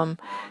album.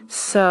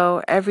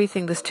 So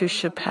everything, this too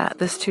shall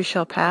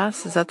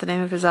pass, is that the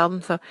name of his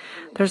album? So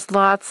there's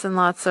lots and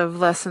lots of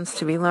lessons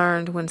to be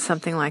learned when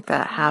something like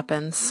that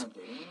happens.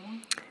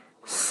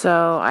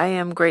 So I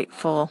am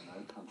grateful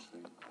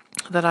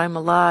that I'm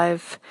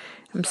alive.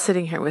 I'm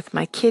sitting here with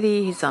my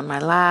kitty. He's on my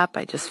lap.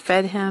 I just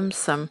fed him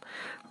some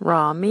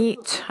raw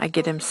meat. I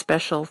get him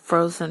special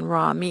frozen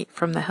raw meat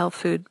from the health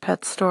food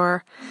pet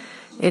store.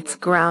 It's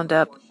ground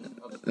up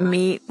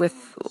meat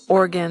with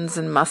organs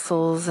and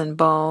muscles and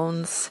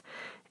bones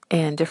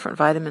and different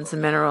vitamins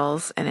and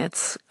minerals, and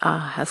it's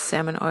has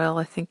salmon oil,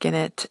 I think, in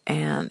it,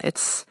 and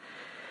it's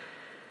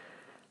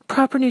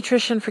proper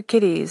nutrition for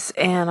kitties.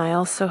 And I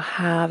also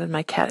have, and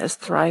my cat is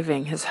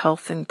thriving. His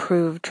health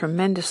improved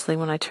tremendously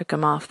when I took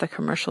him off the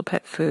commercial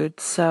pet food.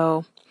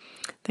 So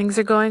things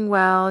are going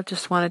well.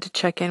 Just wanted to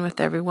check in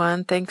with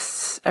everyone.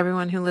 Thanks,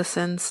 everyone who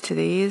listens to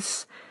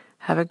these.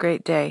 Have a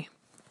great day.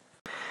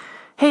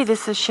 Hey,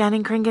 this is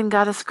Shannon Kringen,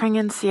 Goddess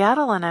Kringen,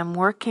 Seattle, and I'm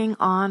working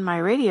on my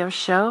radio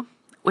show,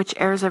 which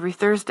airs every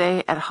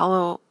Thursday at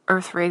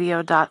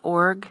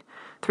hollowearthradio.org,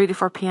 3 to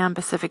 4 p.m.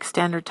 Pacific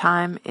Standard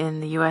Time in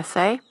the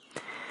USA.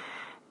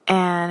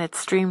 And it's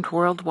streamed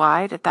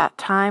worldwide at that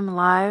time,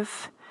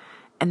 live,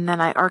 and then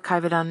I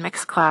archive it on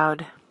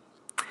Mixcloud.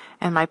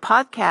 And my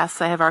podcasts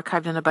I have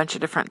archived on a bunch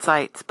of different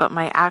sites, but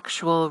my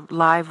actual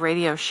live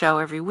radio show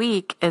every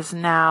week is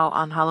now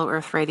on Hollow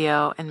Earth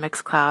Radio and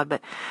Mixcloud. But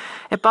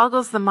it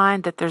boggles the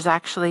mind that there's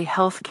actually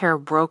healthcare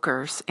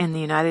brokers in the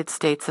United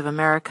States of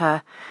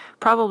America.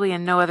 Probably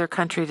in no other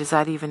country does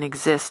that even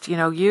exist. You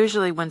know,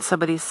 usually when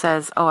somebody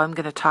says, oh, I'm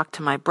going to talk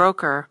to my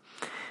broker,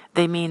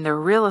 they mean their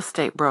real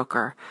estate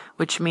broker,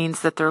 which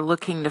means that they're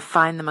looking to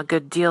find them a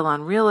good deal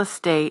on real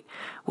estate,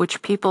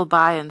 which people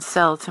buy and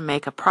sell to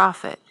make a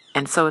profit.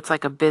 And so it's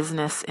like a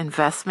business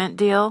investment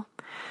deal.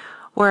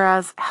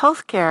 Whereas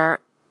healthcare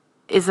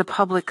is a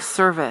public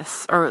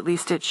service, or at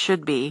least it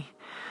should be.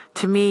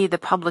 To me, the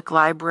public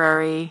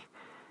library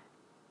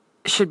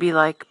should be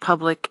like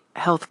public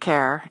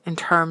healthcare in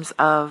terms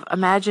of,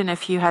 imagine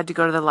if you had to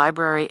go to the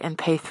library and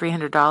pay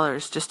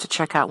 $300 just to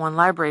check out one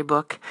library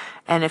book,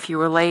 and if you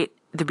were late,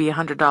 to be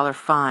 $100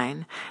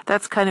 fine.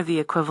 That's kind of the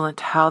equivalent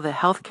to how the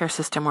healthcare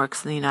system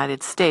works in the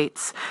United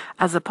States,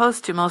 as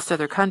opposed to most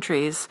other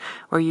countries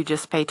where you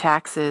just pay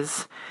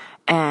taxes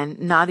and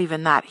not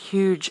even that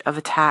huge of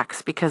a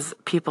tax, because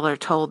people are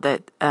told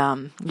that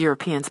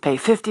Europeans pay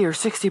 50 or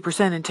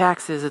 60% in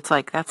taxes. It's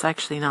like, that's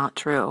actually not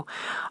true.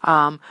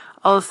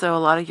 Also, a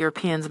lot of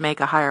Europeans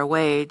make a higher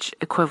wage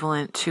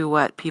equivalent to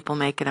what people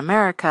make in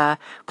America,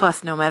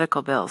 plus no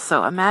medical bills.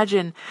 So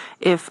imagine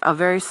if a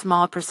very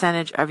small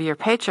percentage of your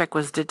paycheck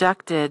was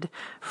deducted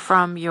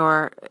from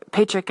your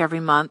paycheck every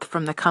month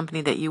from the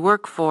company that you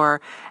work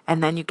for,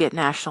 and then you get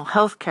national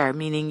health care,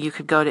 meaning you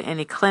could go to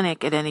any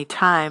clinic at any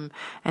time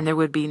and there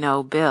would be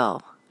no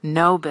bill.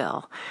 No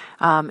bill.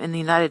 In the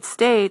United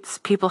States,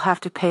 people have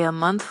to pay a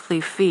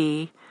monthly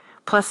fee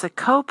plus a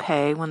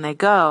copay when they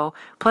go,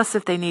 plus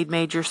if they need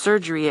major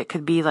surgery, it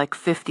could be like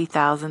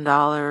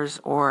 $50,000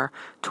 or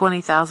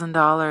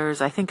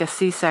 $20,000. I think a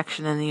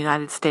C-section in the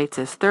United States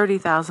is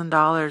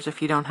 $30,000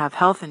 if you don't have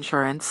health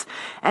insurance.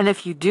 And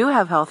if you do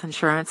have health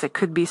insurance, it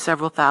could be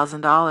several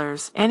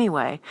 $1,000s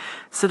anyway.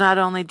 So not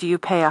only do you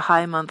pay a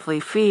high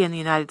monthly fee in the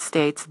United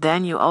States,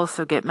 then you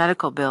also get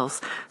medical bills.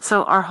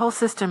 So our whole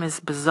system is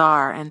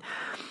bizarre. And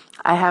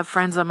I have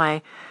friends on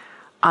my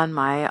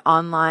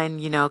online,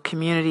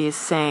 community is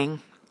saying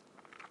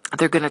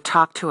they're going to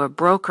talk to a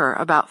broker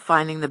about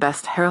finding the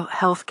best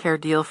healthcare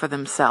deal for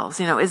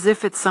themselves, as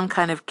if it's some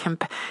kind of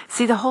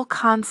see, the whole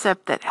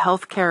concept that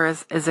healthcare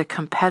is a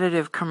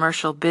competitive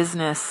commercial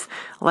business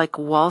like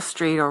Wall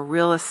Street or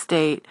real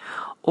estate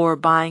or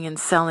buying and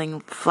selling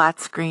flat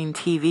screen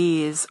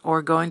TVs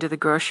or going to the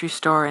grocery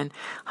store and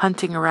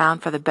hunting around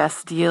for the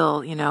best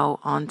deal,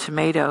 on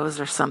tomatoes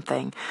or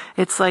something.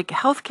 It's like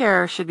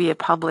healthcare should be a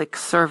public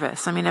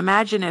service. I mean,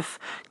 imagine if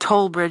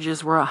toll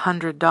bridges were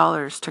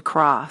 $100 to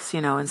cross,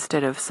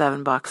 instead of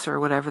 $7 or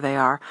whatever they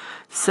are.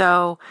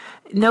 So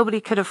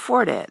nobody could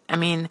afford it. I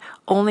mean,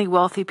 only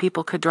wealthy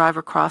people could drive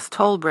across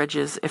toll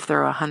bridges if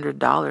they're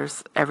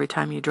 $100 every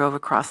time you drove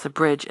across the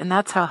bridge. And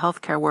that's how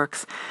healthcare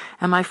works.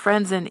 And my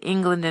friends in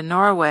England and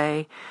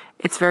Norway,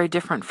 it's very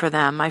different for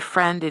them. My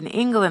friend in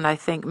England, I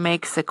think,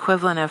 makes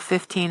equivalent of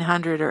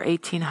 $1,500 or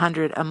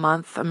 $1,800 a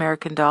month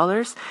American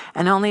dollars,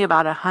 and only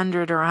about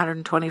 $100 or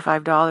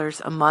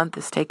 $125 a month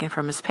is taken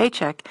from his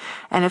paycheck.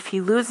 And if he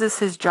loses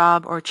his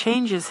job or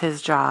changes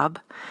his job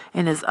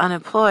and is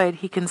unemployed,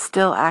 he can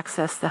still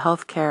access the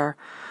healthcare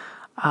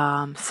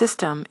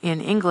system in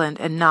England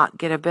and not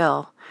get a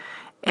bill.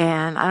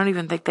 And I don't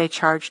even think they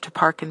charge to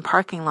park in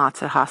parking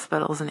lots at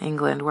hospitals in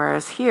England,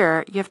 whereas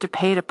here you have to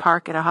pay to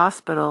park at a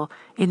hospital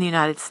in the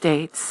United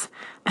States.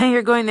 And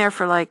you're going there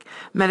for like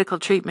medical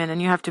treatment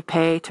and you have to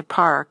pay to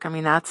park. I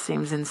mean, that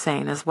seems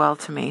insane as well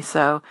to me.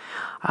 So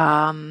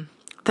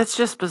that's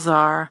just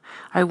bizarre.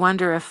 I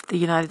wonder if the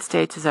United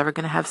States is ever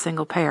going to have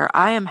single payer.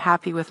 I am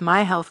happy with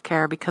my health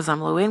care because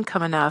I'm low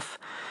income enough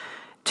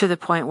to the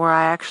point where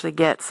I actually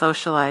get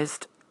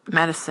socialized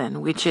medicine,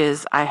 which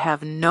is I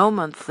have no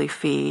monthly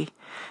fee.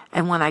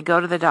 And when I go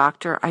to the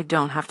doctor, I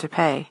don't have to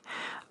pay.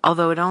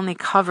 Although it only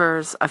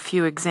covers a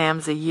few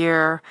exams a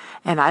year,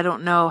 and I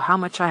don't know how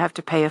much I have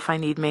to pay if I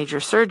need major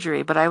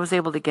surgery, but I was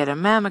able to get a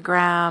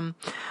mammogram.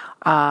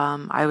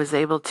 I was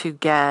able to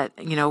get,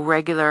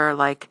 regular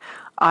like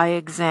eye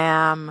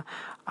exam,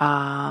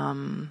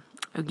 annual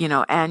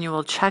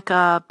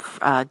checkup,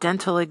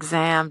 dental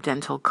exam,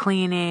 dental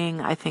cleaning.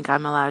 I think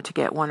I'm allowed to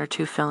get 1 or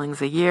 2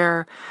 fillings a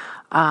year.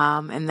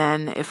 And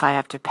then if I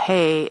have to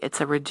pay,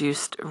 it's a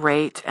reduced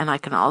rate, and I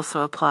can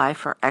also apply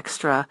for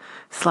extra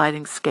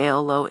sliding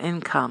scale low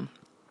income.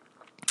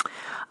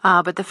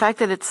 But the fact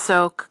that it's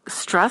so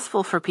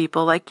stressful for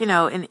people, like,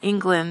 in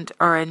England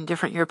or in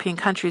different European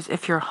countries,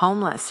 if you're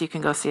homeless, you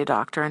can go see a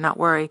doctor and not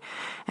worry.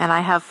 And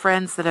I have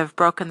friends that have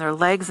broken their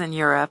legs in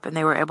Europe, and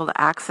they were able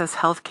to access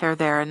health care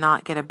there and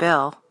not get a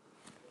bill.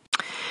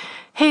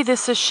 Hey,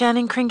 this is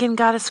Shannon Kringen,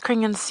 Goddess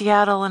Kring in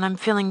Seattle, and I'm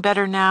feeling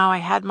better now. I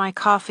had my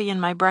coffee and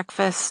my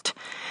breakfast,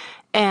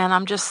 and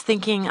I'm just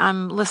thinking,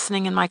 I'm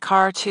listening in my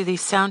car to the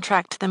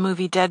soundtrack to the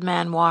movie Dead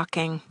Man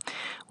Walking,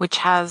 which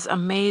has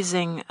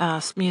amazing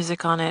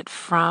music on it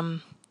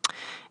from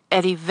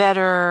Eddie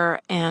Vedder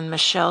and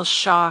Michelle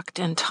Schacht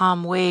and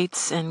Tom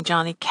Waits and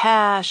Johnny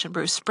Cash and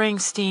Bruce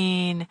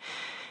Springsteen,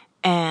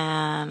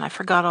 and I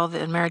forgot all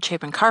the Mary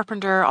Chapin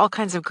Carpenter, all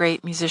kinds of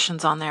great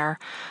musicians on there,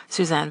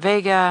 Suzanne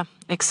Vega,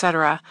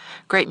 etc.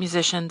 Great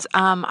musicians.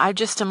 I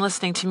just am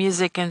listening to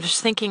music and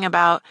just thinking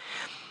about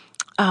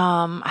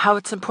how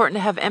it's important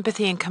to have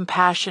empathy and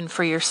compassion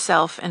for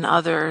yourself and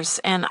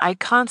others. And I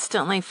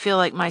constantly feel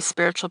like my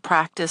spiritual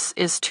practice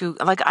is to,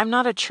 like, I'm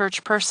not a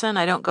church person.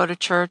 I don't go to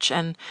church.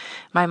 And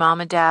my mom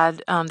and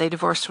dad, they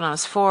divorced when I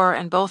was 4.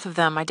 And both of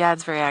them, my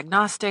dad's very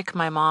agnostic.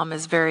 My mom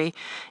is very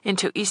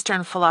into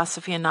Eastern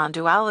philosophy and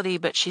non-duality,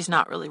 but she's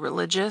not really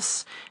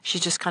religious.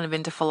 She's just kind of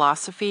into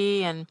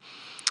philosophy. And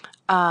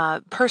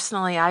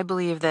personally, I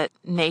believe that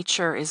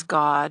nature is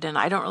God, and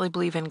I don't really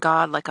believe in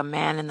God like a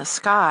man in the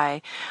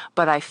sky,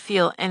 but I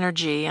feel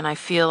energy, and I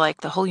feel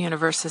like the whole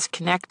universe is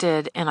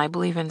connected, and I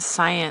believe in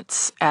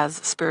science as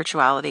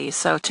spirituality.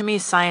 So to me,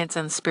 science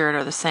and spirit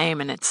are the same,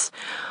 and it's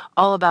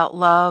all about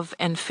love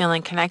and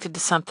feeling connected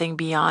to something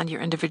beyond your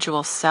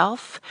individual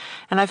self.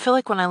 And I feel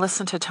like when I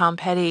listen to Tom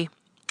Petty,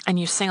 and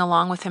you sing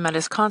along with him at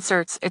his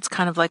concerts, it's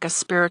kind of like a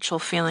spiritual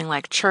feeling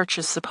like church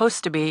is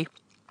supposed to be.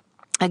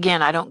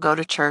 Again, I don't go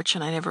to church,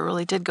 and I never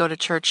really did go to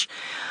church.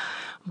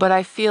 But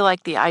I feel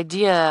like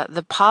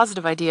the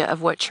positive idea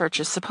of what church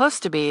is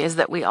supposed to be is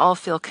that we all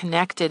feel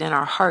connected in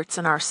our hearts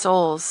and our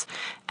souls,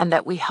 and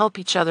that we help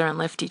each other and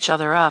lift each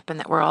other up, and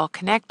that we're all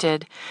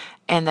connected,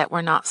 and that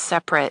we're not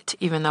separate,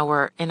 even though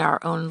we're in our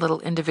own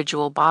little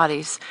individual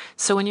bodies.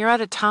 So when you're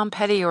at a Tom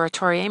Petty or a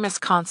Tori Amos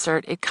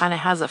concert, it kind of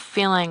has a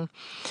feeling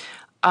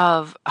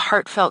of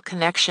heartfelt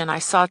connection. I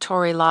saw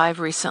Tori live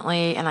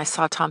recently, and I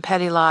saw Tom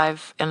Petty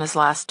live in his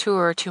last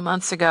tour 2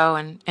 months ago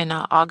in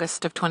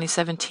August of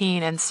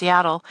 2017 in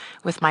Seattle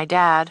with my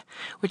dad,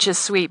 which is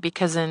sweet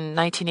because in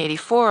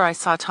 1984 I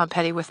saw Tom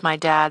Petty with my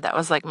dad. That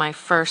was like my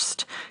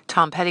first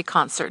Tom Petty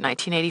concert in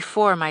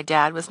 1984. My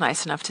dad was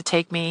nice enough to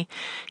take me.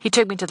 He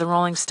took me to the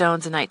Rolling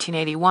Stones in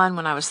 1981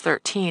 when I was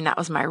 13. That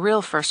was my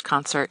real first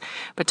concert.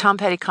 But Tom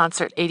Petty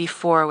concert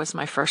 84 was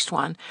my first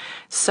one.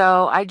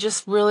 So I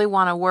just really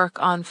want to work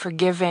on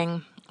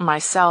forgiving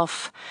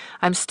myself.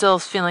 I'm still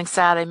feeling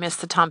sad. I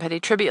missed the Tom Petty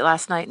tribute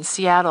last night in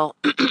Seattle.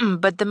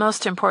 But the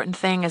most important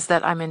thing is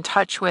that I'm in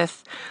touch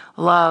with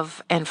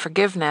love and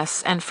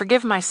forgiveness, and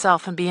forgive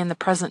myself and be in the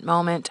present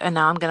moment. And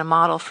now I'm going to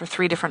model for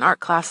 3 different art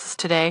classes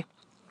today.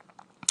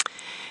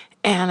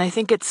 And I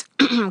think it's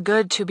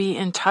good to be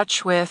in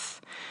touch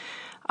with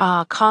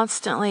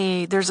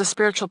constantly. There's a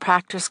spiritual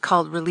practice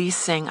called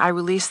releasing. I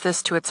release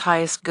this to its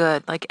highest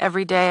good. Like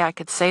every day I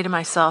could say to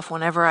myself,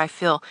 whenever I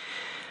feel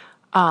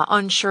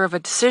unsure of a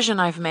decision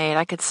I've made,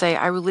 I could say,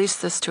 I release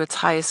this to its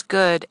highest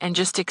good, and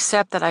just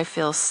accept that I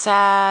feel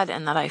sad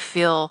and that I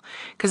feel,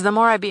 because the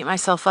more I beat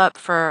myself up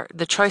for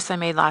the choice I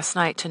made last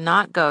night to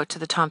not go to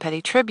the Tom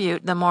Petty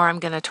tribute, the more I'm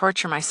going to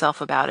torture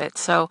myself about it.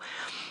 So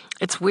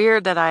it's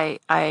weird that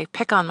I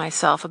pick on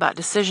myself about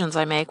decisions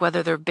I make,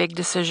 whether they're big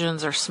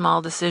decisions or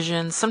small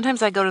decisions.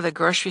 Sometimes I go to the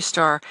grocery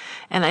store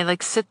and I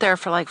like sit there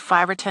for like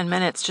 5 or 10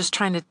 minutes just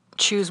trying to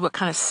choose what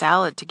kind of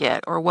salad to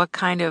get or what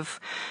kind of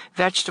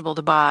vegetable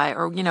to buy,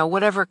 or,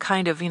 whatever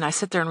kind of, I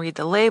sit there and read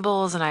the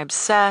labels and I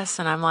obsess,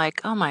 and I'm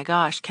like, oh my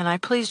gosh, can I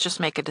please just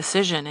make a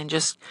decision and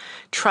just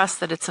trust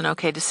that it's an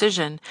okay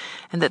decision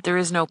and that there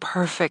is no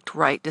perfect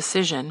right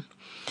decision.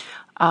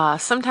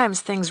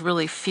 Sometimes things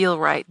really feel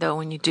right though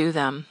when you do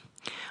them.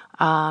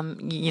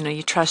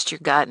 You trust your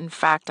gut. In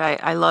fact,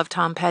 I love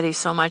Tom Petty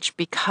so much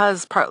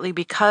partly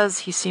because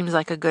he seems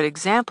like a good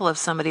example of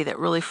somebody that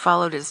really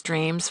followed his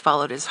dreams,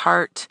 followed his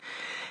heart,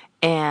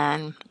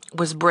 and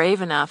was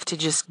brave enough to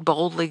just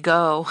boldly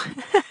go,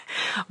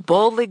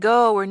 boldly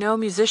go where no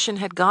musician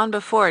had gone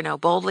before. No,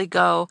 boldly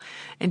go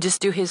and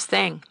just do his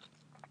thing.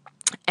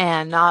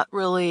 And not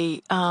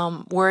really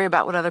worry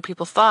about what other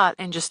people thought,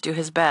 and just do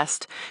his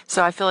best.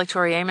 So I feel like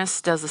Tori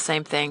Amos does the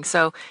same thing.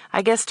 So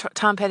I guess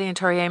Tom Petty and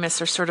Tori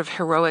Amos are sort of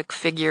heroic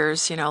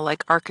figures,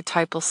 like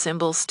archetypal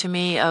symbols to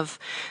me of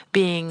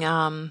being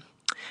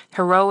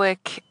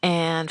heroic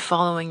and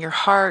following your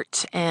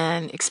heart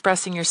and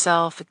expressing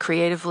yourself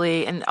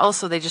creatively. And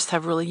also they just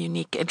have really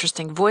unique,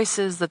 interesting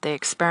voices that they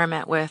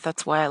experiment with.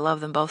 That's why I love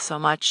them both so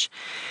much.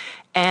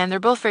 And they're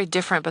both very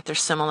different, but they're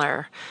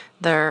similar.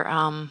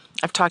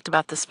 I've talked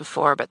about this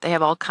before, but they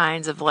have all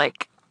kinds of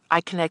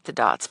I connect the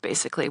dots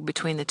basically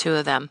between the two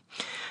of them,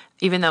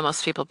 even though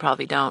most people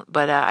probably don't.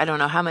 But I don't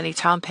know how many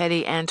Tom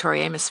Petty and Tori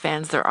Amos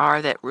fans there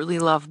are that really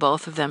love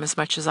both of them as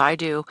much as I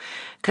do,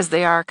 because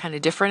they are kind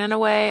of different in a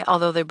way,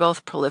 although they're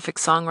both prolific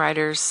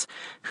songwriters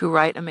who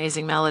write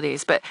amazing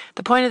melodies. But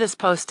the point of this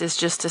post is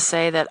just to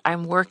say that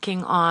I'm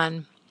working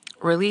on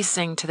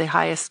releasing to the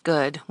highest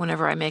good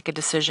whenever I make a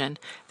decision.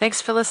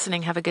 Thanks for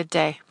listening. Have a good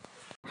day.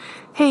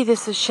 Hey,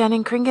 this is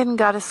Shannon Kringen,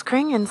 Goddess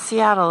Kring in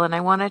Seattle, and I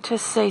wanted to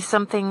say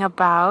something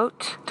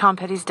about Tom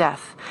Petty's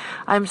death.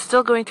 I'm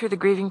still going through the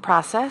grieving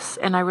process,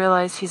 and I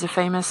realize he's a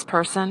famous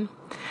person.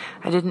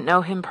 I didn't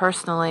know him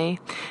personally,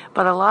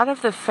 but a lot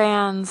of the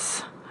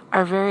fans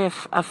are very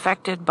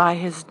affected by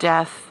his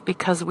death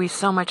because we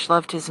so much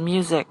loved his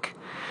music.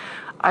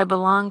 I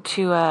belong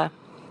to a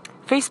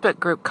Facebook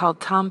group called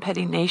Tom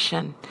Petty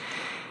Nation,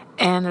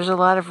 and there's a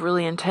lot of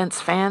really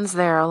intense fans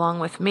there along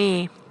with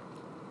me,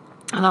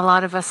 and a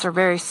lot of us are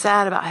very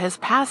sad about his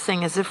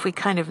passing, as if we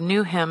kind of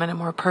knew him in a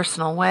more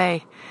personal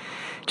way,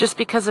 just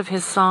because of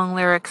his song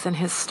lyrics and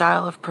his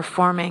style of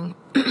performing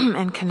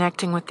and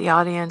connecting with the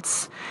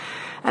audience.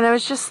 And I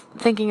was just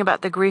thinking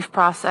about the grief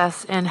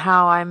process and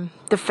how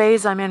the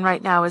phase I'm in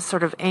right now is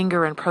sort of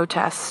anger and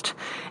protest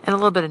and a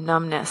little bit of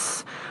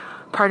numbness.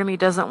 Part of me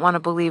doesn't want to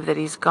believe that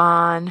he's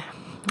gone.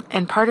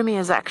 And part of me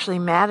is actually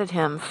mad at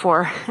him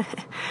for,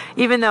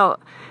 even though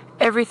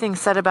everything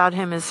said about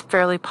him is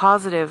fairly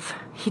positive,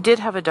 he did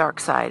have a dark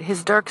side.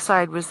 His dark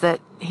side was that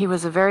he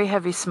was a very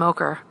heavy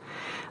smoker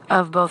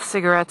of both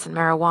cigarettes and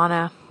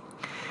marijuana,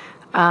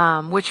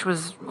 which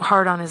was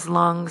hard on his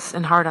lungs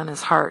and hard on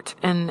his heart.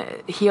 And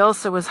he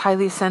also was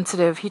highly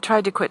sensitive. He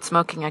tried to quit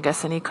smoking, I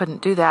guess, and he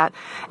couldn't do that.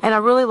 And I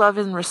really love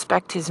and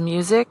respect his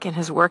music and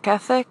his work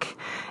ethic.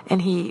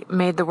 And he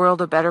made the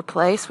world a better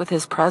place with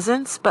his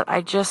presence. But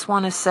I just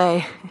want to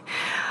say,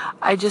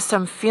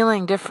 I'm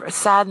feeling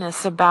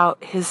sadness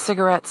about his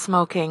cigarette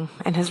smoking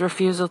and his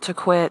refusal to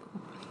quit.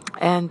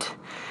 And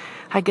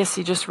I guess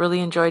he just really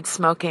enjoyed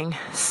smoking,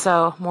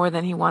 so more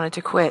than he wanted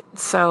to quit.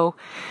 So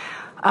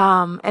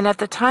And at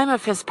the time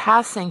of his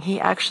passing, he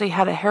actually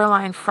had a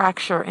hairline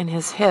fracture in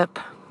his hip,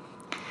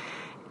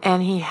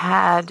 and he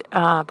had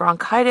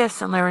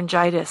bronchitis and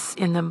laryngitis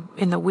in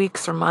the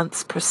weeks or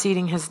months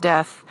preceding his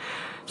death.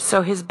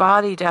 So his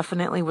body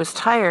definitely was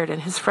tired,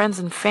 and his friends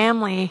and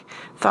family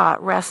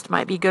thought rest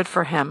might be good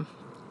for him.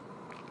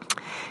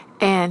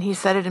 And he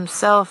said it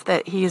himself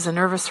that he is a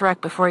nervous wreck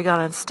before he got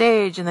on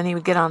stage, and then he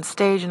would get on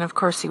stage, and of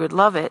course he would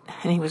love it,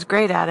 and he was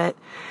great at it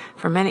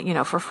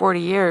for 40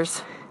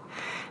 years.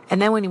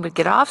 And then when he would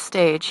get off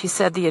stage, he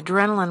said the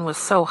adrenaline was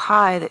so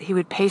high that he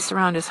would pace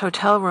around his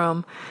hotel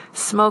room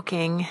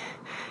smoking,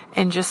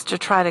 and just to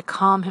try to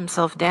calm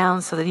himself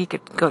down so that he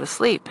could go to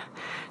sleep.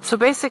 So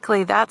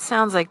basically, that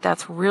sounds like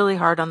that's really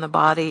hard on the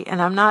body,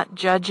 and I'm not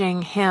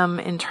judging him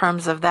in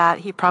terms of that.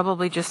 He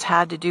probably just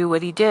had to do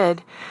what he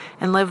did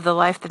and live the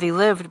life that he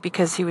lived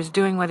because he was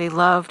doing what he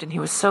loved, and he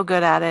was so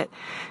good at it,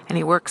 and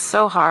he worked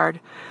so hard.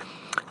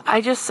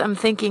 I'm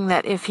thinking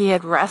that if he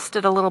had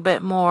rested a little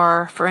bit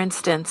more, for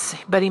instance,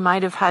 but he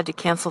might have had to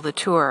cancel the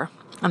tour,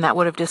 and that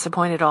would have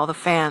disappointed all the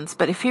fans.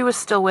 But if he was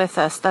still with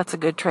us, that's a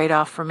good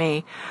trade-off for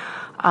me,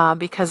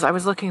 because I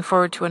was looking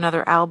forward to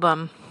another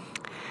album.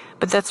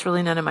 But that's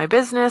really none of my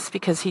business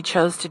because he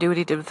chose to do what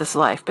he did with his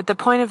life. But the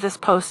point of this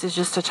post is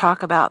just to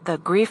talk about the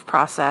grief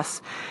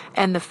process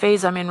and the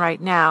phase I'm in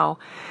right now.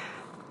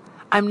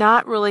 I'm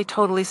not really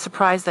totally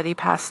surprised that he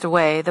passed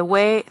away.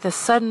 The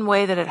sudden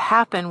way that it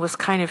happened was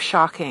kind of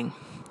shocking.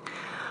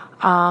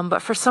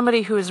 But for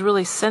somebody who is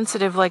really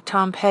sensitive like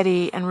Tom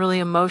Petty and really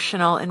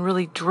emotional and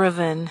really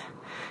driven,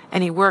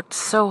 and he worked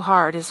so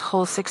hard his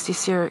whole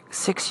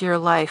 66-year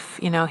life,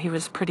 he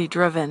was pretty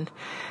driven,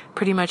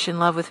 pretty much in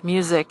love with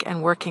music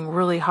and working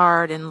really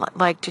hard and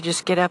liked to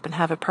just get up and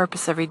have a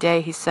purpose every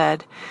day, he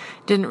said.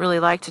 Didn't really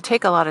like to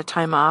take a lot of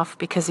time off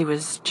because he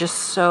was just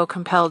so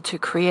compelled to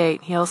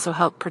create. He also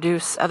helped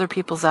produce other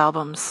people's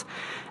albums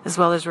as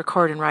well as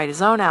record and write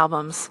his own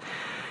albums.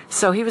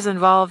 So he was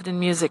involved in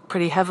music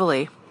pretty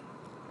heavily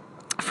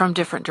from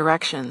different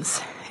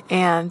directions.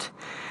 And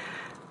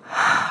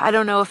I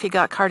don't know if he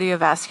got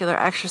cardiovascular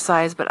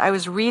exercise, but I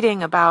was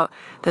reading about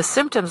the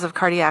symptoms of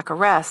cardiac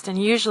arrest,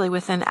 and usually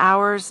within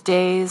hours,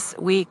 days,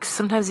 weeks,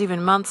 sometimes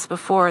even months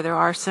before there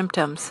are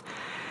symptoms.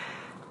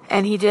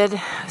 And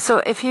so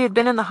if he had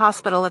been in the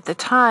hospital at the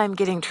time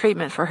getting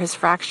treatment for his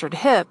fractured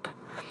hip,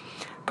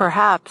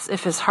 perhaps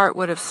if his heart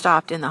would have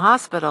stopped in the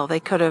hospital, they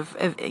could have,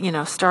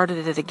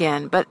 started it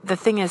again. But the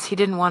thing is, he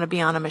didn't want to be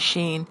on a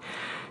machine.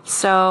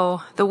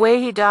 So the way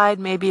he died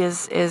maybe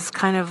is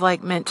kind of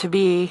like meant to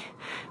be,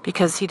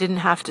 because he didn't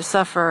have to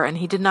suffer and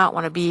he did not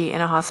want to be in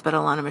a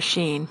hospital on a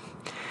machine.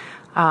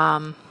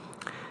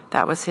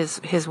 That was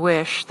his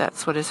wish.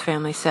 That's what his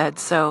family said.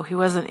 So he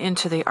wasn't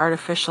into the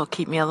artificial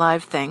keep me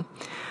alive thing.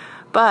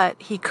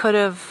 But he could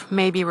have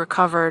maybe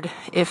recovered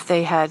if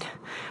they had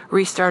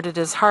restarted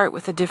his heart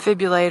with a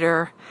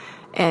defibrillator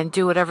and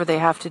do whatever they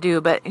have to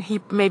do. But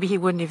maybe he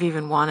wouldn't have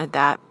even wanted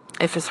that.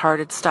 If his heart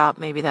had stopped,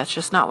 maybe that's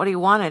just not what he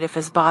wanted. If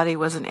his body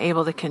wasn't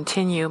able to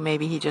continue,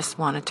 maybe he just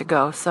wanted to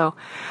go. So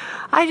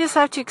I just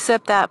have to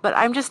accept that. But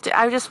I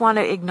just want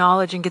to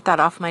acknowledge and get that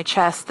off my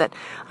chest that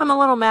I'm a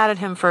little mad at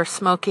him for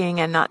smoking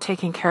and not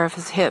taking care of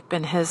his hip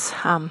and his,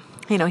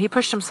 he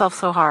pushed himself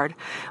so hard.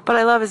 But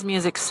I love his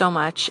music so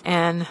much,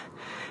 and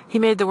he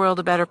made the world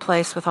a better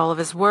place with all of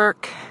his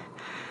work.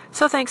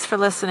 So thanks for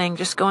listening.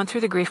 Just going through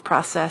the grief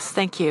process.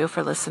 Thank you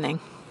for listening.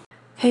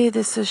 Hey,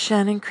 this is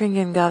Shannon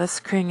Kringen, Goddess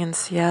Kring in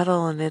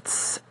Seattle, and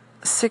it's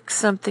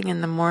 6-something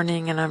in the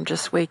morning, and I'm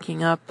just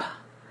waking up.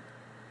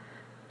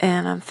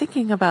 And I'm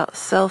thinking about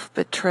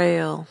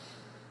self-betrayal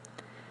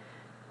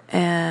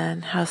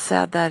and how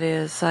sad that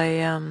is.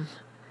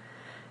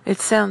 It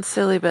sounds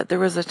silly, but there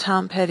was a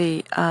Tom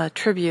Petty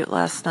tribute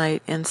last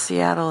night in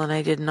Seattle, and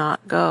I did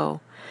not go,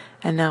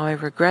 and now I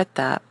regret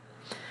that.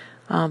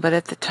 But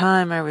at the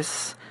time, I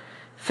was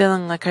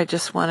feeling like I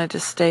just wanted to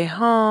stay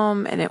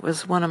home, and it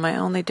was one of my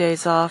only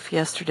days off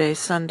yesterday,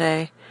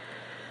 Sunday.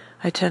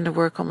 I tend to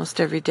work almost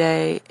every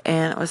day,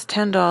 and it was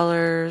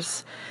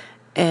 $10,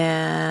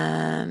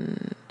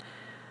 and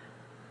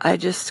I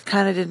just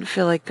kind of didn't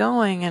feel like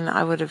going, and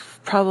I would have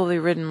probably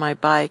ridden my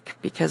bike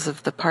because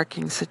of the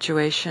parking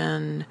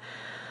situation.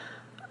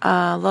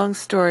 Long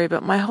story,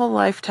 but my whole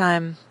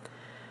lifetime,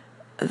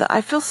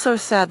 I feel so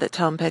sad that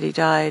Tom Petty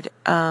died.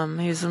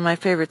 He was my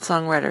favorite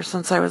songwriter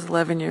since I was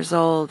 11 years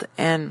old,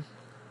 and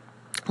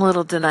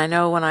little did I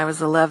know when I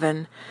was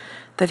 11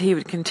 that he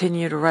would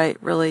continue to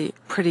write really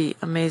pretty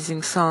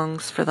amazing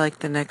songs for like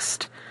the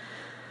next,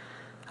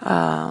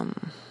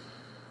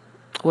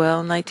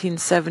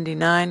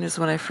 1979 is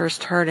when I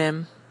first heard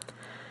him.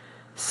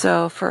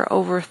 So for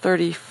over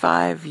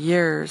 35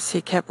 years,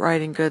 he kept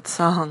writing good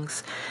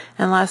songs.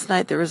 And last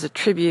night there was a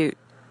tribute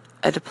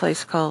at a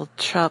place called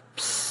Chop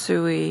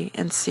Suey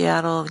in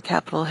Seattle on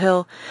Capitol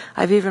Hill.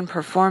 I've even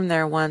performed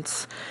there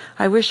once.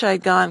 I wish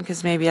I'd gone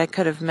because maybe I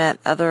could have met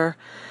other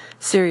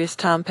serious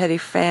Tom Petty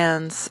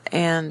fans,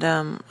 and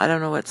I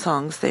don't know what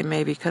songs they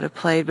maybe could have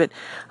played, but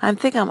I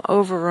think I'm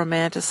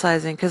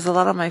over-romanticizing, because a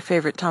lot of my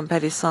favorite Tom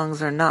Petty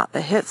songs are not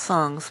the hit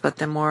songs, but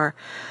the more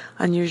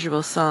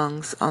unusual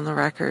songs on the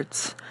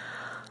records.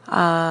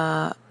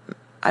 I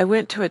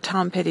went to a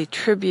Tom Petty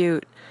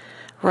tribute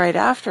right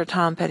after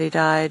Tom Petty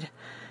died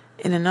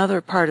in another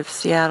part of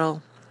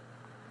Seattle,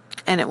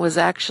 and it was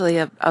actually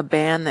a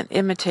band that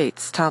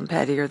imitates Tom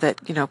Petty, or that,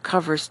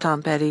 covers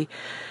Tom Petty.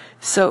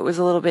 So it was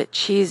a little bit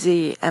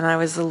cheesy, and I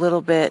was a little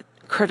bit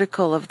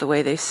critical of the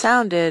way they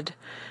sounded.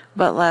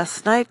 But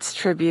last night's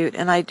tribute,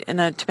 and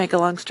to make a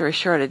long story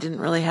short, I didn't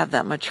really have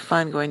that much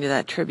fun going to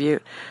that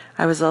tribute.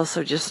 I was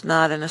also just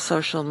not in a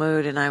social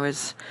mood, and I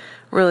was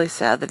really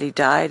sad that he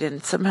died,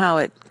 and somehow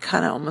it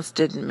kind of almost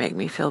didn't make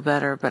me feel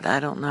better, but I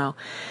don't know.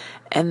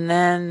 And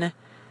then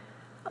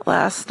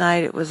last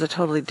night it was a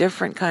totally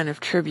different kind of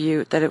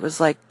tribute, that it was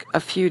like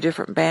a few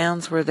different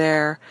bands were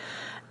there,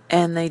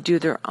 and they do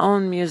their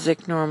own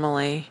music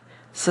normally,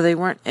 so they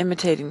weren't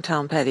imitating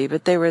Tom Petty,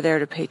 but they were there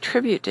to pay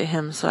tribute to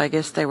him, so I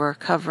guess they were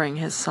covering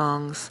his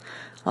songs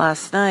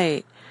last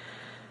night,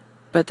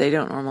 but they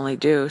don't normally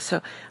do.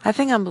 So I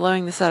think I'm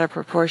blowing this out of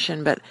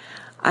proportion, but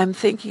I'm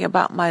thinking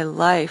about my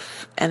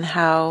life and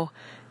how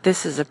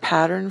this is a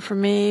pattern for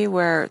me,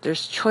 where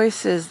there's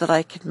choices that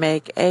I could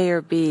make, A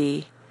or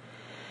B,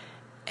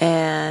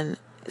 and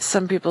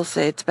some people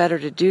say it's better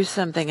to do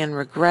something and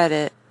regret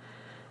it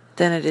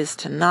than it is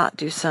to not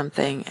do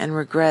something and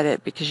regret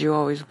it, because you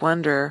always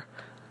wonder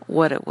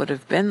what it would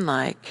have been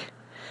like.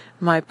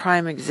 My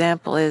prime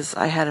example is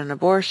I had an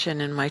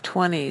abortion in my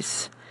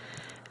 20s,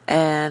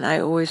 and I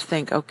always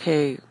think,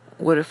 okay,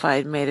 what if I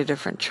had made a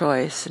different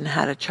choice and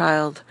had a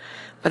child?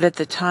 But at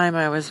the time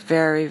I was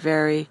very,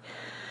 very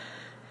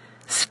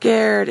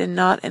scared and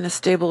not in a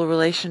stable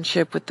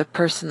relationship with the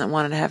person that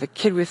wanted to have a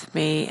kid with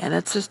me, and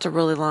it's just a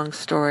really long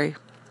story.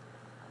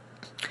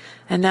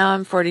 And now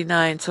I'm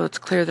 49, so it's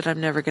clear that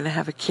I'm never going to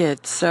have a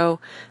kid. So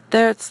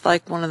that's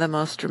like one of the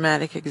most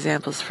dramatic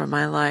examples from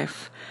my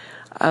life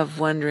of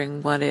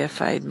wondering what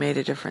if I had made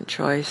a different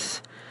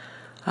choice.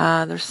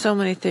 There's so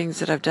many things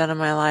that I've done in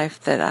my life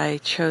that I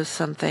chose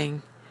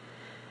something.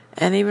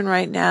 And even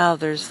right now,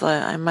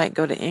 I might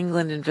go to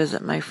England and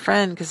visit my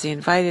friend because he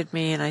invited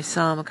me, and I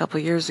saw him a couple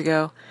years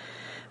ago.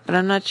 But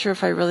I'm not sure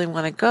if I really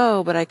want to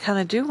go, but I kind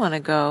of do want to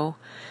go.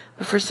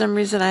 But for some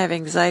reason, I have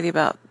anxiety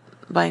about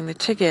buying the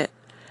ticket.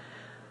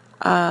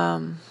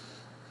 I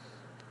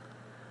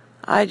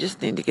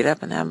just need to get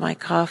up and have my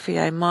coffee.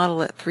 I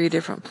model at 3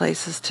 different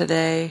places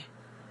today.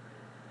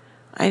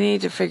 I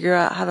need to figure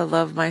out how to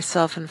love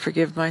myself and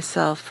forgive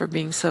myself for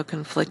being so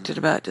conflicted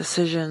about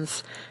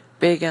decisions,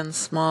 big and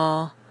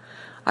small.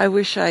 I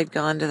wish I'd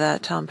gone to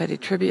that Tom Petty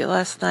tribute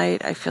last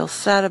night. I feel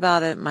sad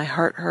about it. My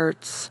heart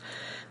hurts.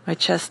 My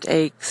chest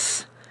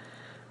aches.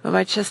 But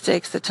my chest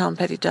aches that Tom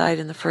Petty died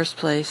in the first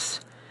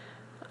place.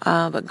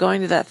 But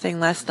going to that thing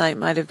last night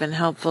might have been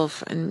helpful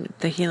in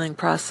the healing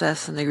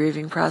process and the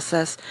grieving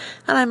process.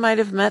 And I might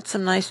have met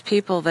some nice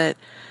people that,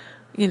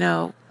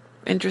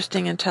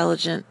 interesting,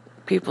 intelligent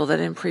people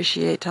that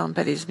appreciate Tom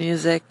Petty's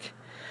music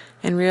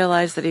and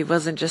realize that he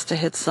wasn't just a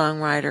hit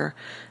songwriter,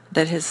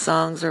 that his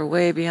songs are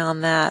way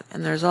beyond that.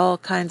 And there's all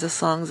kinds of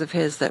songs of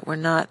his that were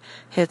not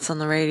hits on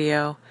the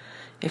radio.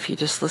 If you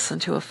just listen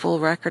to a full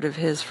record of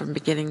his from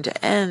beginning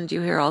to end,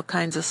 you hear all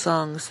kinds of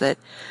songs that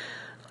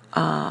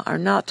are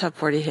not top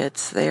 40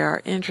 hits. They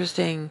are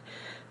interesting,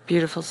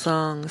 beautiful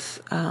songs.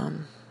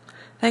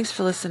 Thanks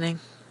for listening.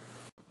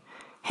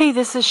 Hey,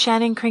 this is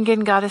Shannon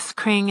Kringen, Goddess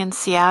Kring in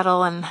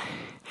Seattle, and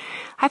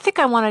I think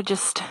I want to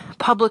just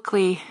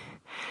publicly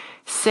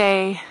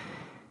say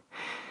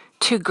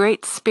to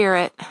Great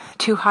Spirit,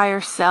 to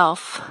Higher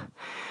Self.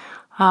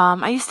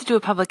 I used to do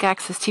a public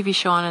access TV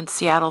show on in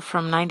Seattle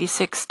from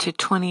 96 to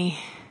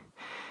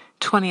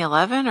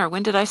 2011, or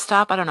when did I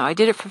stop? I don't know. I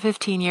did it for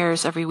 15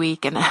 years every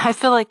week, and I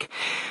feel like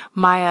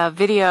my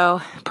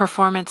video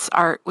performance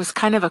art was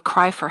kind of a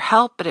cry for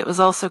help, but it was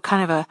also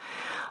kind of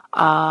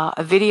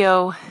a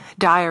video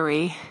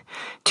diary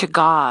to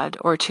God,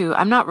 or to,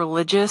 I'm not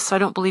religious, so I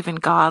don't believe in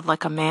God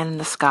like a man in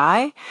the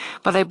sky,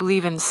 but I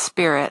believe in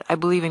spirit. I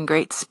believe in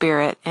Great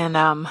Spirit, and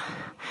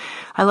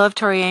I love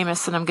Tori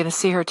Amos, and I'm going to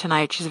see her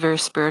tonight. She's a very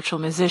spiritual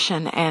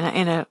musician, and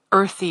in a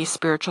earthy,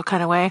 spiritual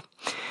kind of way.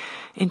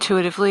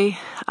 Intuitively.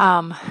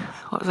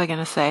 What was I going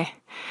to say?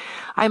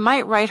 I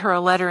might write her a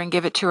letter and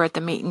give it to her at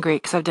the meet and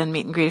greet, because I've done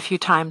meet and greet a few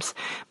times.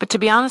 But to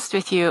be honest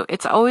with you,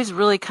 it's always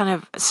really kind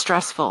of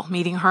stressful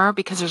meeting her,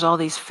 because there's all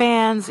these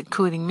fans,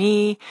 including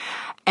me,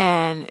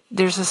 and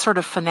there's a sort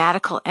of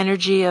fanatical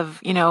energy of,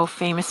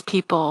 famous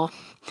people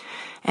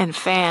and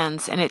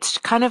fans, and it's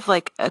kind of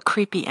like a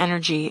creepy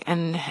energy.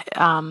 And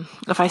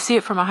if I see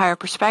it from a higher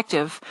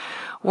perspective,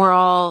 we're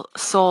all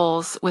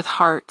souls with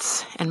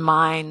hearts and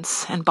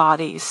minds and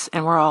bodies,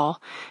 and we're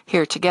all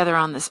here together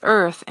on this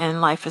earth, and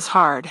life is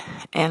hard,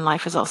 and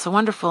life is also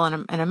wonderful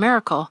and a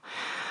miracle.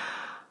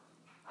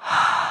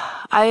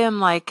 I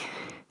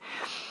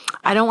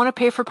I don't want to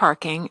pay for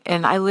parking,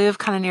 and I live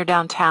kind of near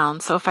downtown.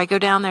 So if I go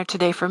down there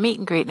today for meet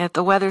and greet, and if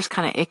the weather's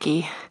kind of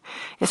icky,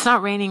 it's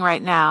not raining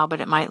right now,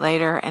 but it might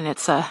later, and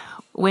it's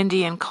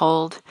windy and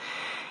cold.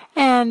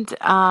 And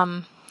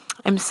I'm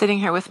sitting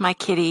here with my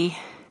kitty.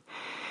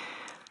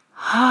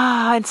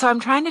 And so I'm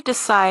trying to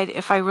decide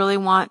if I really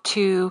want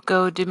to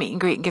go to meet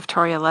and greet and give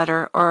Tori a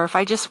letter, or if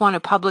I just want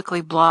to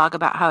publicly blog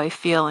about how I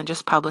feel and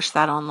just publish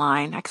that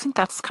online. I think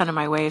that's kind of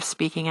my way of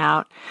speaking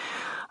out.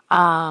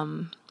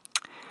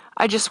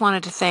 I just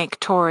wanted to thank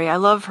Tori. I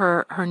love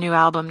her new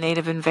album,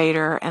 Native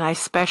Invader, and I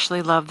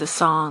especially love the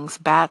songs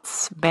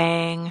Bats,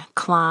 Bang,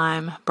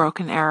 Climb,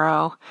 Broken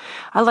Arrow.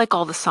 I like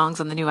all the songs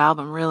on the new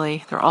album,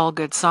 really. They're all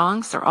good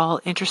songs. They're all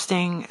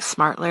interesting,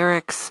 smart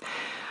lyrics.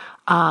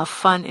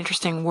 Fun,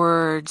 interesting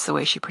words, the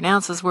way she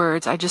pronounces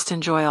words. I just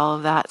enjoy all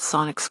of that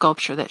sonic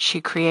sculpture that she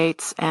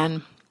creates.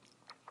 And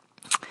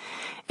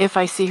if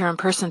I see her in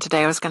person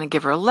today, I was going to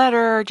give her a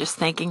letter, just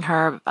thanking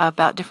her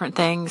about different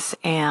things.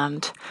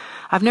 And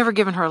I've never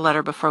given her a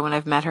letter before when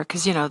I've met her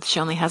because, she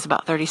only has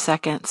about 30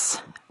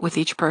 seconds with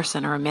each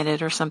person, or a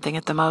minute or something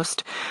at the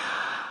most,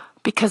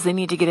 because they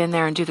need to get in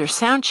there and do their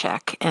sound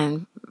check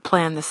and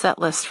plan the set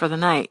list for the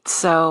night.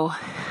 So,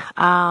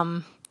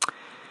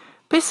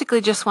 basically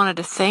just wanted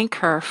to thank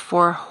her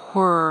for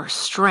her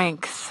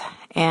strength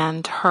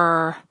and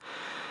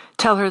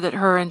tell her that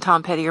her and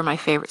Tom Petty are my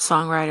favorite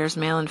songwriters,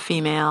 male and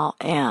female,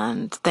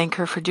 and thank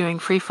her for doing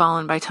Free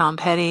Fallin' by Tom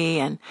Petty,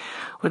 and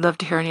would love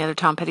to hear any other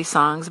Tom Petty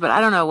songs, but I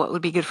don't know what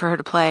would be good for her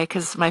to play,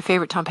 because my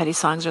favorite Tom Petty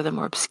songs are the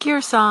more obscure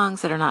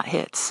songs that are not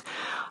hits,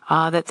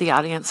 that the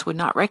audience would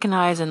not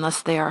recognize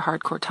unless they are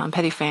hardcore Tom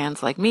Petty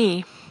fans like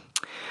me.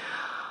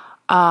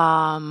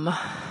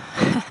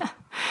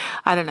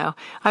 I don't know.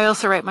 I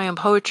also write my own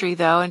poetry,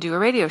 though, and do a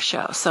radio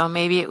show. So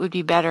maybe it would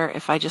be better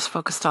if I just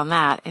focused on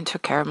that and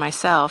took care of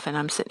myself. And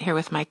I'm sitting here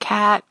with my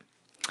cat,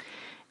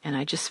 and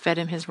I just fed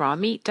him his raw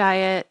meat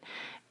diet.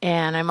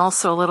 And I'm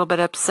also a little bit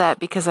upset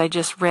because I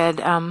just read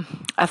a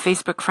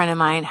Facebook friend of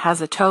mine has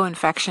a toe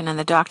infection, and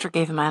the doctor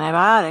gave him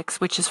antibiotics,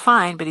 which is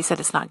fine, but he said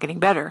it's not getting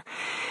better.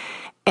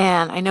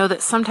 And I know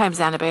that sometimes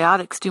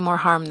antibiotics do more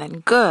harm than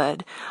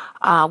good.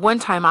 One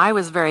time I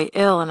was very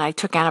ill and I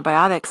took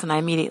antibiotics and I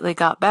immediately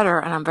got better,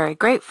 and I'm very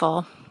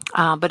grateful.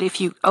 But if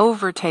you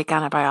overtake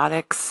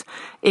antibiotics,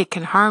 it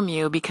can harm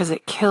you because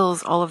it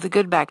kills all of the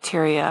good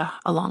bacteria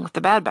along with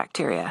the bad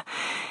bacteria.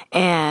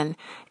 And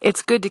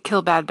it's good to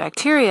kill bad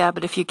bacteria,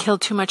 but if you kill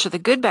too much of the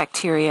good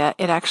bacteria,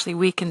 it actually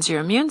weakens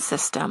your immune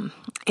system.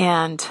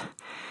 And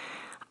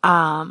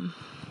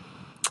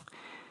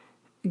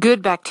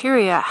good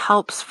bacteria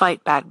helps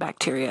fight bad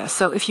bacteria.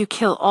 So if you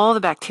kill all the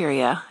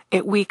bacteria,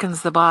 it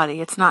weakens the body.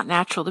 It's not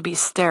natural to be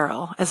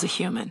sterile as a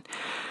human.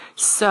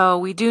 So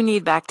we do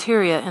need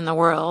bacteria in the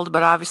world,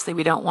 but obviously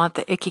we don't want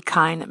the icky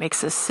kind that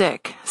makes us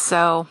sick.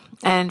 So,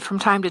 and from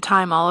time to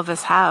time, all of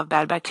us have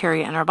bad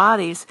bacteria in our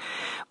bodies.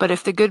 But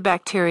if the good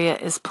bacteria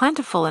is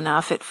plentiful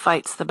enough, it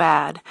fights the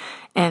bad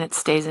and it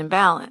stays in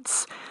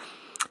balance.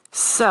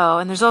 So,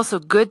 and there's also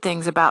good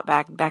things about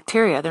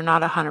bacteria. They're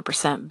not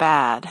 100%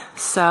 bad.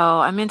 So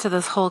I'm into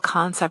this whole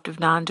concept of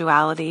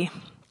non-duality.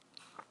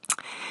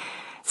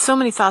 So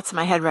many thoughts in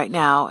my head right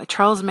now.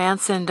 Charles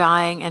Manson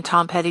dying and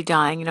Tom Petty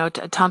dying.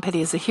 Tom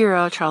Petty is a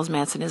hero. Charles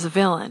Manson is a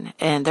villain.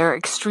 And there are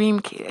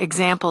extreme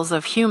examples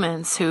of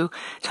humans who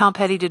Tom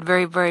Petty did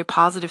very, very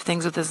positive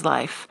things with his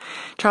life.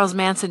 Charles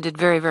Manson did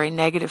very, very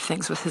negative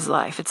things with his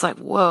life. It's like,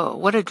 whoa,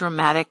 what a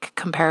dramatic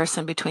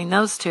comparison between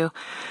those two.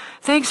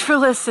 Thanks for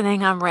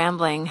listening. I'm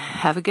rambling.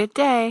 Have a good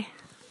day.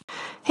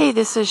 Hey,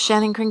 this is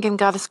Shannon Kringen,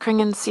 Goddess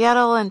Kringen in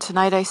Seattle, and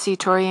tonight I see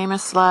Tori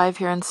Amos live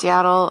here in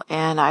Seattle,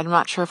 and I'm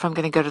not sure if I'm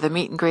going to go to the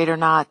meet and greet or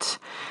not.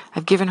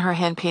 I've given her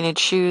hand-painted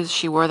shoes.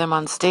 She wore them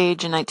on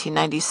stage in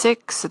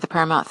 1996 at the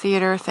Paramount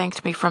Theater,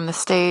 thanked me from the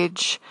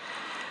stage.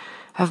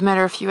 I've met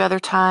her a few other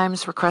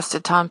times,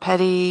 requested Tom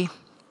Petty.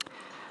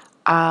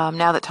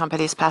 Now that Tom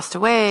Petty has passed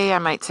away, I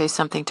might say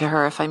something to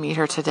her if I meet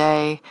her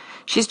today.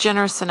 She's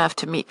generous enough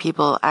to meet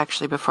people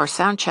actually before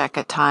sound check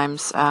at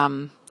times.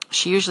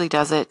 She usually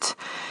does it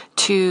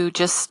to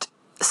just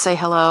say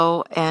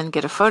hello and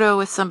get a photo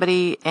with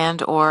somebody,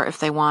 and or if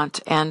they want,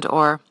 and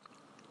or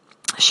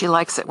she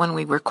likes it when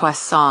we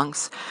request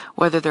songs,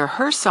 whether they're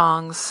her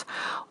songs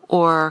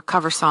or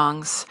cover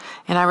songs.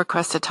 And I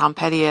requested Tom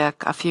Petty a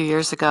few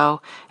years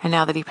ago, and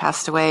now that he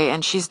passed away,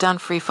 and she's done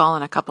Free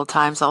Fallin' a couple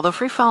times, although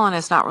Free Fallin'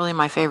 is not really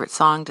my favorite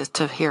song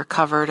to hear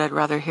covered. I'd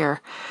rather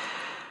hear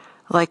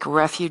like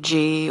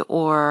Refugee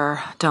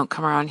or Don't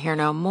Come Around Here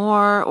No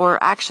More, or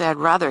actually I'd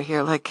rather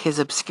hear like his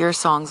obscure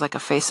songs like A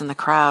Face in the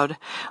Crowd,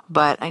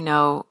 but I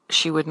know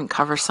she wouldn't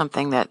cover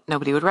something that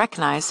nobody would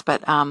recognize,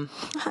 but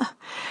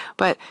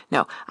but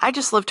no, I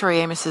just love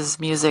Tori Amos's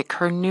music.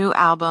 Her new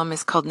album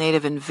is called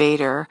Native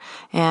Invader,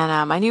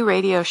 and my new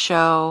radio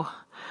show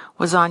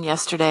was on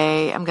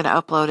yesterday. I'm going to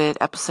upload it,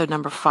 episode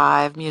number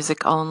 5,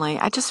 music only.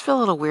 I just feel a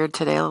little weird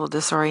today, a little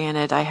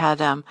disoriented. I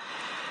had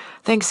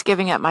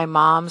Thanksgiving at my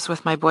mom's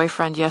with my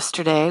boyfriend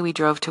yesterday. We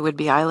drove to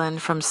Whidbey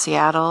Island from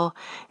Seattle,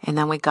 and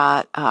then we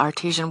got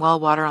artesian well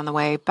water on the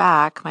way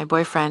back. My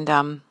boyfriend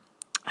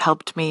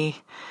helped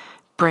me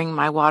bring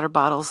my water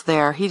bottles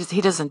there. He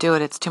doesn't do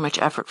it. It's too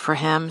much effort for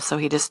him, so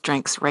he just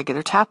drinks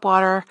regular tap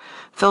water,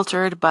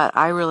 filtered. But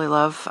I really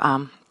love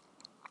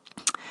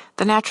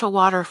the natural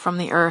water from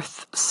the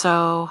earth.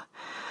 So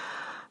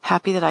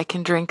happy that I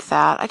can drink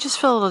that. I just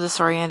feel a little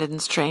disoriented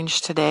and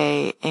strange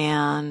today,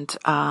 and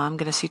I'm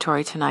going to see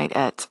Tori tonight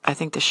I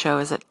think the show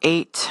is at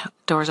 8.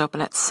 Doors open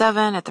at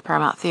 7 at the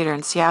Paramount Theater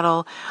in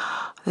Seattle.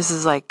 This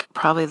is like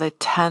probably the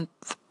 10th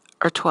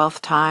or 12th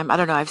time. I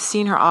don't know. I've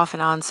seen her off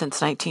and on since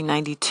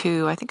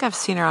 1992. I think I've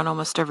seen her on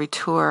almost every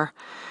tour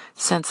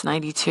since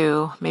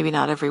 92. Maybe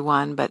not every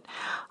one, but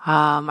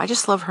I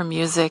just love her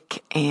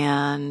music.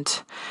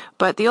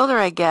 But the older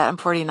I get, I'm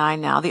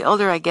 49 now, the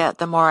older I get,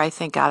 the more I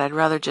think, God, I'd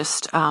rather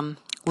just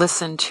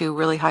listen to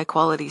really high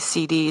quality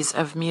CDs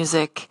of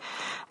music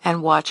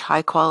and watch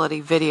high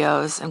quality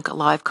videos and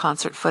live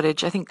concert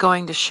footage. I think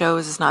going to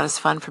shows is not as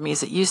fun for me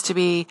as it used to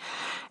be.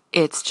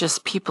 It's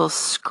just people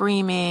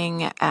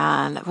screaming,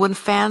 and when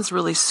fans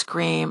really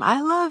scream, "I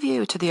love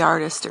you" to the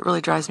artist, it really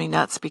drives me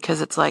nuts,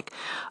 because it's like,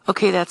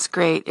 okay, that's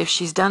great. If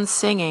she's done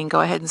singing, go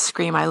ahead and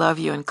scream "I love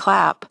you" and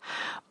clap.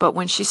 But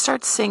when she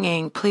starts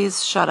singing,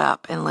 please shut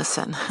up and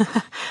listen.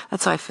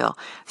 That's how I feel.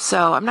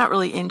 So I'm not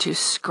really into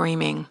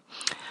screaming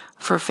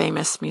for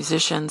famous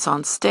musicians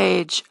on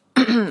stage.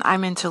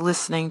 I'm into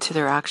listening to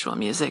their actual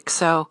music.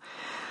 So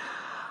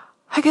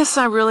I guess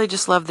I really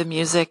just love the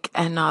music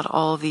and not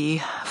all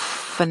the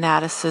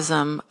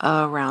fanaticism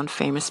around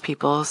famous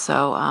people.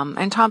 So,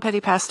 and Tom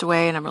Petty passed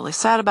away, and I'm really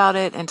sad about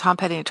it. And Tom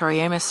Petty and Tori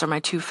Amos are my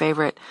two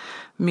favorite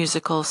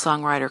musical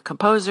songwriter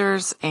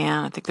composers,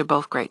 and I think they're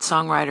both great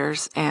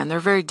songwriters, and they're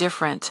very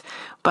different,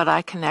 but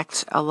I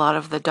connect a lot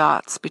of the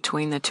dots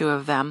between the two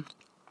of them.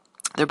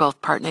 They're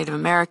both part Native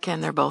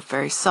American, they're both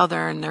very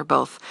Southern, they're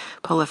both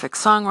prolific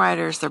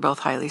songwriters, they're both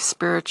highly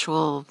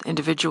spiritual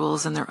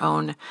individuals in their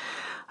own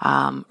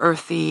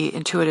earthy,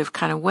 intuitive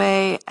kind of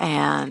way,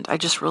 and I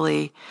just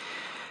really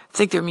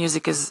think their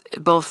music is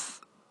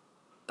both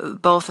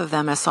of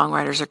them as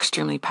songwriters are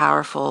extremely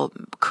powerful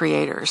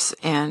creators,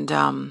 and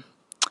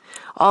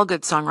all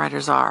good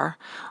songwriters are.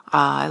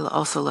 I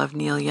also love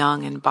Neil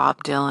Young and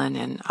Bob Dylan,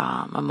 and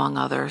among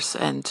others,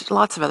 and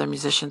lots of other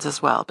musicians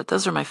as well. But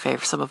those are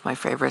some of my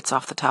favorites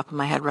off the top of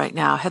my head right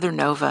now. Heather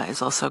Nova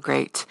is also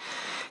great.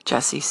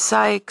 Jesse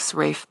Sykes,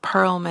 Rafe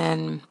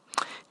Perlman,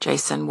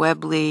 Jason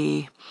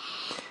Webley.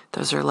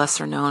 Those are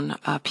lesser known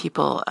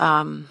people.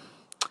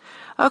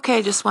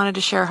 Okay, just wanted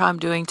to share how I'm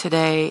doing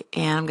today,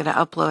 and I'm going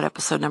to upload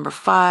episode number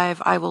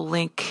 5. I will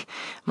link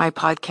my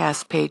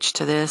podcast page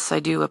to this. I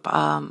do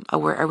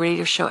a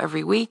radio show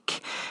every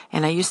week,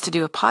 and I used to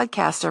do a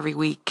podcast every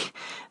week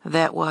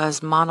that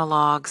was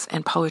monologues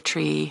and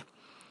poetry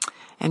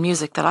and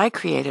music that I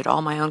created,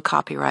 all my own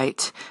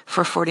copyright.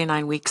 For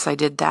 49 weeks I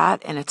did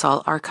that, and it's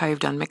all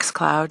archived on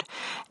Mixcloud.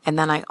 And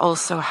then I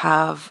also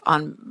have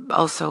on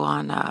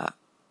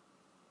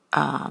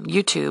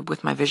YouTube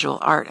with my visual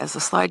art as a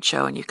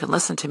slideshow, and you can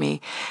listen to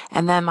me.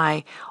 And then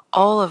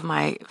all of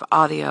my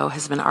audio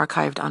has been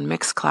archived on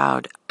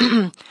Mixcloud.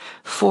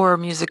 4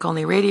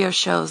 music-only radio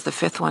shows, the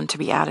 5th one to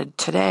be added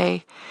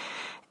today,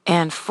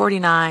 and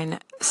 49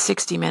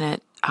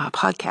 60-minute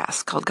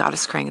podcasts called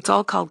Goddess Kring. It's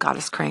all called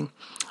Goddess Kring.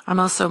 I'm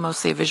also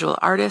mostly a visual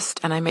artist,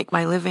 and I make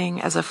my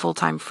living as a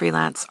full-time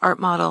freelance art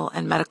model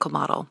and medical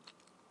model.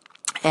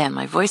 And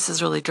my voice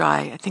is really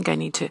dry. I think I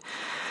need to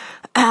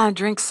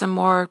drink some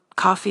more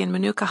coffee and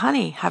Manuka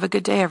honey. Have a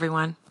good day,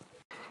 everyone.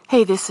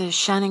 Hey, this is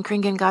Shannon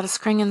Kringen, Goddess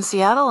Kring in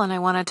Seattle, and I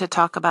wanted to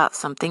talk about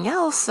something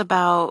else,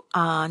 about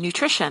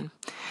nutrition.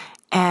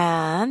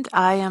 And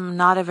I am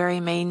not a very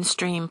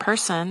mainstream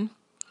person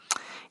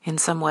in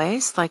some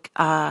ways. Like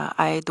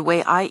the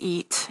way I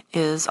eat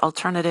is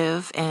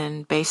alternative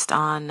and based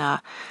on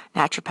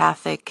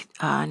naturopathic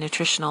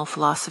nutritional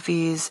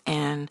philosophies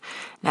and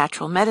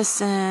natural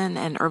medicine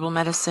and herbal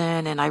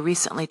medicine. And I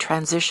recently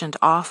transitioned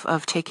off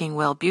of taking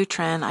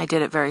Wellbutrin. I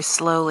did it very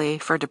slowly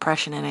for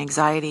depression and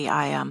anxiety.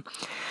 I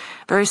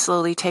very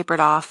slowly tapered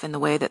off in the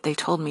way that they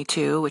told me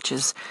to, which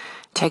is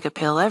take a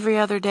pill every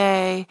other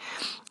day,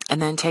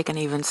 and then take an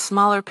even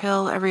smaller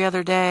pill every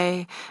other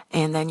day,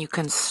 and then you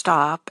can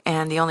stop.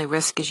 And the only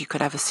risk is you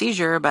could have a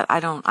seizure, but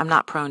I'm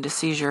not prone to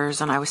seizures,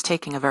 and I was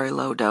taking a very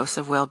low dose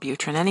of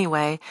Wellbutrin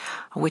anyway,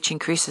 which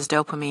increases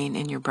dopamine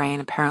in your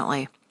brain,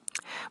 apparently,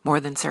 more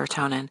than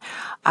serotonin.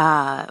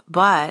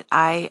 But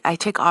I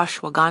take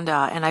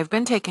ashwagandha, and I've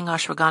been taking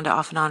ashwagandha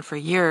off and on for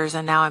years,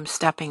 and now I'm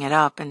stepping it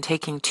up and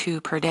taking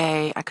 2 per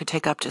day. I could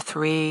take up to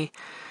 3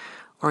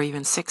 or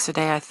even 6 a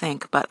day, I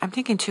think, but I'm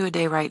taking 2 a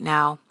day right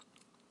now.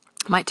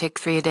 Might take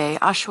 3 a day.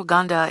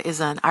 Ashwagandha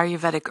is an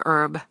Ayurvedic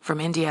herb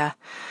from India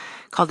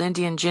called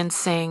Indian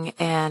ginseng,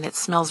 and it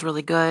smells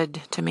really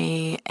good to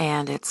me,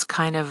 and it's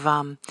kind of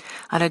an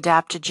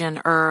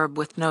adaptogen herb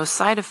with no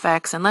side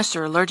effects, unless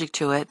you're allergic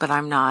to it, but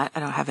I'm not. I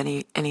don't have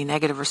any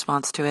negative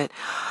response to it.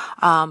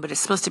 But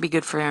it's supposed to be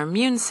good for your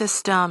immune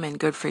system and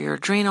good for your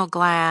adrenal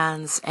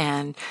glands,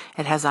 and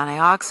it has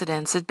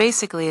antioxidants.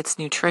 It's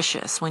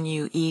nutritious. When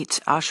you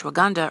eat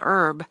ashwagandha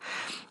herb,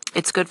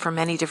 it's good for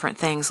many different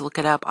things. Look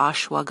it up,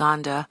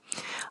 ashwagandha,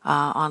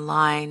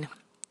 online.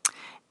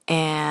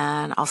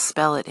 and I'll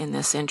spell it in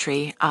this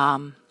entry.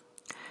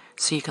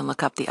 So you can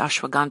look up the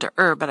ashwagandha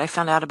herb, but I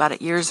found out about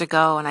it years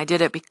ago, and I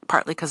did it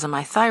partly because of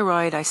my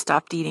thyroid. I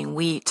stopped eating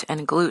wheat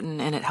and gluten,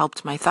 and it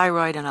helped my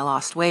thyroid, and I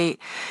lost weight,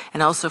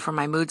 and also for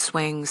my mood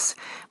swings,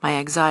 my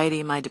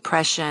anxiety, my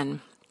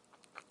depression,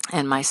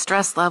 and my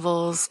stress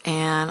levels.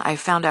 And I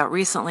found out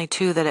recently,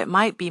 too, that it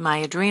might be my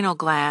adrenal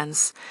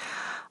glands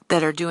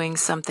that are doing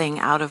something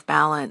out of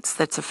balance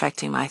that's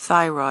affecting my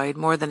thyroid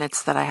more than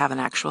it's that I have an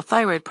actual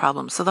thyroid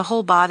problem. So the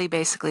whole body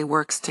basically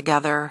works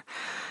together.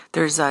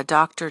 There's a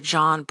Dr.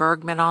 John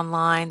Bergman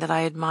online that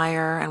I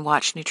admire and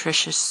watch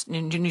nutrition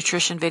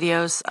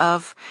videos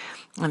of,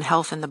 and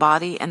health in the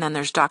body. And then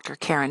there's Dr.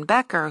 Karen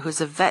Becker,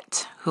 who's a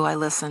vet who I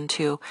listen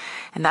to.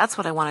 And that's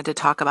what I wanted to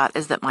talk about,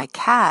 is that my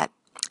cat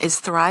is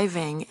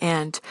thriving,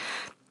 and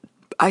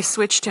I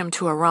switched him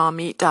to a raw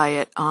meat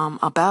diet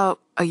about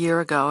a year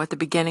ago, at the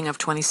beginning of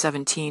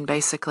 2017,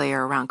 basically,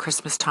 or around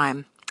Christmas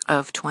time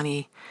of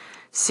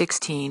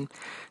 2016.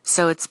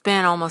 So it's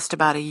been almost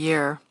about a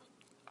year,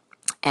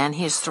 and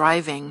he's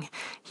thriving.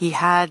 He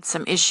had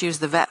some issues.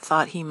 The vet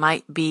thought he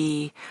might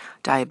be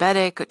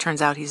diabetic. It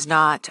turns out he's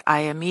not. I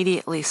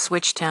immediately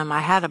switched him.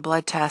 I had a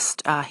blood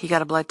test. He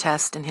got a blood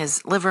test, and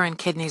his liver and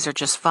kidneys are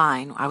just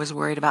fine. I was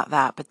worried about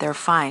that, but they're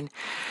fine.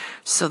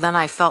 So then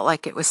I felt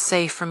like it was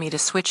safe for me to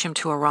switch him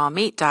to a raw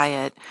meat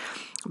diet,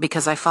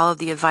 because I followed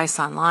the advice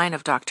online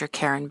of Dr.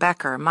 Karen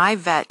Becker. My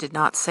vet did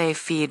not say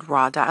feed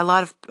raw diet. A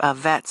lot of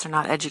vets are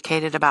not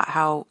educated about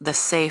how the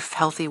safe,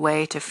 healthy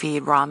way to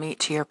feed raw meat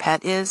to your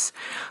pet is,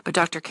 but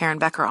Dr. Karen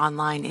Becker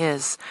online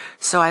is.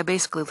 So I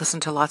basically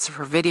listened to lots of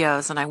her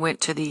videos, and I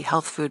went to the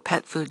health food,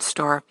 pet food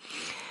store,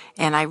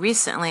 and I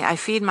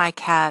feed my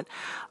cat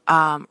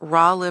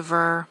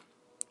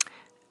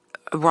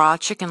raw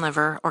chicken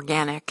liver,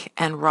 organic,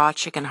 and raw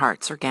chicken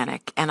hearts,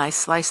 organic. And I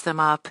slice them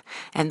up,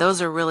 and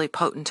those are really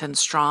potent and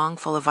strong,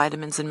 full of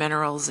vitamins and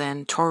minerals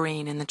and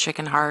taurine in the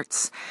chicken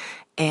hearts.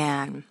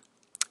 And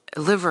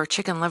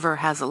chicken liver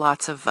has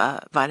lots of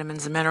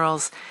vitamins and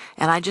minerals,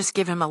 and I just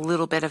give him a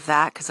little bit of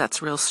that because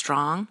that's real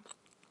strong.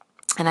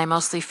 And I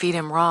mostly feed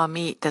him raw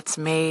meat that's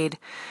made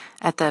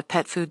at the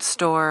pet food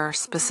store,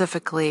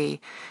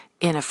 specifically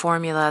in a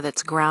formula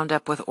that's ground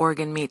up with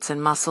organ meats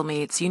and muscle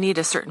meats. You need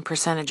a certain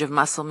percentage of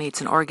muscle meats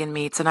and organ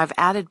meats. And I've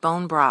added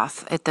bone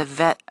broth. At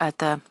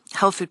the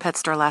health food pet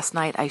store last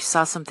night, I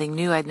saw something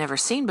new I'd never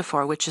seen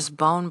before, which is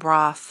bone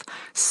broth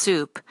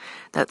soup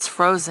that's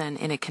frozen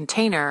in a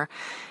container.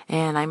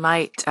 And I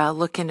might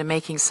look into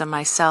making some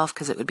myself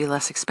because it would be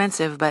less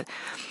expensive,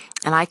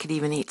 and I could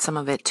even eat some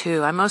of it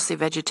too. I'm mostly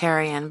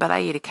vegetarian, but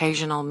I eat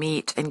occasional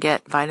meat and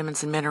get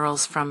vitamins and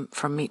minerals from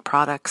meat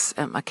products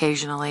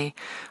occasionally,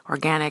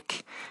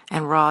 organic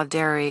and raw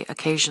dairy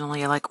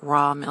occasionally. I like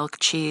raw milk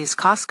cheese.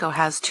 Costco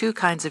has 2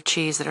 kinds of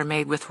cheese that are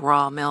made with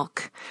raw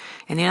milk.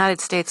 In the United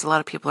States, a lot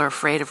of people are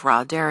afraid of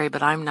raw dairy,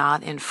 but I'm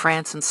not. In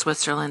France and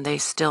Switzerland, they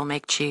still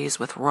make cheese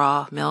with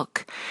raw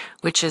milk,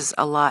 which is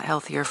a lot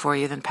healthier for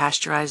you than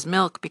pasteurized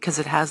milk because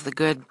it has the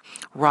good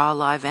raw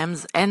live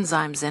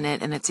enzymes in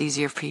it, and it's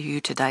easier for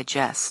you to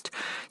digest.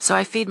 So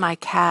I feed my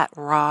cat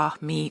raw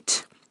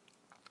meat,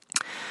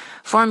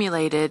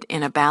 formulated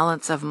in a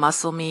balance of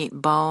muscle meat,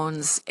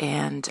 bones,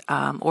 and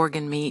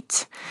organ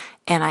meat.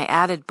 And I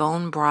added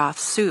bone broth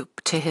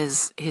soup to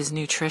his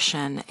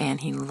nutrition,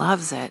 and he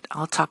loves it.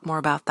 I'll talk more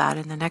about that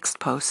in the next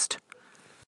post.